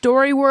 That's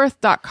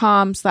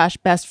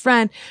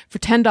storyworth.com/bestfriend for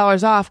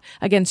 $10 off.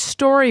 Again,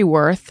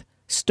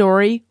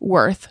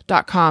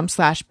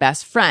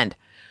 storyworth.com/bestfriend.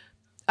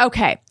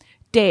 Okay,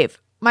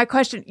 Dave, my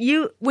question,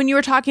 when you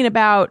were talking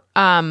about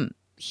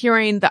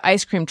hearing the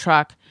ice cream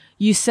truck,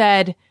 you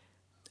said,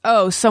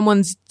 oh,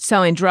 someone's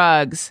selling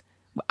drugs.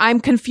 I'm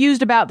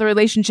confused about the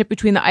relationship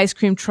between the ice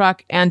cream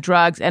truck and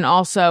drugs and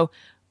also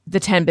the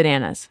 10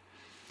 bananas.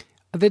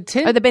 Are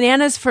the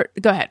bananas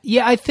go ahead.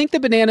 Yeah, I think the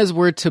bananas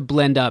were to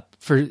blend up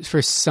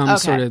for some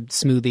sort of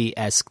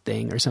smoothie-esque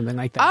thing or something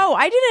like that. Oh,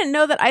 I didn't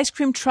know that ice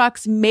cream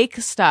trucks make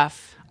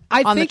stuff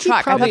on the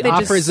truck. He probably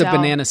offers a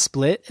banana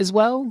split as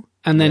well.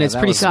 And then it's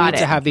pretty sweet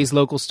to have these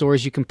local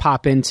stores you can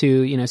pop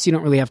into, so you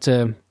don't really have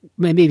to,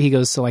 maybe he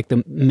goes to like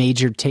the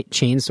major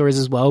chain stores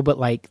as well, but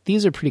like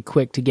these are pretty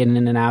quick to get in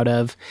and out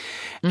of.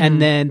 Mm-hmm.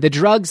 And then the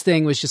drugs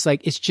thing was just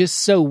like, it's just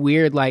so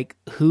weird. Like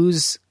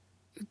who's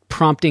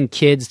prompting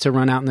kids to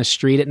run out in the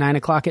street at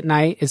 9:00 at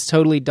night? It's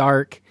totally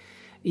dark.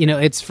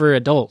 It's for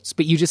adults,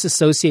 but you just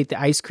associate the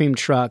ice cream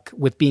truck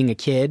with being a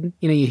kid.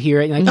 You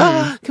hear it, you're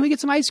like, can we get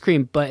some ice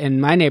cream? But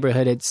in my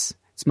neighborhood, it's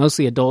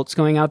mostly adults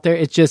going out there.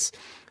 It's just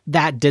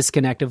that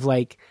disconnect of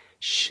like,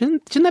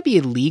 shouldn't that be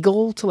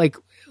illegal to like,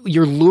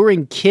 you're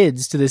luring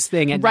kids to this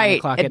thing at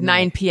 9:00 at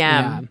 9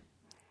 p.m. Yeah.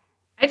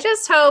 I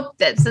just hope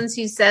that since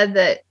you said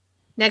that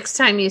next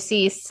time you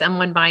see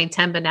someone buying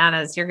 10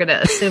 bananas, you're going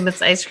to assume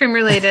it's ice cream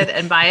related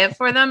and buy it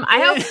for them.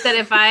 I hope that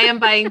if I am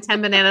buying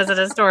 10 bananas at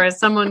a store,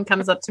 someone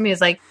comes up to me and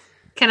is like,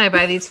 can I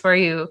buy these for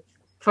you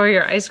for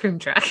your ice cream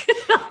truck?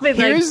 I'll be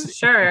like,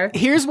 sure.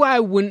 Here's why I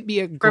wouldn't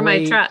be for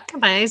my truck,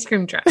 my ice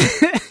cream truck.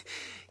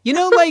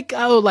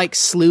 Like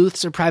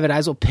sleuths or private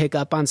eyes will pick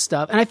up on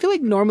stuff. And I feel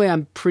like normally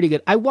I'm pretty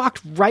good. I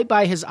walked right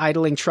by his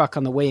idling truck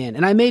on the way in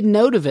and I made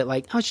note of it.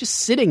 Like I was just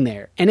sitting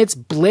there and it's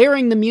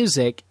blaring the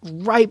music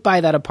right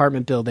by that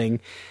apartment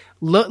building.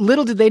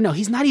 Little did they know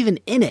he's not even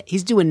in it.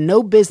 He's doing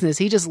no business.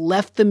 He just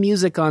left the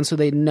music on so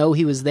they know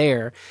he was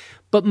there.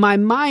 But my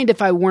mind,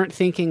 if I weren't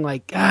thinking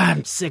like,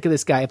 I'm sick of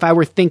this guy, if I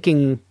were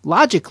thinking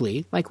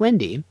logically, like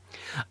Wendy,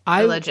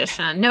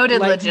 noted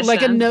logician.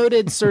 Like a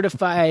noted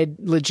certified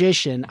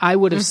logician, I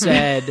would have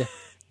said,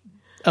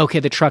 okay,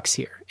 the truck's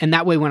here. And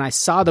that way, when I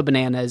saw the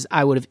bananas,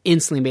 I would have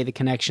instantly made the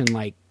connection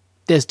like,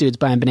 this dude's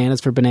buying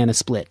bananas for banana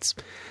splits.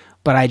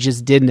 But I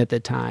just didn't at the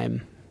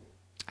time.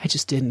 I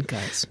just didn't,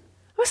 guys.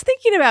 I was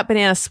thinking about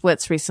banana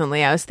splits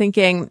recently. I was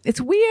thinking,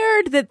 it's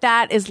weird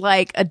that is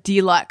like a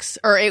deluxe,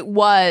 or it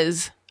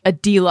was a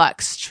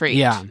deluxe treat.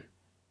 Yeah.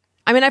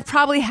 I mean, I've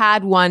probably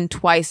had one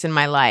twice in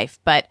my life,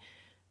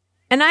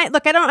 I'm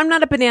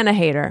not a banana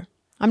hater.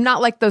 I'm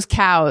not like those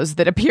cows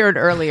that appeared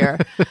earlier.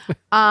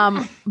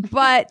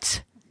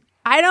 But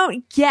I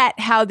don't get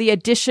how the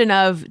addition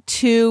of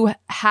 2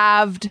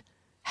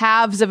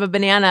 halves of a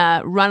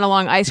banana run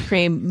along ice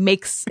cream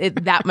makes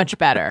it that much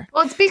better.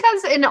 Well, it's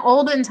because in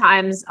olden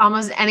times,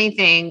 almost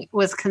anything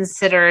was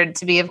considered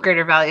to be of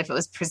greater value if it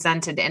was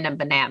presented in a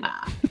banana.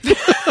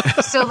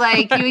 So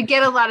like you would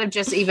get a lot of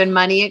just even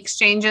money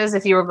exchanges.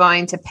 If you were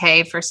going to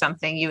pay for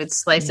something, you would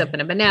slice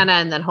open a banana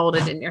and then hold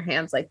it in your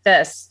hands like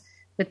this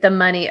with the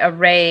money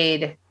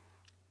arrayed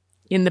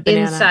in the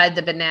banana. Inside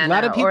the banana. A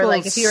lot of people or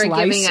like if you were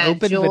giving a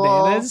open jewel.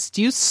 bananas.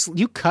 Do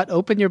you cut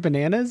open your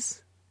bananas?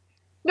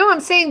 No,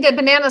 I'm saying the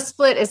banana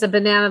split is a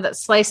banana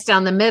that's sliced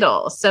down the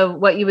middle. So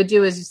what you would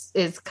do is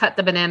cut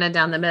the banana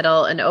down the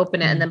middle and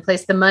open it and then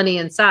place the money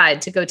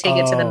inside to go take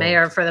it to the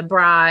mayor for the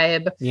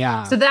bribe.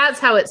 Yeah. So that's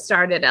how it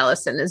started,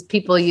 Ellison, is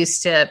people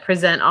used to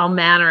present all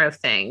manner of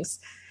things.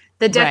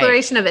 The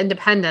Declaration of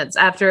Independence,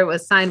 after it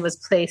was signed, was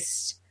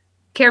placed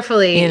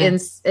carefully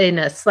in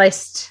a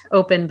sliced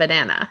open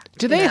banana.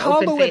 Do they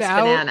hollow it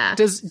out? Banana.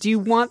 Do you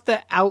want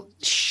the out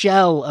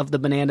shell of the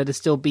banana to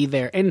still be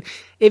there? And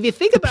if you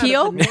think about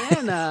peel? a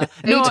banana,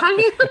 Are you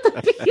talking about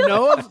the peel?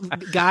 no,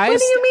 guys. What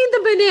do you mean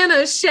the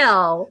banana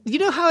shell? You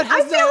know how it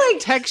has I feel that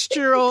like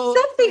textural.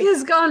 Something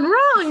has gone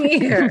wrong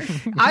here.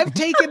 I've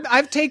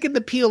taken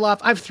the peel off.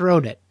 I've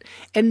thrown it,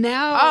 and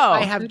now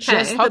I have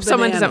just the Hope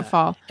someone banana. doesn't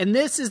fall. And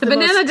this is The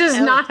banana does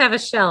not have a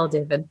shell,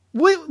 David.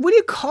 What do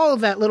you call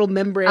that little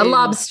membrane? A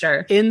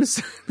lobster.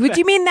 Would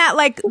you mean that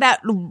like that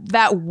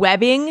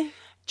webbing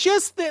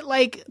Just that,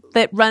 like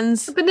that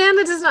runs? The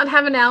banana does not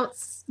have an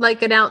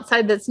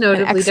outside that's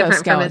notably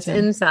different from its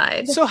exoskeleton.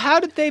 inside. So how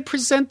did they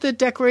present the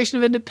Declaration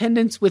of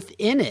Independence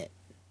within it?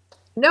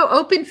 No,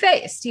 open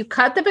faced. You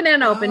cut the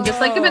banana open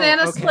just like a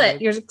banana okay.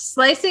 split. You're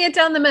slicing it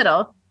down the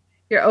middle.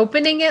 You're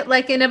opening it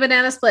like in a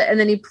banana split, and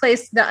then you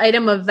place the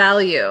item of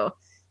value.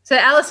 So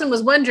Allison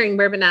was wondering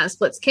where banana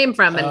splits came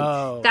from,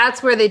 and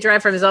that's where they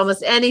derive from. Is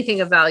almost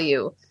anything of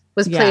value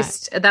was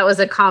placed. That was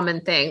a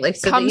common thing. Like,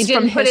 so that you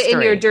didn't put it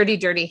in your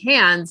dirty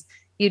hands.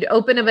 You'd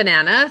open a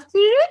banana,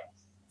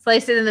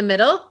 slice it in the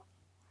middle,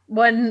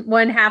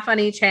 one half on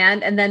each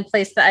hand, and then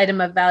place the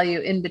item of value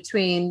in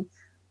between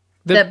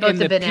both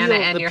the banana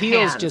and your hands. The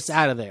peel's just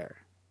out of there.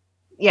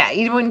 Yeah,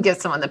 you wouldn't give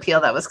someone the peel.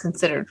 That was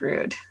considered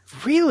rude.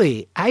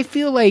 Really? I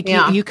feel like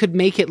you could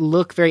make it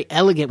look very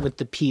elegant with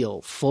the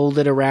peel,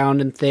 folded around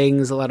and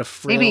things, a lot of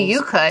frills. Maybe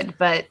you could,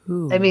 but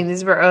I mean,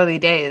 these were early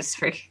days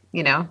for,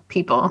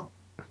 people.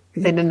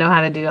 They didn't know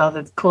how to do all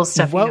the cool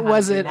stuff. What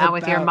was it now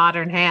with your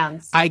modern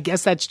hands? I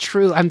guess that's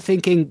true. I'm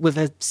thinking with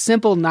a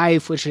simple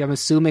knife, which I'm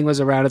assuming was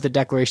around at the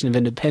Declaration of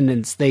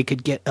Independence, they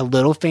could get a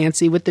little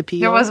fancy with the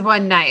peel. There was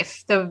one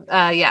knife. There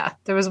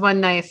was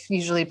one knife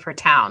usually per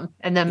town,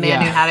 and the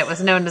man who had it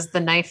was known as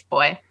the knife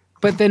boy.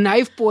 But the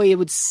knife boy, it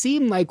would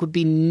seem like, would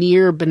be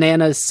near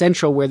Banana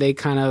Central, where they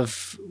kind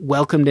of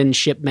welcomed in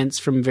shipments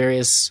from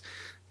various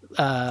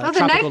the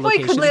knife boy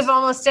locations. could live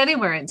almost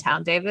anywhere in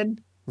town,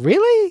 David.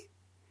 Really?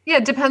 Yeah,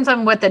 it depends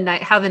on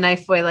how the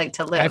knife boy liked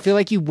to live. I feel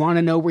like you want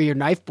to know where your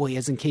knife boy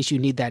is in case you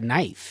need that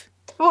knife.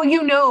 Well,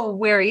 you know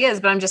where he is,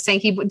 but I'm just saying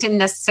he didn't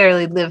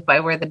necessarily live by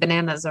where the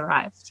bananas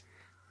arrived.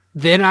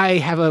 Then I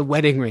have a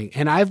wedding ring,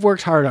 and I've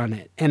worked hard on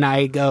it. And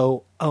I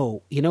go,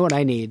 oh, you know what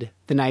I need?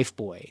 The knife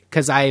boy.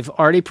 Because I've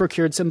already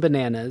procured some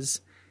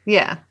bananas.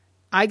 Yeah.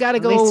 I got to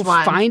go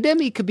find him?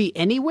 He could be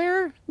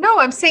anywhere? No,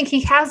 I'm saying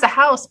he has a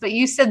house, but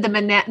you said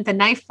the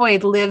knife boy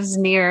lives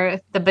near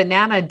the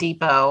banana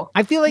depot.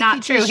 I feel like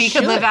not true. He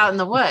could live out in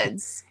the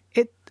woods.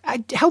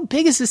 How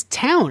big is this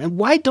town? And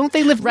why don't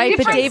they live right?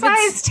 Different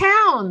sized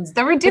towns.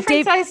 There were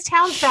different sized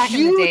towns back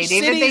in the day,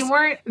 David. They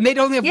weren't. They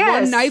don't have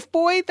one knife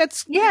boy?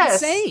 That's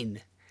insane.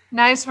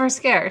 Knives were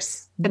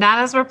scarce.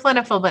 Bananas were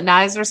plentiful, but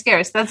knives were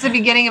scarce. That's the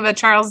beginning of a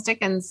Charles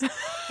Dickens,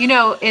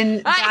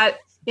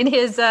 in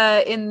his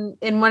in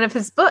one of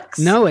his books.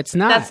 No, it's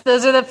not.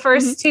 Those are the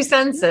first two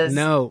sentences.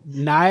 No,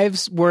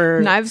 knives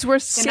were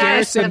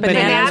scarce and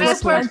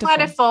bananas were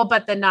plentiful,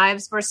 but the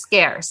knives were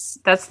scarce.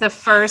 That's the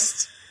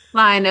first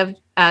line of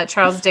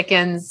Charles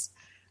Dickens'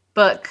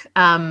 book,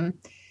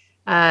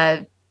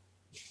 The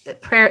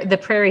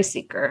Prairie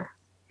Seeker.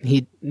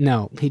 He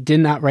did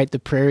not write The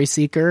Prairie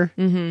Seeker.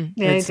 Mm-hmm.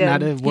 Yeah, it's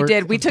not a work. He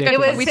did. We took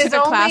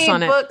a class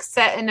on it. Book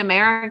set in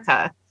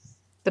America,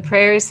 The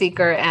Prairie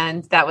Seeker,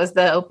 and that was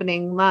the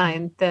opening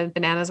line. The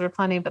bananas were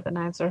plenty, but the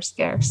knives were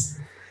scarce.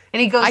 And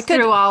he goes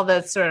through all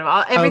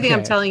the everything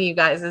I'm telling you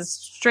guys is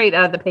straight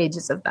out of the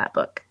pages of that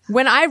book.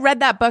 When I read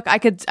that book, I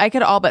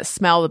could all but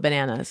smell the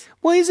bananas.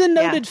 Well, he's a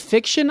noted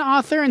fiction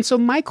author, and so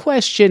my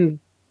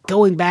question,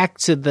 going back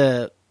to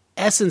the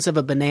essence of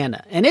a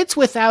banana, and it's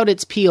without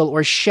its peel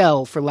or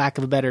shell, for lack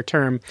of a better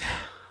term,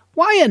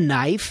 why a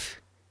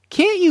knife?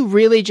 Can't you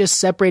really just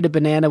separate a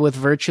banana with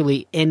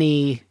virtually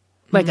any?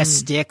 Like a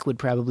stick would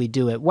probably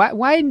do it.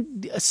 Why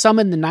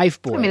summon the knife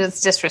boy? I mean,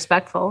 it's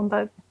disrespectful,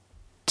 but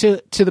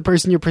to the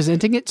person you're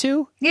presenting it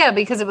to? Yeah,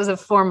 because it was a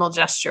formal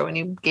gesture when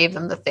you gave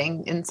them the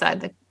thing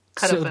inside the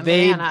cut open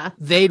banana.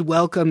 They'd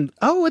welcome,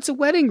 oh, it's a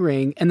wedding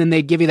ring. And then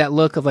they'd give you that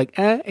look of like,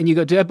 and you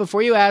go,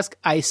 before you ask,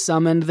 I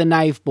summoned the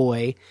knife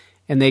boy.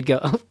 And they'd go,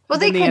 oh. Well,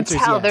 they could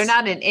tell. Yes. They're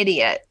not an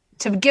idiot.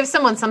 To give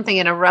someone something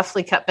in a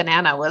roughly cut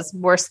banana was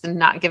worse than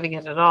not giving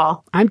it at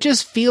all. I'm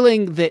just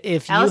feeling that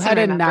if Allison you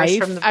had a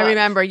knife... I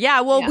remember.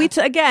 Yeah. Well, we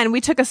took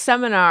a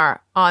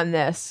seminar on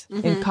this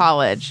in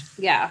college.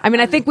 Yeah. I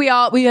mean, I think we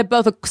had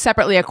both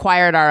separately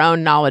acquired our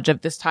own knowledge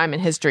of this time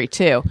in history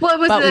too. Well,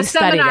 the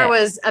seminar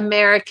was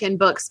American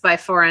books by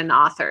foreign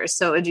authors.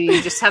 So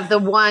you just have the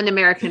one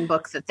American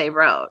book that they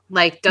wrote,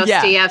 like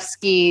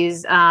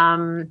Dostoevsky's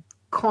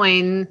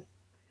Coin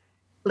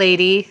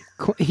Lady.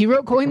 He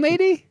wrote Coin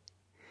Lady?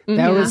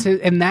 That was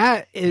his, and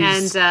that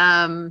is.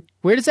 And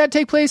where does that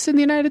take place in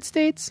the United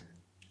States?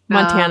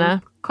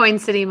 Montana. Coin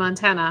City,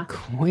 Montana.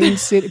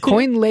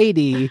 Coin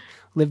Lady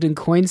lived in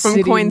Coin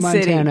City,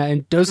 Montana,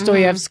 and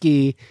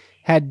Dostoevsky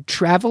had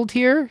traveled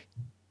here.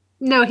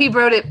 No, he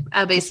wrote it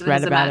based on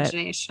his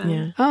imagination.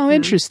 Yeah. Oh,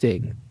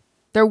 interesting.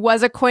 There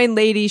was a Coin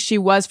Lady. She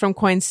was from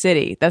Coin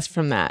City. That's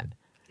from that.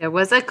 There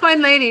was a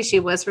coin lady. She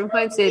was from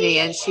Coin City,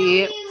 and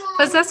she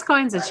possessed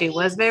coins, and she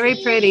was very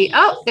pretty.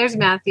 Oh, there's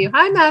Matthew.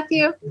 Hi,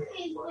 Matthew.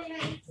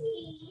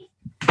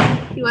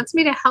 He wants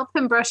me to help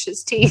him brush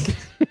his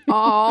teeth.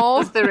 Oh,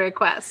 Was the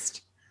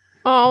request.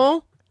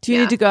 oh. Do you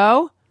Yeah. need to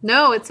go?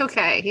 No, it's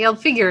okay. He'll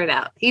figure it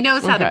out. He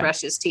knows how to Okay.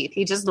 brush his teeth.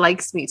 He just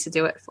likes me to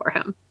do it for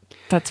him.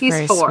 That's He's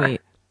very 4.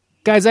 sweet.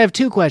 Guys, I have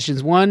 2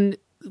 questions. One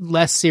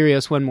less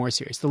serious, one more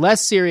serious. The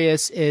less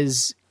serious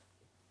is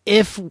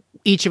if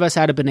each of us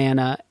had a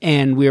banana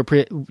and we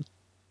were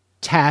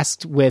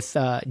tasked with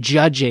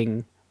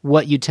judging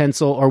what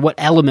utensil or what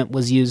element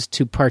was used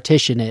to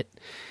partition it,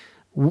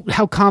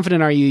 how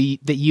confident are you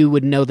that you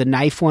would know the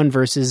knife one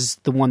versus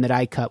the one that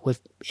I cut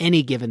with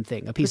any given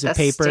thing? A piece With of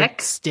a paper,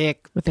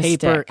 stick? With a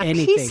paper, stick.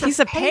 anything. Piece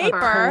of paper?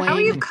 How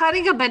are you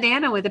cutting a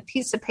banana with a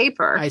piece of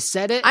paper? I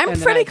said it. I'm and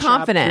then pretty I chopped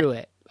confident. through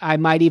it. I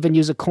might even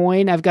use a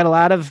coin. I've got a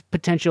lot of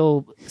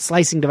potential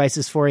slicing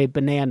devices for a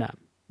banana.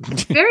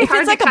 Very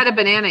hard it's to like cut a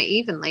banana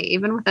evenly,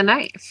 even with a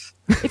knife.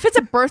 If it's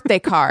a birthday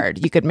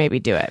card, you could maybe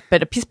do it,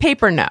 but a piece of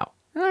paper, no.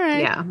 All right.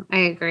 Yeah, I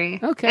agree.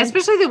 Okay.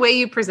 Especially the way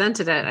you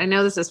presented it. I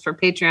know this is for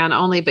Patreon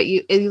only, but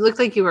you looked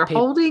like you were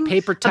holding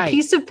paper a tight.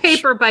 piece of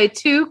paper by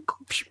 2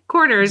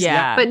 corners,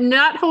 Yeah. but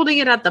not holding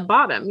it at the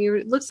bottom.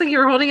 It looks like you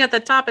were holding it at the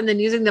top and then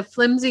using the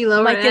flimsy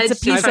lower Like edge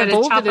it's a to piece try of to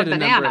chop folded a it a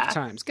number banana. of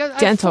times. Guys,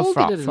 Dental I folded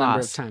it a number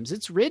floss. of times.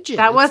 It's rigid.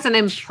 That It's- wasn't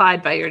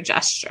implied by your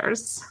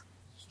gestures.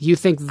 You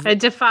think I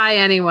defy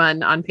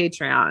anyone on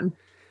Patreon.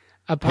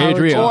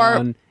 apology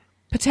Or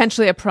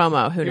potentially a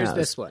promo. Who Here's knows?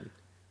 this one.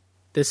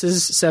 This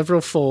is several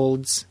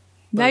folds.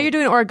 Now you're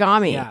doing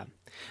origami. Yeah.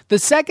 The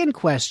second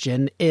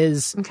question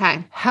is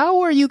Okay. how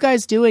are you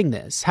guys doing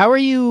this? How are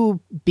you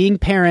being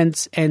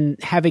parents and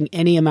having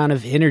any amount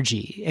of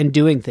energy and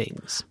doing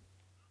things?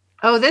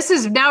 Oh,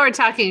 now we're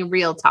talking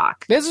real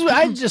talk. This is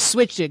I just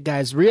switched it,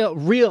 guys.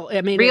 Real.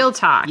 I mean, Real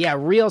talk. Yeah,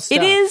 real stuff.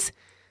 It is.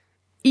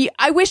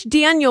 I wish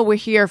Daniel were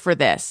here for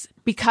this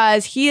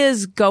because he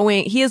is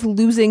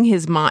losing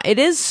his mind. It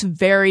is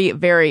very,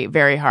 very,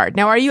 very hard.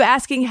 Now, are you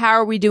asking how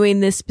are we doing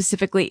this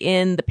specifically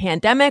in the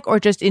pandemic or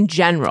just in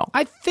general?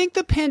 I think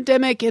the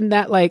pandemic in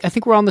that, I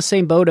think we're on the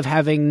same boat of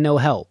having no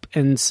help.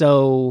 And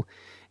so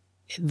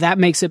that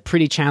makes it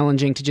pretty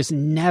challenging to just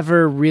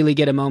never really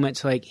get a moment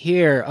to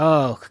here,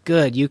 oh,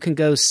 good, you can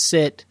go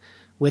sit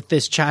with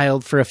this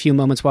child for a few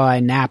moments while I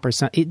nap or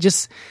something.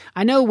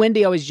 I know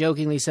Wendy always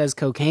jokingly says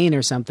cocaine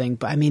or something,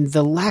 but I mean,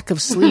 the lack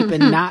of sleep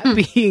and not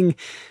being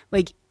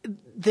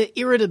the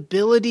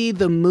irritability,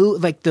 the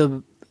mood,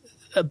 the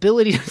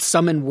ability to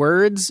summon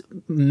words,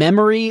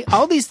 memory,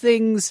 all these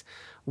things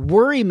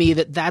worry me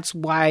that's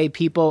why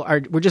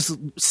we're just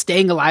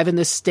staying alive in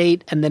this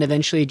state and then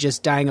eventually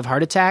just dying of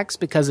heart attacks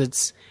because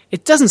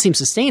it doesn't seem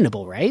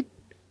sustainable, right?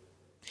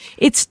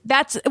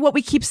 That's what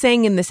we keep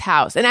saying in this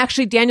house. And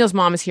actually Daniel's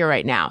mom is here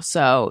right now,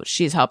 so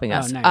she's helping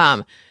us.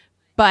 Nice.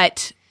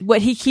 But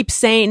what he keeps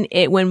saying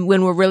when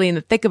we're really in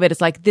the thick of it is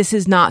this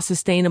is not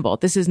sustainable.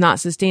 This is not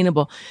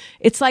sustainable.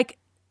 It's like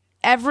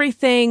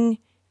everything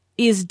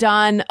is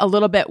done a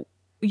little bit.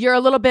 You're a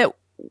little bit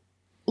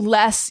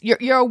less,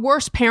 you're a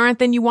worse parent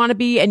than you want to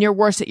be, and you're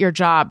worse at your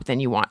job than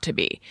you want to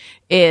be,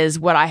 is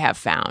what I have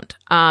found.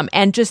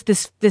 And just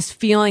this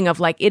feeling of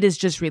it is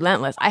just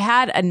relentless. I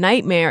had a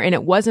nightmare, and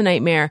it was a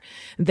nightmare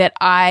that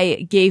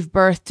I gave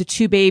birth to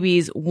 2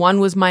 babies.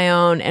 One was my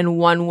own and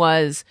one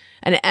was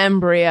an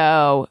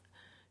embryo.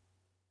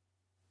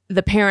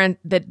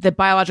 The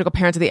biological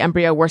parents of the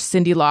embryo were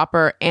Cyndi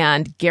Lauper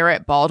and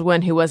Garrett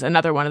Baldwin, who was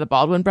another one of the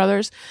Baldwin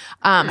brothers.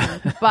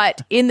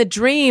 But in the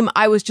dream,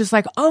 I was just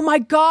oh my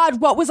God,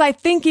 what was I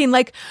thinking?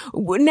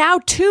 Now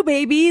 2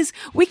 babies,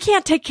 we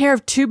can't take care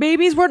of 2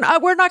 babies. We're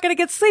not going to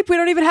get sleep. We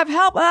don't even have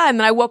help. And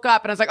then I woke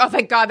up and I was oh,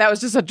 thank God, that was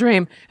just a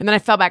dream. And then I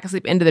fell back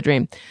asleep into the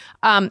dream.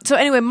 So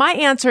anyway, my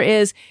answer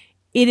is,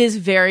 it is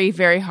very,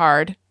 very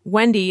hard.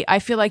 Wendy, I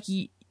feel like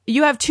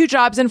you have 2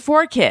 jobs and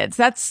 4 kids.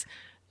 That's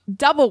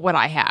double what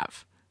I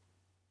have.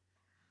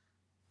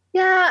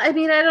 Yeah, I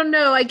mean, I don't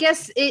know. I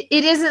guess it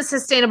isn't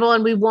sustainable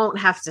and we won't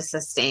have to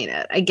sustain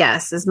it, I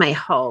guess, is my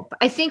hope.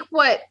 I think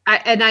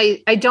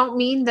I don't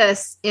mean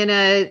this in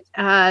a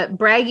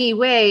braggy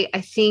way. I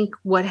think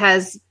what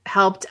has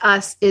helped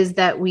us is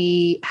that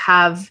we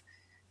have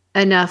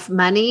enough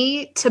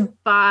money to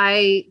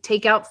buy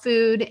takeout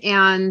food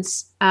and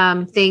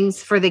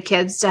things for the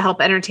kids to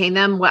help entertain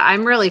them. What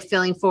I'm really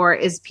feeling for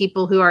is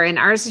people who are in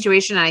our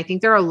situation. And I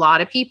think there are a lot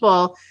of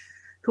people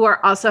who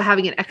are also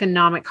having an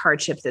economic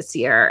hardship this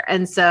year.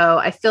 And so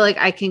I feel like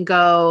I can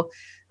go,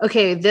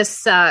 okay, this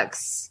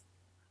sucks,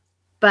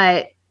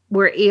 but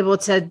we're able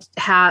to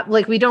have,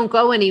 we don't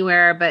go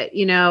anywhere, but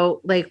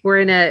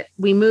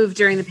we moved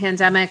during the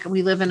pandemic.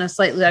 We live in a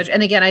slightly large,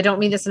 and again, I don't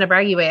mean this in a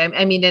braggy way.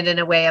 I mean it in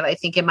a way of, I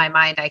think in my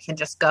mind, I can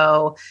just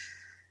go,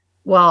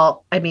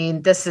 well, I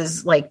mean, this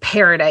is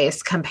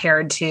paradise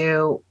compared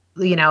to,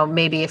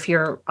 maybe if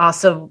you're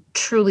also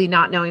truly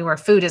not knowing where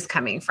food is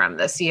coming from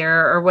this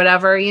year or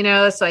whatever,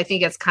 so I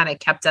think it's kind of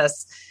kept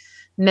us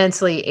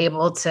mentally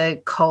able to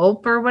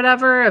cope or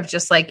whatever, of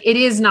just it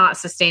is not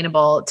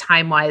sustainable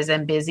time wise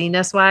and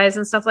busyness wise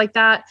and stuff like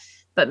that.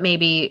 But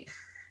maybe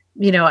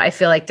I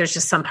feel like there's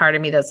just some part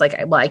of me that's like,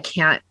 well, I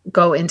can't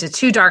go into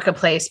too dark a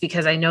place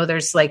because I know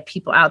there's like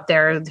people out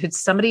there who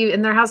somebody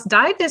in their house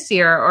died this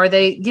year, or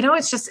they,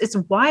 it's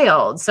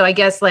wild. So I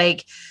guess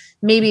like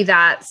maybe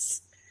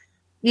that's,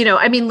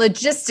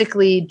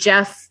 logistically,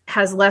 Jeff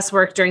has less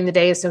work during the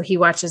day. So he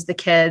watches the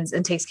kids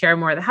and takes care of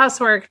more of the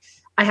housework.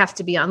 I have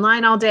to be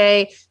online all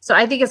day. So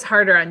I think it's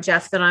harder on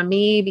Jeff than on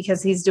me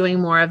because he's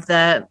doing more of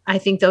I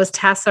think those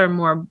tasks are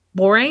more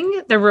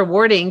boring. They're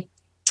rewarding,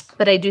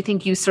 but I do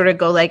think you sort of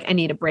go like, I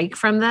need a break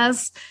from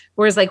this.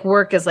 Whereas like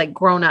work is like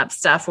grown up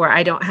stuff where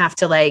I don't have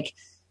to like,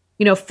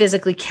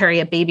 physically carry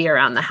a baby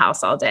around the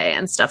house all day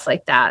and stuff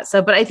like that.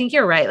 So, but I think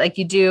you're right. Like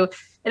you do.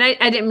 And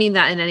I didn't mean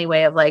that in any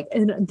way of like,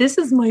 and this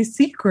is my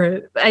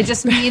secret. I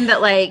just mean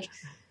that like,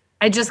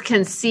 I just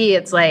can see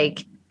it's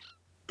like,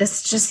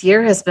 this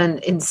year has been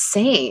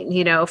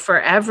insane,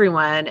 for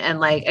everyone. And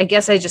like, I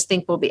guess I just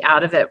think we'll be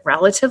out of it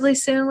relatively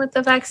soon with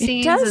the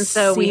vaccines. And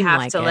so we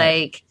have to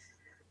like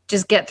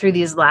just get through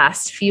these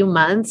last few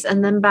months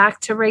and then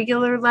back to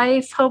regular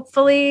life,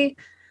 hopefully,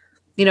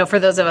 for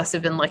those of us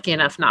who've been lucky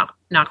enough,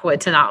 knock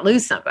wood, to not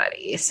lose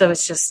somebody. So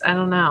it's just, I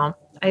don't know.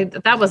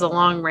 That was a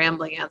long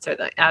rambling answer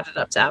that added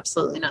up to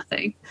absolutely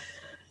nothing.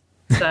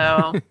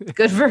 So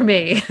good for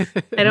me.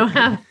 I don't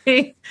have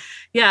any.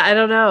 Yeah, I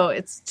don't know.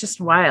 It's just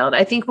wild.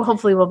 I think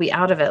hopefully we'll be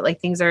out of it. Like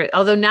things are,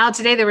 although now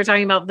today they were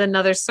talking about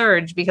another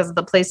surge because of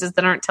the places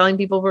that aren't telling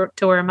people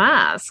to wear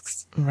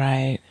masks.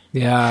 Right.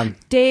 Yeah.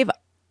 Dave,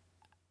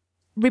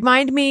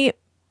 remind me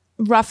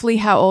roughly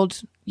how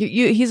old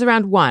he's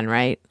around 1,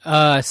 right?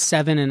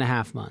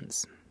 7.5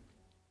 months.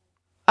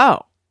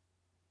 Oh.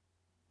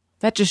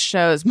 That just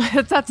shows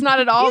that's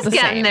not at all he's the same.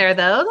 He's getting there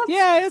though.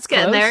 It's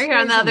getting close. there. You're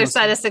on the other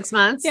side of 6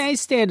 months. Yeah,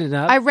 he's standing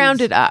up. I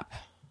rounded up.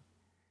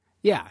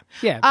 Yeah.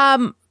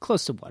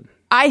 Close to 1.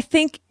 I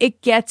think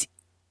it gets,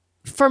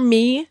 for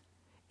me,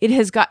 it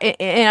has got,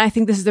 and I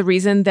think this is the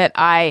reason that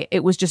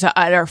it was just an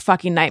utter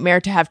fucking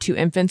nightmare to have 2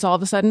 infants all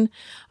of a sudden,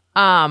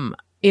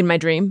 in my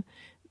dream.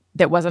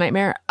 That was a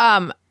nightmare.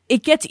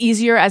 It gets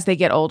easier as they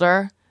get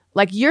older.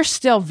 Like you're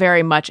still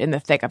very much in the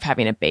thick of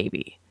having a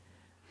baby.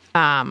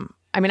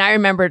 I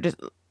remember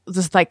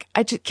just like,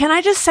 can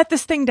I just set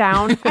this thing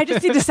down? I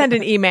just need to send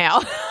an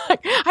email.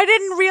 I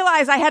didn't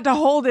realize I had to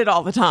hold it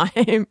all the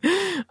time.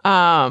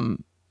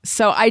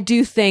 So I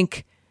do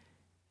think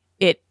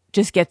it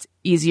just gets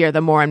easier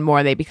the more and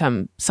more they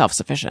become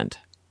self-sufficient.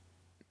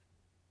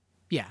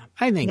 Yeah,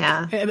 I think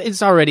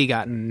it's already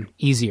gotten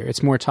easier.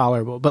 It's more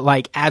tolerable. But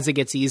like as it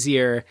gets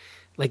easier,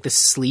 like the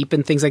sleep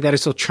and things like that are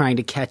still trying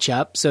to catch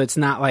up. So it's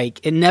not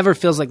like, it never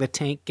feels like the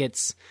tank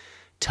gets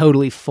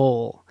totally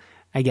full,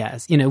 I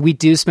guess. We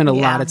do spend a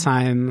lot of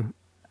time,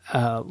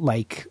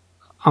 like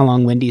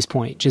along Wendy's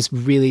point, just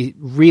really,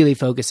 really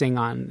focusing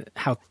on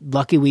how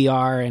lucky we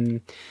are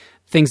and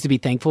things to be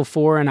thankful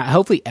for. And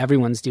hopefully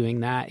everyone's doing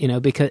that,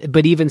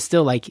 but even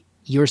still, like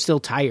you're still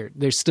tired.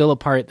 There's still a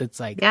part that's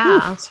like,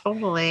 yeah,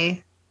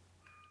 totally.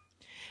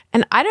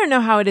 And I don't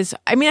know how it is.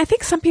 I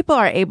think some people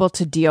are able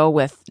to deal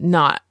with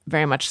not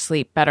very much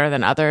sleep better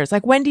than others.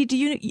 Like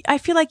Wendy, I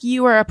feel like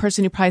you are a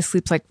person who probably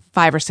sleeps like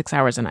 5 or 6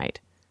 hours a night.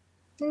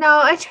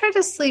 No, I try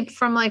to sleep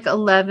from like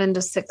 11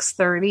 to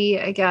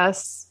 6:30, I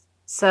guess.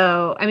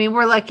 So,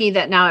 we're lucky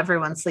that now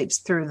everyone sleeps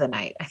through the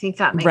night. I think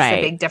that makes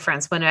a big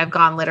difference when I've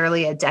gone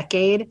literally a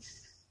decade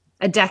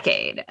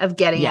of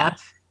getting up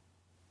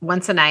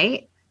once a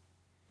night.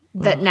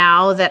 That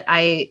now that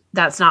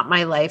that's not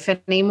my life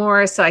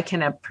anymore. So I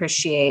can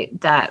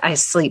appreciate that I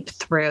sleep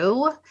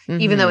through,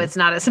 even though it's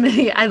not as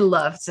many. I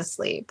love to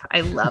sleep.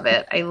 I love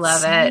it. I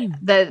love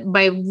it.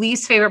 My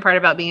least favorite part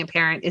about being a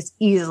parent is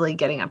easily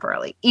getting up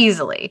early.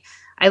 Easily.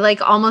 I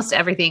like almost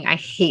everything. I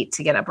hate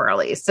to get up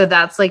early. So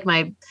that's like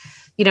my,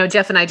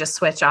 Jeff and I just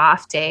switch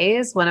off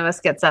days. One of us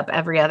gets up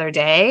every other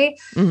day.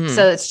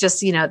 So it's just,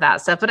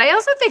 that stuff. But I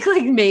also think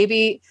like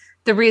maybe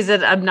the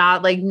reason I'm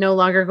not like no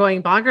longer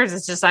going bonkers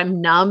is just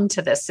I'm numb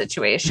to this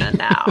situation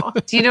now.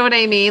 Do you know what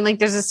I mean? Like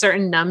there's a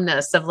certain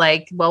numbness of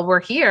like, well, we're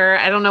here.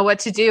 I don't know what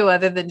to do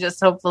other than just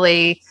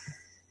hopefully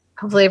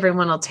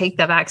everyone will take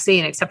the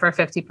vaccine except for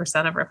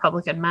 50% of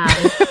Republican men.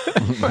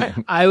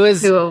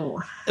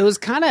 It was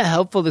kind of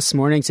helpful this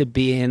morning to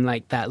be in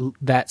like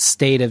that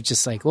state of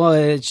just like, well,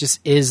 it just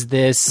is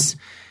this,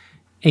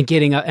 and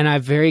getting up. And I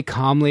very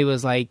calmly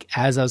was like,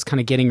 as I was kind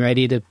of getting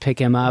ready to pick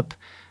him up,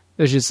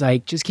 it was just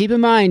like, just keep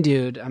in mind,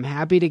 dude, I'm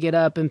happy to get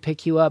up and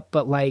pick you up.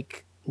 But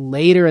like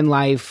later in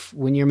life,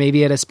 when you're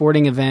maybe at a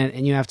sporting event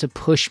and you have to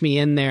push me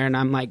in there and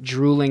I'm like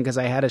drooling because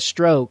I had a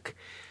stroke,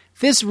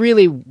 this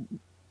really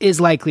is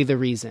likely the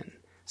reason.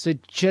 So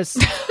just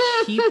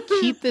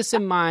keep this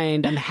in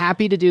mind. I'm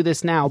happy to do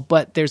this now,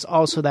 but there's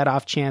also that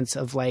off chance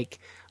of like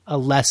a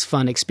less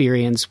fun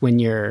experience when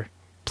you're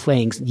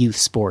playing youth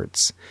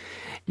sports.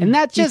 And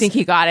that just, you think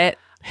he got it?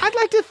 I'd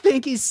like to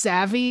think he's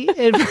savvy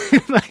and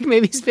like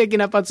maybe he's picking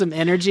up on some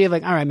energy of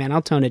like, all right, man,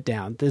 I'll tone it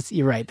down.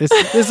 You're right. This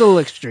is a little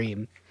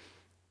extreme.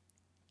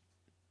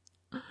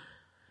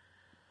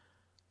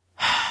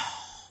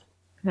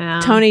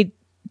 Tony,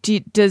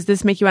 does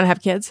this make you want to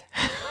have kids?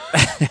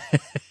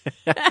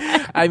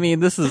 I mean,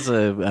 this is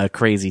a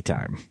crazy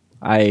time.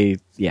 I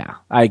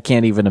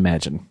can't even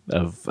imagine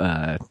of,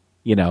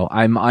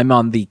 I'm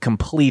on the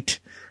complete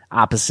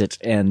opposite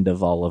end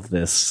of all of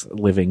this,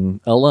 living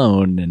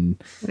alone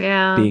and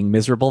being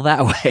miserable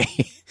that way.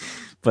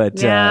 But,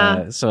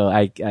 so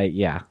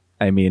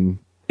I mean,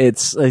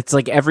 it's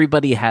like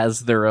everybody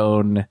has their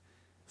own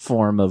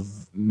form of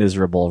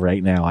miserable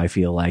right now. I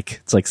feel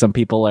like it's like some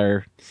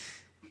people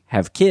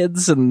have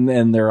kids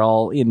and they're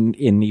all in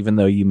even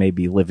though you may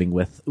be living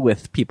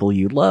with people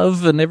you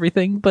love and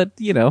everything, but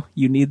you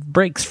need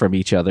breaks from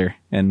each other.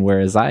 And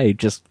whereas I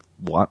just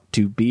want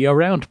to be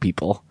around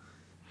people.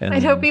 And I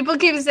know people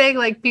keep saying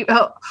like,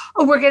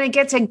 we're going to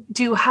get to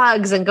do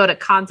hugs and go to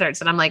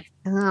concerts. And I'm like,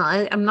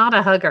 I'm not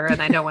a hugger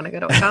and I don't want to go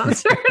to a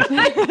concert. So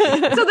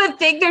the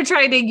thing they're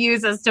trying to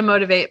use us to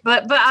motivate,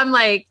 but I'm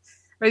like,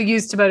 or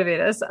use to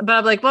motivate us. But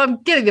I'm like, well,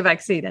 I'm getting the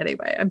vaccine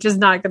anyway. I'm just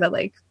not going to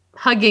like,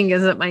 hugging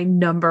isn't my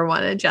number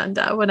one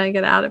agenda when I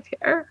get out of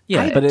here.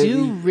 Yeah, I but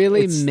do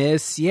really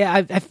miss.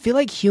 Yeah, I feel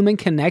like human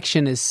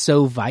connection is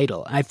so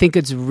vital. I think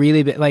it's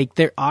really like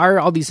there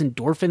are all these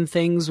endorphin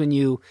things when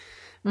you.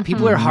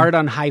 People are hard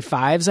on high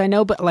fives, I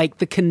know, but like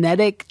the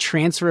kinetic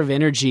transfer of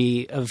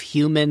energy of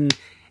human,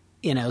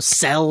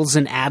 cells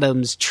and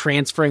atoms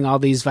transferring all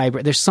these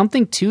there's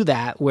something to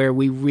that where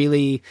we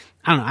really,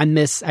 I don't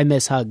know, I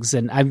miss hugs,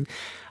 and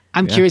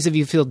I'm curious if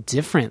you feel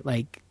different,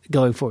 like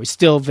going forward.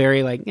 Still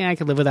very like, I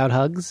could live without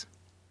hugs.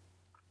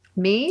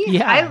 Me?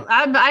 Yeah.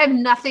 I have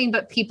nothing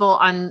but people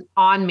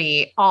on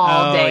me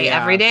all day,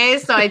 every day.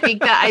 So I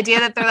think the idea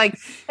that they're like,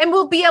 and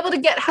we'll be able to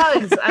get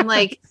hugs. I'm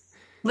like,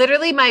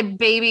 literally, my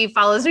baby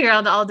follows me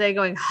around all day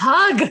going,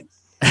 hug. And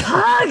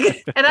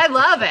I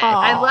love it.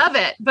 I love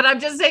it. But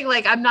I'm just saying,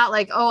 like, I'm not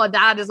like,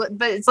 that is what,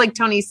 but it's like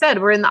Tony said,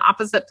 we're in the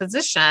opposite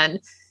position.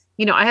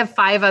 I have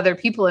 5 other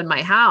people in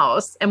my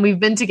house and we've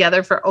been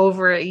together for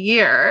over a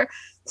year.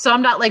 So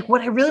I'm not like,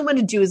 what I really want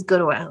to do is go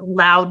to a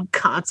loud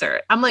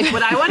concert. I'm like,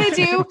 what I want to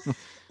do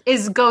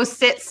is go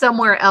sit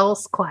somewhere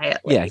else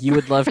quietly. Yeah, you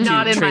would love to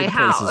not in trade my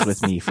house places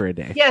with me for a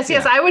day. Yes,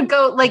 I would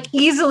go like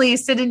easily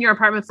sit in your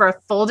apartment for a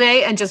full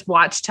day and just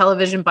watch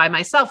television by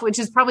myself, which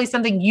is probably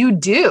something you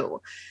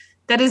do.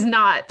 That is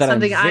not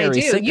something I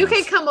do. You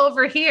can come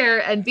over here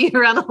and be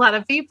around a lot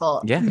of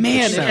people. Yeah,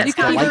 man, you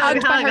can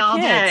hug all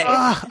day.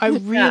 I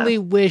really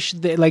wish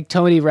that, like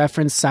Tony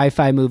referenced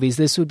sci-fi movies,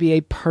 this would be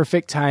a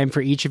perfect time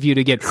for each of you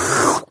to get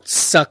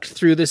sucked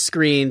through the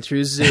screen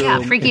through Zoom.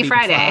 Yeah, Freaky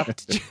Friday.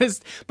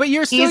 But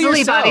you're still easily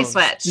yourselves. body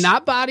switch.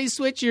 Not body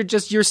switch. You're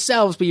just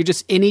yourselves, but you're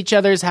just in each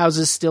other's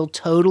houses, still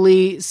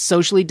totally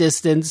socially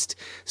distanced,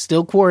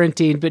 still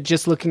quarantined, but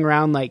just looking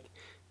around like,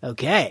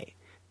 okay.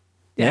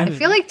 Yeah. I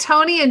feel like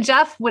Tony and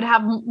Jeff would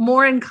have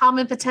more in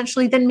common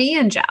potentially than me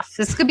and Jeff.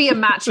 This could be a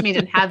match made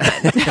in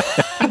heaven.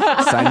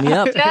 Sign me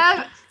up.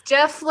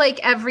 Jeff, like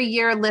every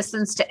year,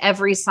 listens to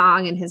every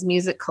song in his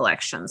music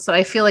collection. So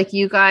I feel like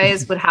you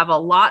guys would have a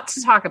lot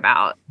to talk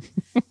about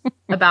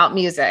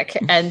music,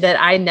 and that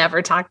I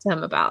never talked to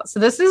him about. So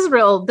this is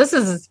real. This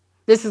is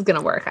going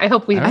to work. I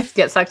hope we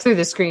get sucked through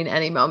the screen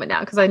any moment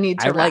now because I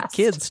need to rest. I like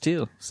kids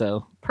too,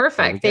 so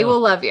perfect. They will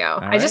love you.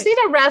 I just need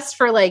a rest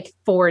for like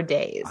 4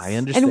 days. I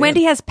understand. And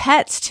Wendy has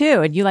pets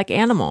too, and you like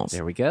animals.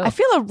 There we go. I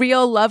feel a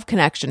real love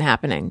connection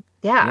happening.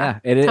 Yeah.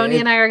 Tony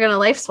and I are going to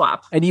life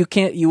swap. And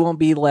you won't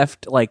be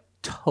left like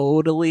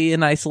totally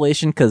in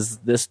isolation because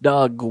this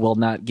dog will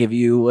not give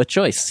you a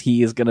choice.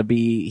 He is going to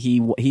be,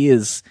 he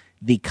is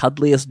the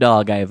cuddliest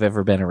dog I have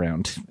ever been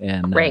around.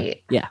 And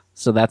great.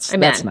 So that's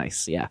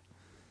nice. Yeah.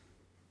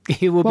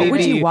 He will what be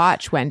would you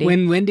watch, Wendy?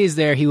 When Wendy's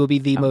there, he will be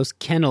the most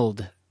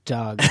kennelled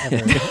dog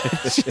ever.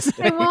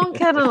 I won't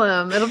kennel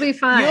him. It'll be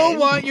fine. You'll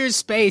want your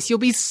space. You'll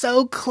be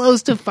so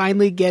close to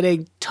finally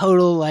getting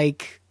total,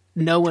 like,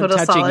 no one total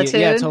touching solitude. you.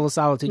 Yeah, total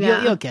solitude.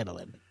 Yeah. You'll kennel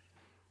him.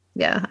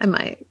 Yeah, I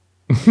might.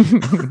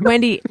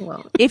 Wendy,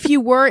 if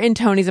you were in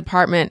Tony's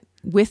apartment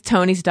with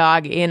Tony's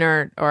dog in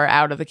or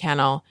out of the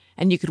kennel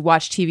and you could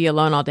watch TV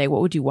alone all day,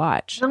 what would you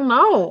watch? I don't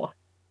know.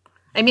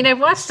 I mean, I've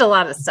watched a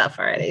lot of stuff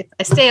already.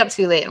 I stay up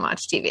too late and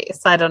watch TV,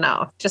 so I don't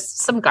know. Just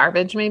some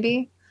garbage,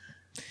 maybe.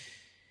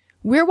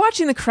 We're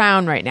watching The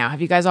Crown right now.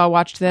 Have you guys all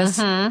watched this?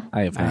 Mm-hmm.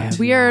 I have not.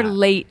 We are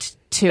late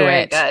to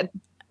Very it. good.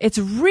 It's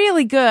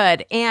really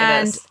good. It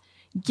And is.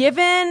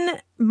 given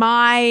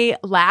my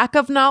lack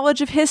of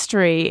knowledge of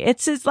history,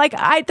 it's like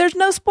there's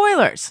no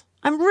spoilers.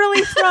 I'm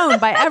really thrown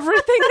by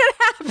everything that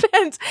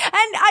happens.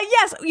 And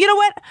yes, you know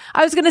what?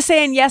 I was going to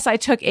say, and yes, I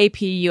took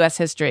AP US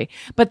history,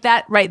 but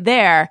that right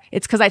there,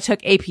 it's because I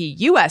took AP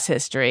US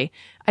history.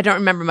 I don't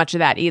remember much of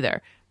that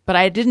either, but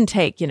I didn't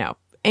take,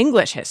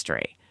 English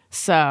history.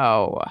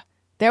 So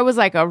there was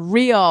like a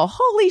real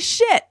holy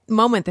shit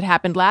moment that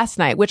happened last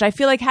night, which I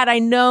feel like had I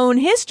known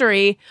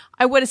history,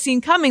 I would have seen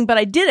coming, but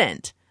I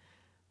didn't.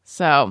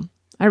 So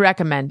I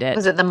recommend it.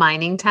 Was it the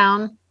mining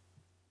town?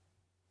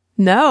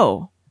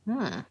 No.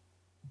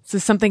 So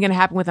is something going to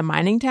happen with a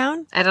mining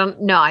town? I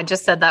don't know. I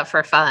just said that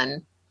for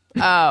fun.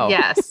 Oh.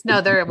 Yes.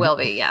 No, there will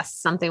be. Yes.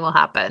 Something will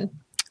happen.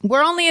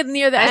 We're only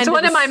near the end. It's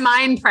one of my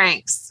mind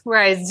pranks where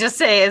I just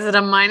say, "Is it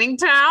a mining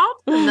town?"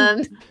 And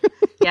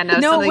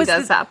then, something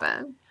does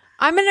happen.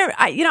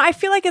 I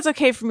feel like it's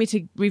okay for me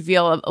to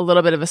reveal a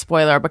little bit of a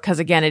spoiler because,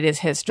 again, it is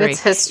history.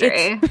 It's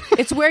history.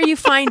 It's where you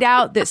find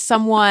out that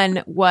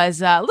someone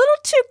was a little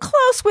too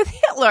close with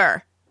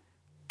Hitler.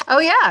 Oh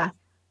yeah,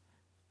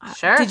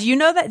 sure. Did you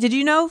know that? Did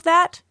you know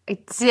that? I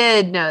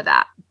did know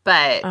that,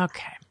 but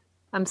okay.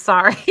 I'm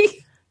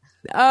sorry.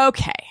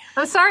 Okay.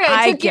 I'm sorry.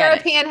 I took get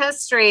European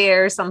history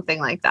or something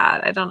like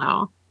that. I don't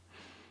know.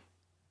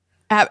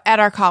 At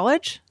our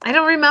college? I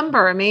don't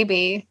remember.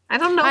 Maybe. I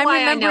don't know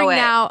why I know it.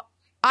 Now,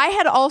 I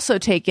had also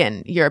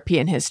taken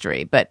European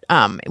history, but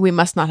we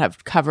must not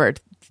have covered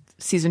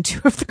season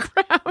 2 of The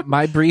Crown.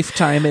 My brief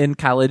time in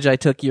college, I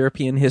took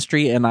European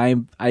history, and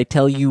I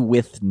tell you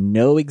with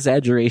no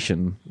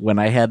exaggeration, when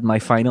I had my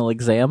final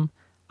exam,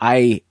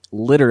 I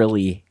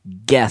literally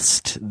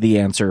guessed the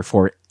answer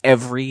for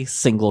every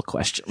single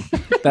question.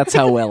 That's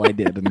how well I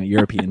did in the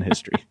European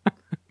history.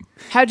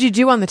 How'd you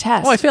do on the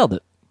test? Oh, I failed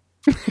it.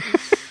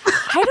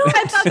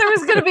 I thought there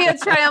was going to be a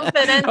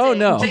triumphant ending. Oh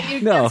no, that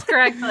you no. guessed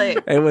correctly.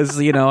 It was,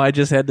 I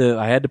just had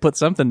to put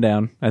something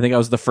down. I think I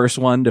was the first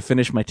one to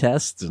finish my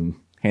tests and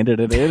handed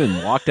it in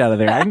and walked out of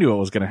there. I knew what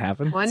was going to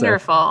happen.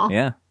 Wonderful. So,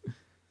 yeah.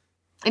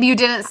 And you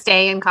didn't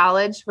stay in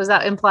college? Was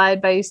that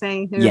implied by you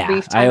saying your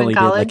brief time I only in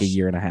college? did like a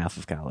year and a half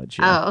of college.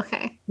 Yeah. Oh,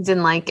 okay. You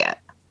didn't like it.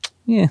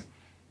 Yeah.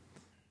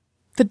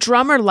 The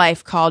drummer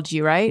life called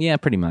you, right? Yeah,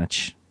 pretty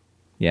much.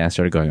 Yeah, I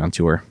started going on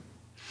tour.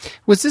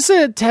 Was this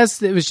a test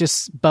that was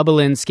just bubble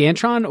in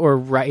Scantron or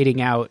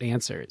writing out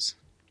answers?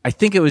 I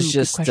think it was good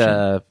just,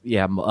 question.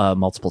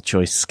 multiple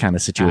choice kind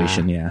of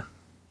situation, yeah.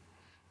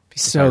 It'd be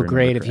so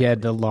great if you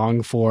had the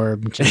long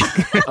form. You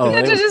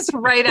had to just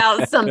write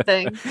out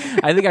something.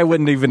 I think I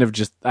wouldn't even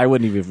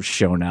have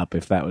shown up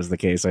if that was the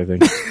case, I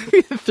think.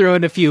 Throw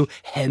in a few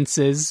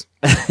hences.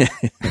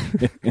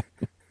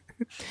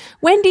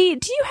 Wendy,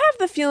 do you have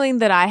the feeling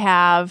that I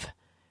have?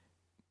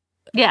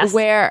 Yes.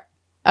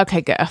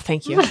 Okay, good. Oh,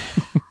 thank you.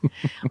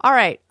 All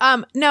right.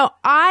 No,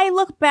 I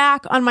look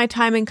back on my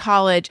time in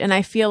college and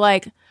I feel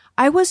like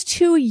I was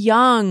too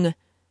young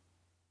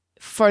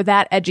for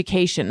that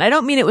education. I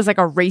don't mean it was like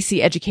a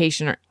racy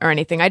education or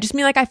anything. I just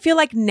mean like I feel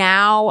like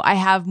now I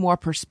have more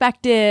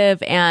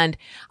perspective and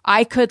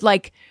I could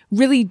like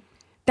really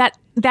that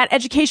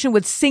education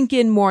would sink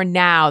in more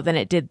now than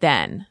it did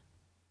then.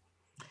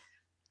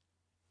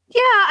 Yeah,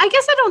 I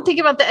guess I don't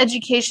think about the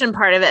education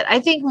part of it. I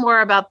think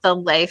more about the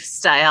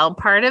lifestyle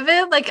part of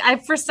it. Like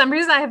for some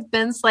reason, I have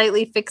been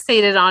slightly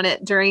fixated on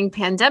it during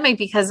pandemic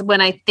because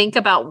when I think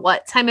about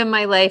what time in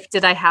my life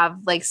did I have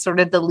like sort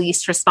of the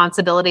least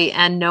responsibility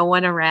and no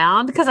one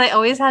around, because I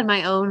always had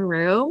my own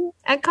room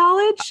at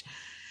college.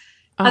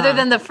 Other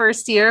than the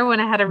first year when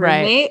I had a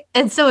roommate. Right.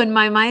 And so in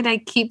my mind, I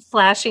keep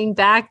flashing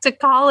back to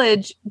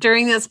college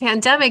during this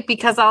pandemic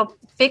because I'll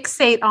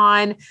fixate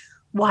on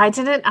why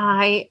didn't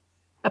I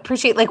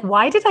appreciate, like,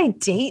 why did I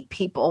date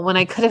people when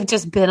I could have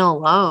just been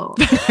alone?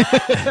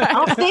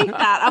 I'll think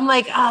that. I'm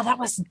like, oh, that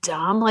was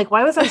dumb. Like,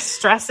 why was I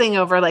stressing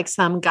over like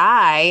some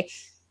guy?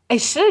 I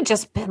should have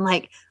just been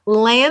like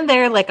laying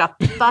there like a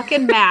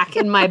fucking Mac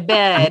in my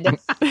bed,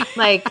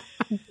 like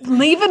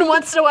leaving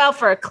once in a while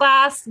for a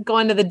class,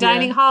 going to the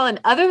dining hall.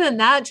 And other than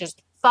that,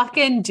 just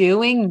fucking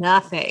doing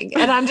nothing.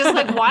 And I'm just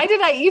like, why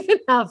did I even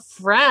have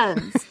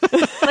friends?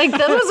 Like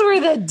those were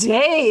the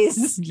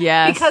days.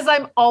 Yes. Because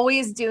I'm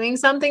always doing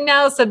something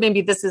now. So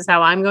maybe this is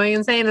how I'm going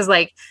insane is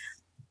like,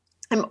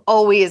 I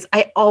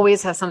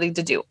always have something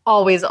to do.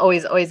 Always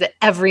at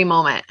every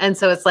moment. And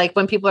so it's like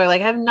when people are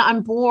like,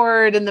 I'm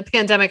bored in the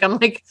pandemic, I'm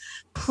like,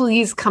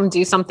 please come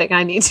do something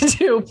I need to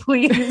do,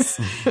 please.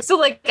 So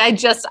like,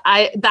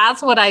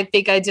 that's what I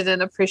think I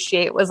didn't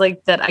appreciate was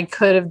like that I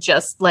could have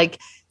just like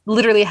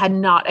literally had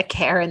not a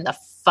care in the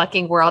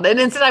fucking world. And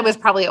instead I was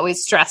probably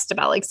always stressed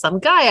about like some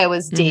guy I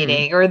was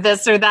dating or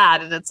this or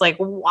that. And it's like,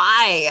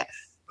 why?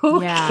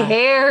 Who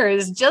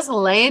cares? Just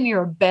lay in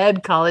your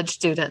bed, college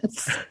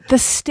students. The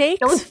stakes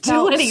don't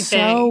do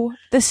anything.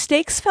 The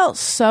stakes felt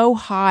so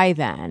high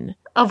then.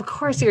 Of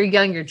course, you're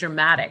young, you're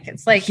dramatic.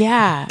 It's like,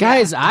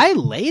 guys, I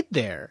laid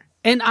there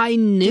and I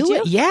knew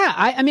it. Yeah,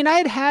 I mean,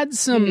 I'd had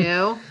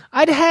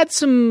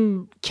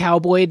some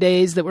cowboy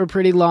days that were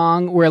pretty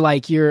long, where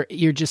like you're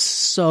just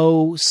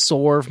so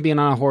sore from being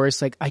on a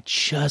horse. Like I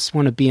just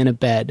want to be in a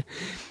bed.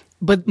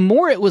 But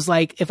more, it was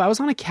like if I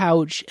was on a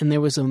couch and there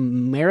was a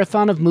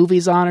marathon of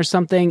movies on or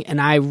something, and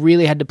I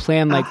really had to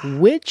plan like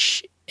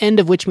which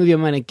end of which movie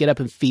I'm going to get up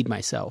and feed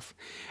myself.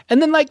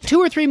 And then like 2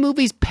 or 3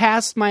 movies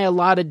past my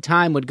allotted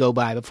time would go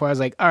by before I was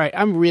like, all right,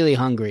 I'm really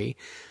hungry.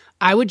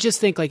 I would just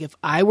think like if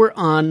I were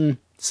on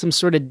some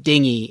sort of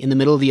dinghy in the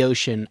middle of the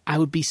ocean, I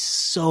would be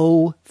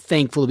so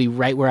thankful to be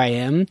right where I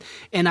am.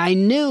 And I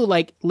knew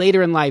like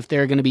later in life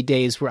there are going to be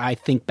days where I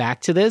think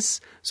back to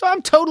this. So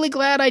I'm totally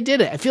glad I did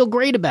it. I feel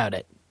great about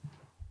it.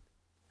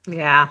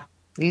 Yeah,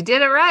 you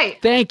did it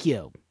right. Thank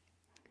you.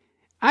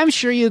 I'm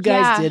sure you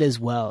guys did as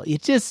well. You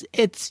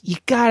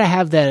gotta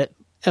have that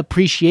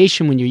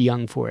appreciation when you're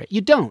young for it.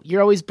 You don't. You're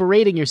always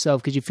berating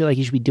yourself because you feel like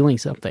you should be doing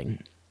something.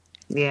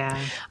 Yeah.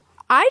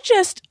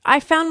 I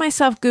found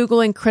myself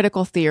Googling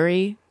critical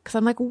theory because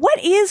I'm like,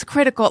 what is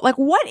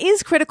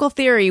critical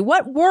theory?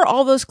 What were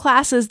all those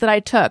classes that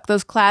I took?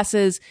 Those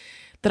classes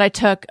that I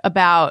took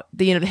about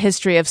the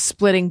history of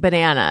splitting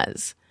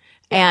bananas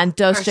and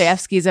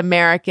Dostoevsky's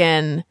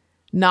American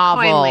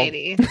novel,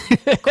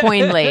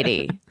 Coin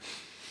Lady.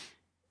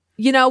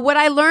 What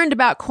I learned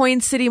about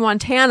Coin City,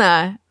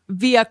 Montana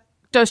via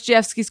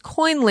Dostoevsky's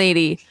Coin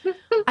Lady,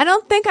 I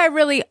don't think I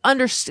really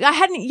understood. I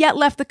hadn't yet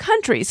left the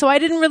country, so I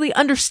didn't really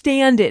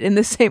understand it in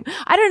the same.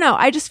 I don't know.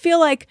 I just feel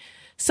like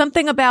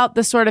something about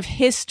the sort of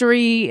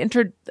history.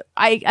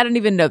 I don't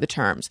even know the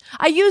terms.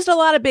 I used a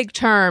lot of big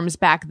terms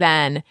back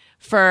then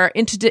for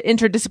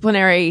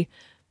interdisciplinary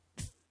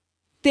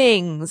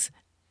things,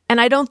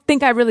 and I don't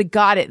think I really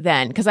got it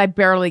then because I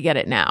barely get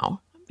it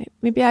now.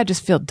 Maybe I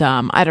just feel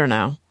dumb. I don't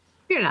know.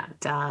 You're not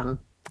dumb.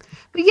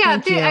 But yeah,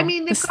 the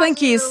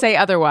Slinkies say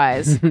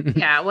otherwise.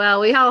 Yeah, well,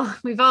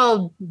 we've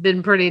all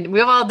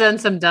done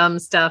some dumb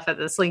stuff at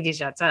the Slinky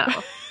Chateau.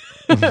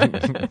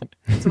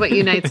 It's what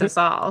unites us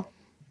all.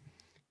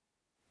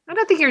 I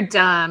don't think you're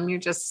dumb. You're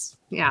just,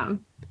 yeah.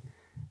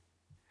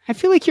 I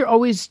feel like you're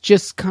always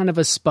just kind of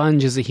a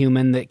sponge as a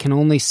human that can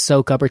only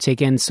soak up or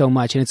take in so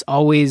much. And it's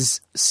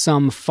always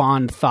some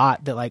fond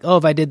thought that like, oh,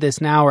 if I did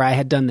this now or I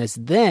had done this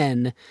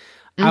then,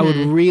 I would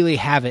really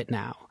have it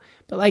now.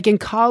 But like in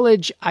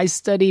college, I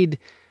studied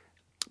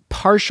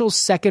partial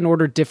second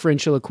order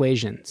differential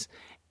equations.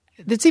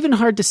 That's even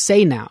hard to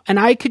say now. And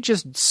I could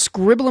just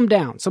scribble them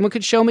down. Someone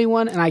could show me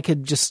one and I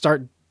could just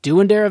start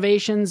doing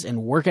derivations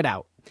and work it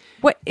out.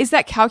 What is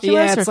that,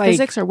 calculus or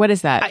physics or what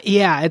is that?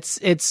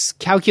 It's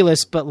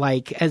calculus, but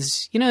like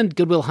as you know in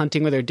Good Will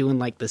Hunting where they're doing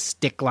like the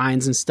stick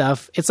lines and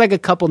stuff, it's like a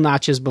couple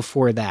notches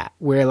before that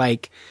where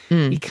like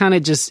you kind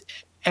of just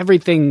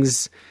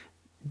everything's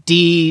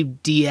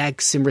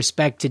dx in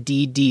respect to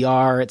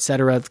dr,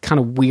 etc. It's kind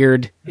of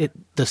weird.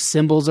 The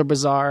symbols are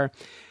bizarre.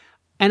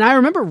 And I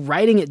remember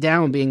writing it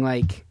down and being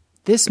like,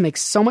 this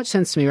makes so much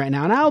sense to me right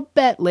now. And I'll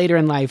bet later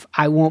in life,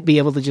 I won't be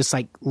able to just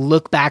like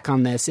look back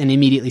on this and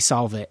immediately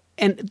solve it.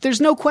 And there's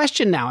no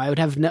question now.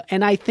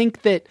 And I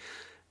think that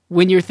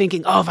when you're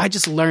thinking, oh, if I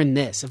just learned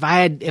this, if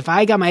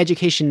I got my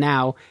education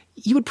now,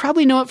 you would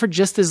probably know it for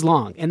just as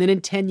long. And then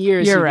in 10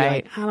 years, you'd be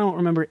like, I don't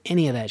remember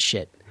any of that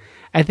shit.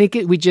 I think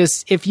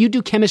if you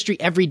do chemistry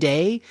every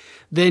day,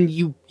 then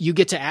you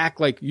get to act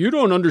like you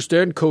don't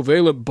understand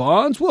covalent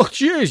bonds. Well,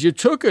 geez, you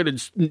took it in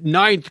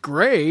 9th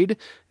grade.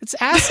 It's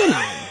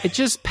asinine. It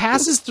just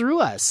passes through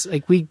us.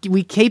 Like we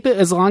keep it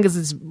as long as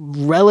it's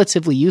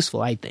relatively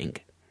useful, I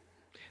think.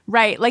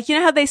 Right. Like, you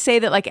know how they say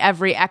that like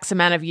every X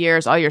amount of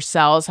years, all your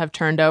cells have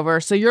turned over.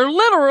 So you're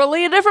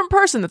literally a different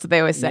person. That's what they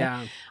always say.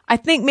 Yeah. I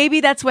think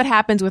maybe that's what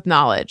happens with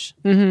knowledge.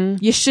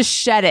 Mm-hmm. You just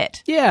shed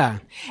it. Yeah.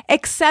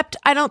 Except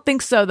I don't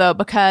think so, though,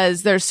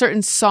 because there's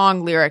certain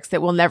song lyrics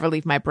that will never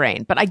leave my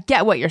brain. But I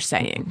get what you're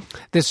saying.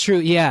 That's true.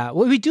 Yeah.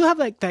 Well, we do have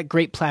like that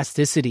great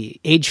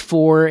plasticity. Age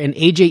 4 and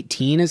age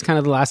 18 is kind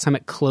of the last time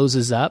it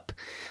closes up.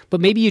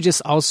 But maybe you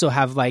just also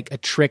have like a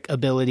trick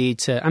ability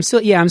to. I'm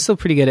still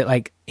pretty good at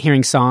like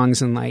hearing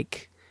songs and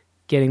like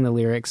getting the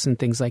lyrics and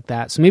things like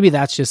that. So maybe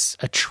that's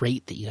just a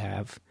trait that you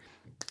have.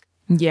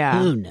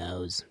 Yeah. Who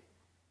knows?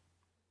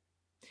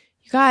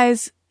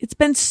 Guys, it's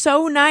been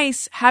so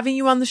nice having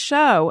you on the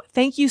show.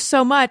 Thank you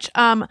so much.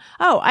 I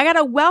got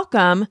to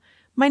welcome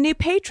my new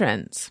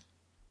patrons.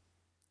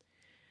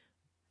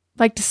 I'd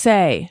like to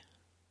say,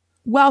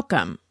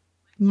 welcome,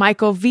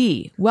 Michael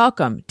V.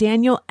 Welcome,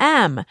 Daniel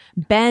M.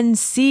 Ben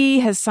C.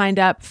 has signed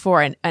up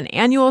for an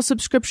annual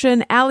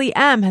subscription. Allie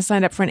M. has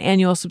signed up for an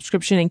annual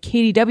subscription. And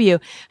Katie W.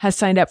 has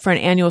signed up for an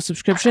annual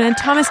subscription. And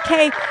Thomas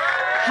K.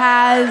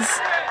 has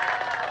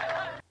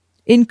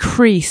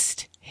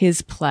increased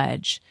his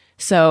pledge.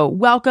 So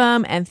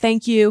welcome and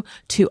thank you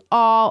to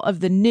all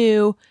of the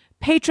new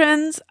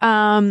patrons.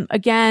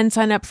 Again,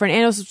 sign up for an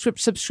annual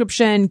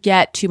subscription,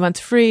 get 2 months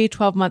free,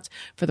 12 months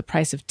for the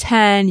price of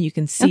 10. You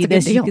can see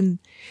this. You can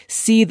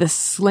see the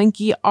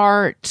Slinky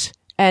art,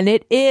 and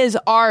it is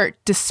art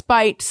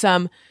despite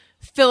some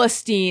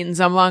Philistines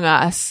among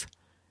us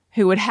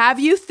who would have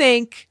you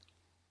think,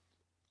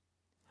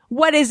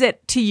 what is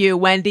it to you,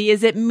 Wendy?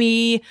 Is it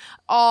me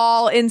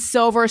all in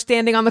silver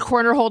standing on the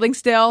corner holding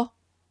still?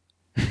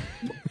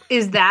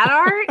 Is that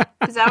art?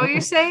 Is that what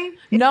you're saying?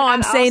 No,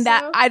 I'm saying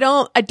that I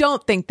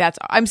don't think that's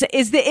art. I'm saying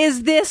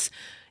is this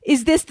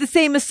the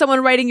same as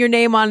someone writing your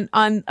name on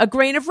a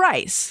grain of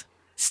rice?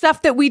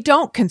 Stuff that we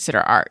don't consider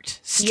art.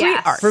 Street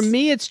art. For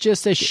me, it's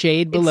just a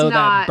shade below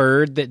that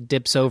bird that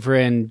dips over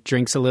and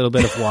drinks a little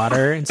bit of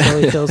water and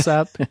slowly fills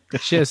up.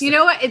 It's just, you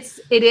know what?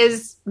 It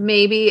is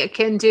maybe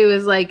akin to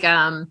is like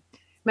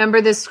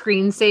remember the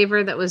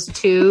screensaver that was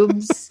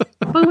tubes?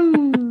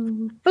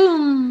 Boom,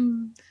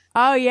 boom.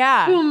 Oh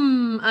yeah,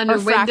 boom under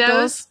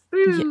Windows.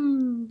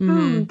 Boom,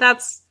 boom.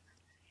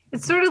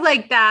 It's sort of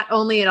like that.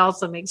 Only it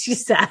also makes you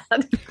sad.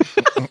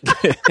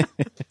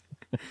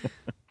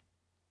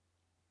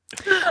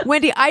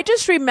 Wendy, I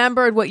just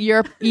remembered what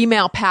your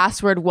email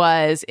password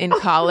was in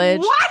college.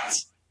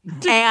 What?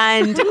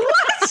 And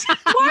what?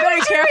 Why better be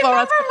would careful. you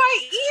remember my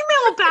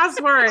email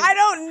password? I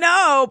don't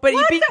know, but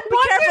you be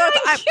careful.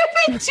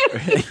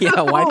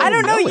 Yeah, why? I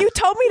don't know. You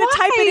told me to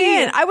type it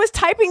in. I was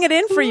typing it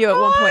in for you at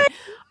one point.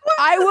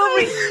 I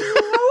will.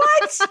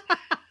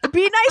 What?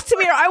 Be nice to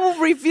me, or I will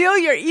reveal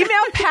your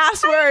email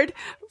password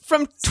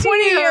from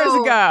 20 years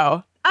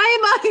ago.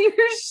 I'm on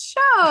your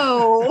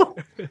show.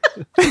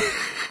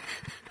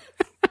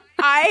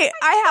 I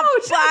have.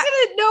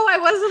 I didn't know I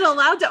wasn't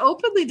allowed to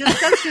openly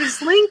discuss your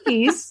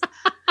slinkies.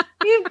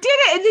 You did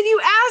it, and then you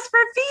asked for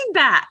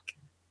feedback.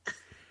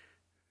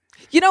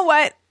 You know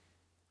what?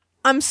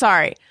 I'm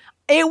sorry.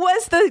 It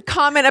was the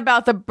comment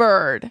about the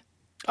bird.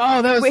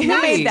 Oh, that was Wait,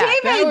 who made that?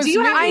 David, do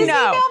you have his email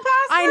password?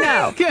 I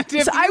know.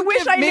 If So I you wish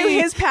give I knew me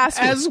his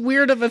password. As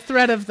weird of a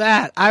threat of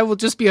that, I will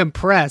just be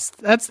impressed.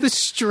 That's the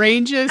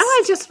strangest.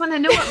 I just want to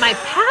know what my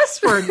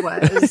password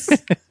was.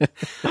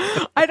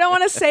 I don't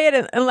want to say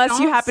it unless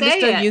you Don't happen to say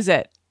still it. use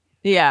it.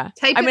 Yeah.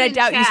 Type I mean, it I in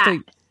doubt you chat. still.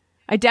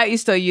 I doubt you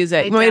still use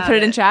it. You want me to doubt put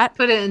it in chat?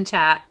 Put it in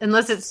chat,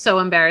 unless it's so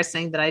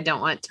embarrassing that I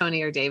don't want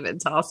Tony or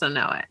David to also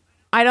know it.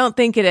 I don't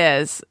think it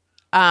is.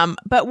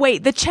 But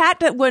wait, the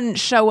chat that wouldn't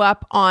show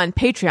up on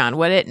Patreon,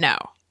 would it? No.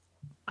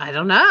 I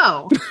don't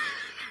know.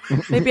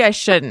 Maybe I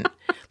shouldn't.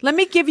 Let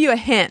me give you a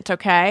hint,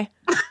 okay?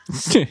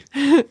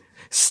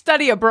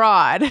 Study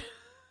abroad.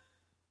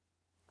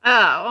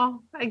 Oh,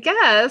 I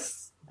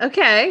guess.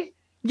 Okay.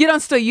 You don't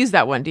still use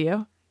that one, do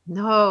you?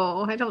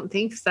 No, I don't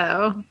think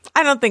so.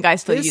 I don't think I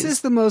still This use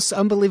is the most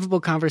unbelievable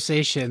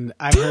conversation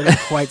I've heard in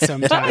quite some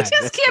time. I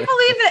just can't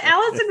believe that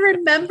Allison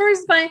remembers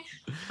my.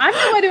 I'm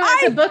the one who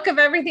has a book of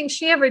everything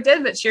she ever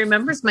did, but she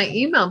remembers my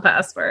email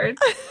password.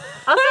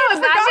 Also,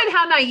 imagine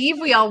how naive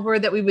we all were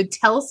that we would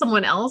tell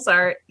someone else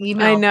our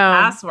email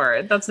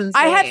password. That's insane.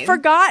 I had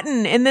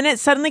forgotten, and then it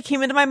suddenly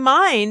came into my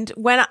mind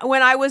when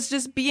I was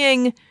just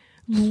being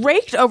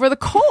raked over the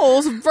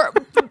coals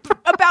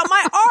about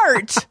my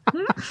art.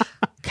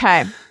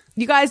 Okay.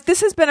 You guys,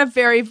 this has been a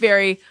very,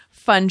 very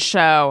fun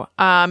show.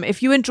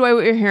 If you enjoy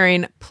what you're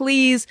hearing,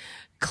 please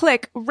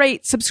click,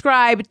 rate,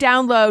 subscribe,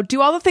 download,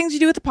 do all the things you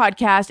do with the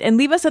podcast, and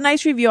leave us a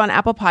nice review on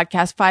Apple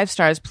Podcasts, 5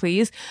 stars,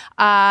 please.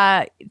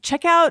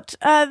 Check out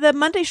the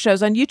Monday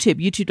shows on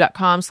YouTube,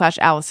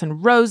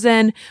 youtube.com/Allison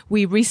Rosen.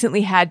 We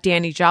recently had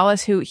Danny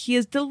Jollis, who he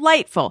is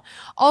delightful.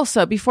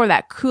 Also, before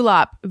that,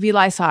 Kulop,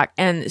 Vilaysack,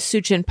 and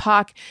Suchin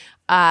Pak,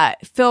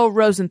 Phil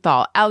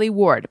Rosenthal, Ali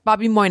Ward,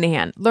 Bobby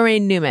Moynihan,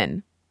 Lorraine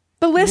Newman.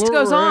 The list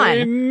goes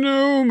on.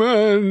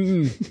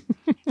 Newman.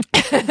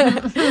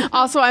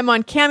 Also, I'm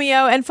on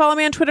Cameo, and follow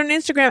me on Twitter and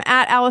Instagram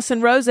at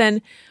Allison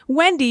Rosen.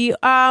 Wendy,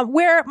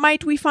 where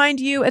might we find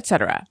you,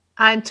 etc.?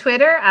 On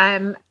Twitter,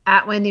 I'm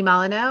at Wendy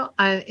Molyneux.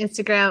 On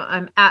Instagram,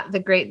 I'm at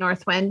The Great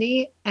North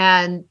Wendy.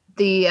 And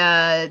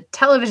the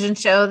television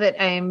show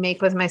that I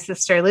make with my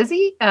sister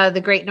Lizzie,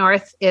 The Great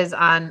North, is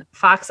on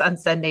Fox on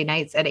Sunday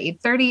nights at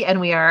 8:30, and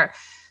we are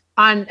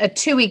on a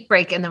 2-week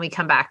break, and then we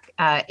come back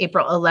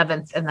April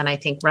 11th, and then I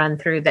think run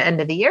through the end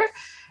of the year.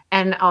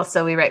 And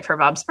also we write for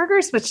Bob's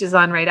Burgers, which is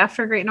on right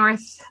after Great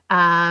North.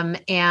 And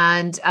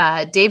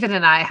David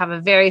and I have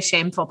a very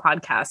shameful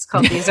podcast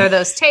called These Are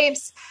Those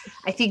Tapes.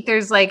 I think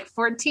there's like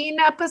 14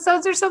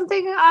 episodes or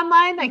something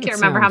online. I can't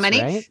remember how many,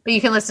 right. but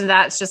you can listen to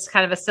that. It's just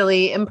kind of a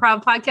silly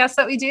improv podcast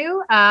that we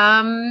do.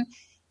 And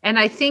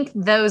I think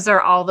those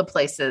are all the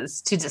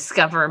places to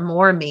discover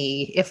more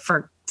me, if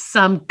for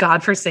some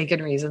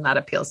godforsaken reason that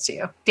appeals to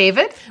you.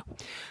 David?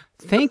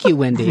 Thank you,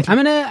 Wendy.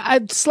 I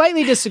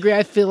slightly disagree.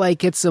 I feel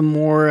like it's a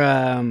more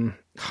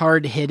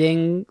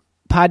hard-hitting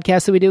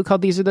podcast that we do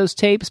called These Are Those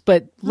Tapes,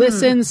 but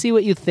listen, see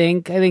what you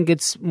think. I think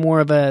it's more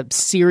of a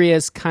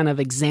serious kind of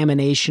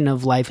examination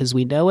of life as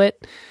we know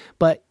it.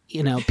 But,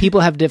 you know,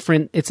 people have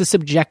it's a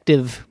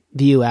subjective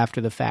view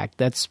after the fact.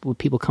 That's what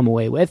people come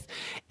away with.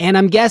 And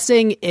I'm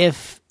guessing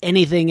if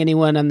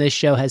anyone on this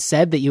show has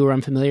said that you were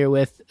unfamiliar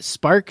with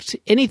sparked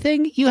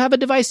anything, you have a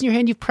device in your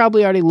hand, you've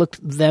probably already looked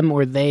them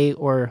or they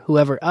or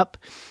whoever up.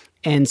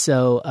 And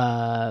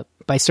so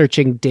by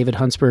searching David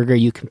Huntsberger,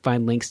 you can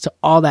find links to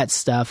all that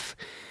stuff.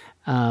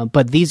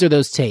 But These Are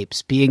Those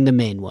Tapes being the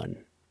main one.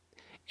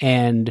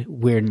 And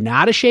we're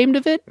not ashamed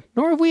of it,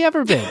 nor have we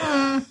ever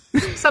been.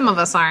 Some of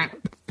us aren't.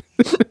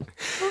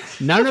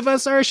 None of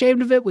us are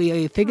ashamed of it.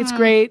 We think it's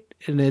great,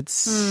 and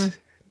it's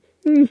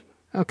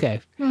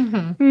okay.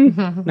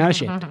 Not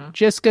ashamed.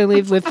 Just gonna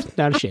leave with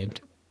not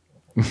ashamed.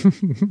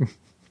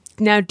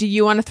 Now, do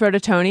you want to throw to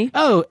Tony?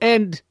 Oh,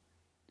 and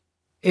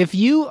if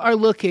you are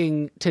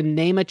looking to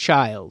name a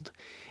child,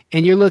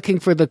 and you're looking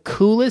for the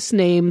coolest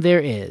name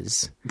there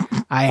is,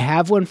 I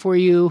have one for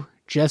you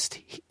just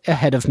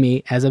ahead of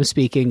me as I'm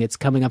speaking. It's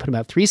coming up in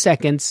about 3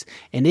 seconds,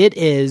 and it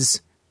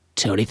is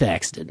Tony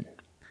Thaxton.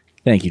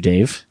 Thank you,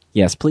 Dave.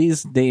 Yes,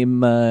 please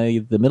name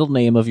the middle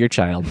name of your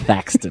child,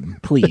 Thaxton,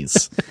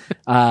 please.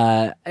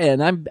 And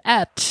I'm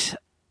at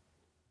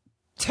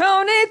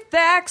Tony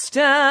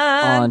Thaxton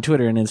on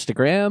Twitter and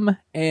Instagram,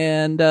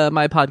 and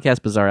my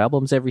podcast, Bizarre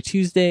Albums, every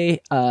Tuesday.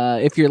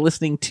 If you're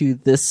listening to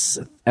this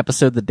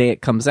episode the day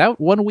it comes out,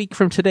 1 week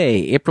from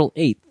today, April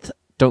 8th,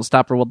 Don't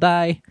Stop or We'll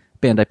Die,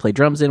 band I play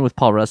drums in with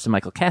Paul Rust and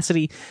Michael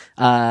Cassidy.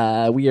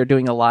 We are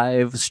doing a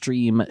live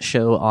stream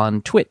show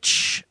on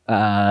Twitch.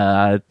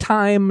 Time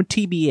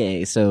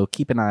TBA, so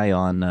keep an eye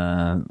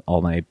on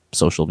all my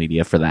social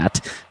media for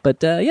that. But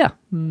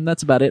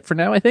that's about it for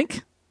now, I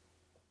think.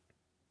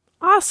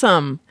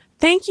 Awesome.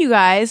 Thank you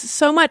guys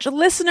so much.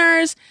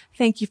 Listeners,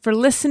 thank you for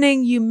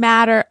listening. You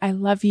matter. I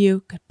love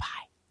you. Goodbye.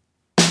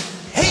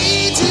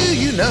 Hey, do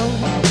you know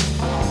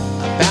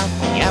about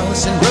the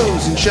Allison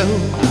Rosen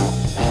show?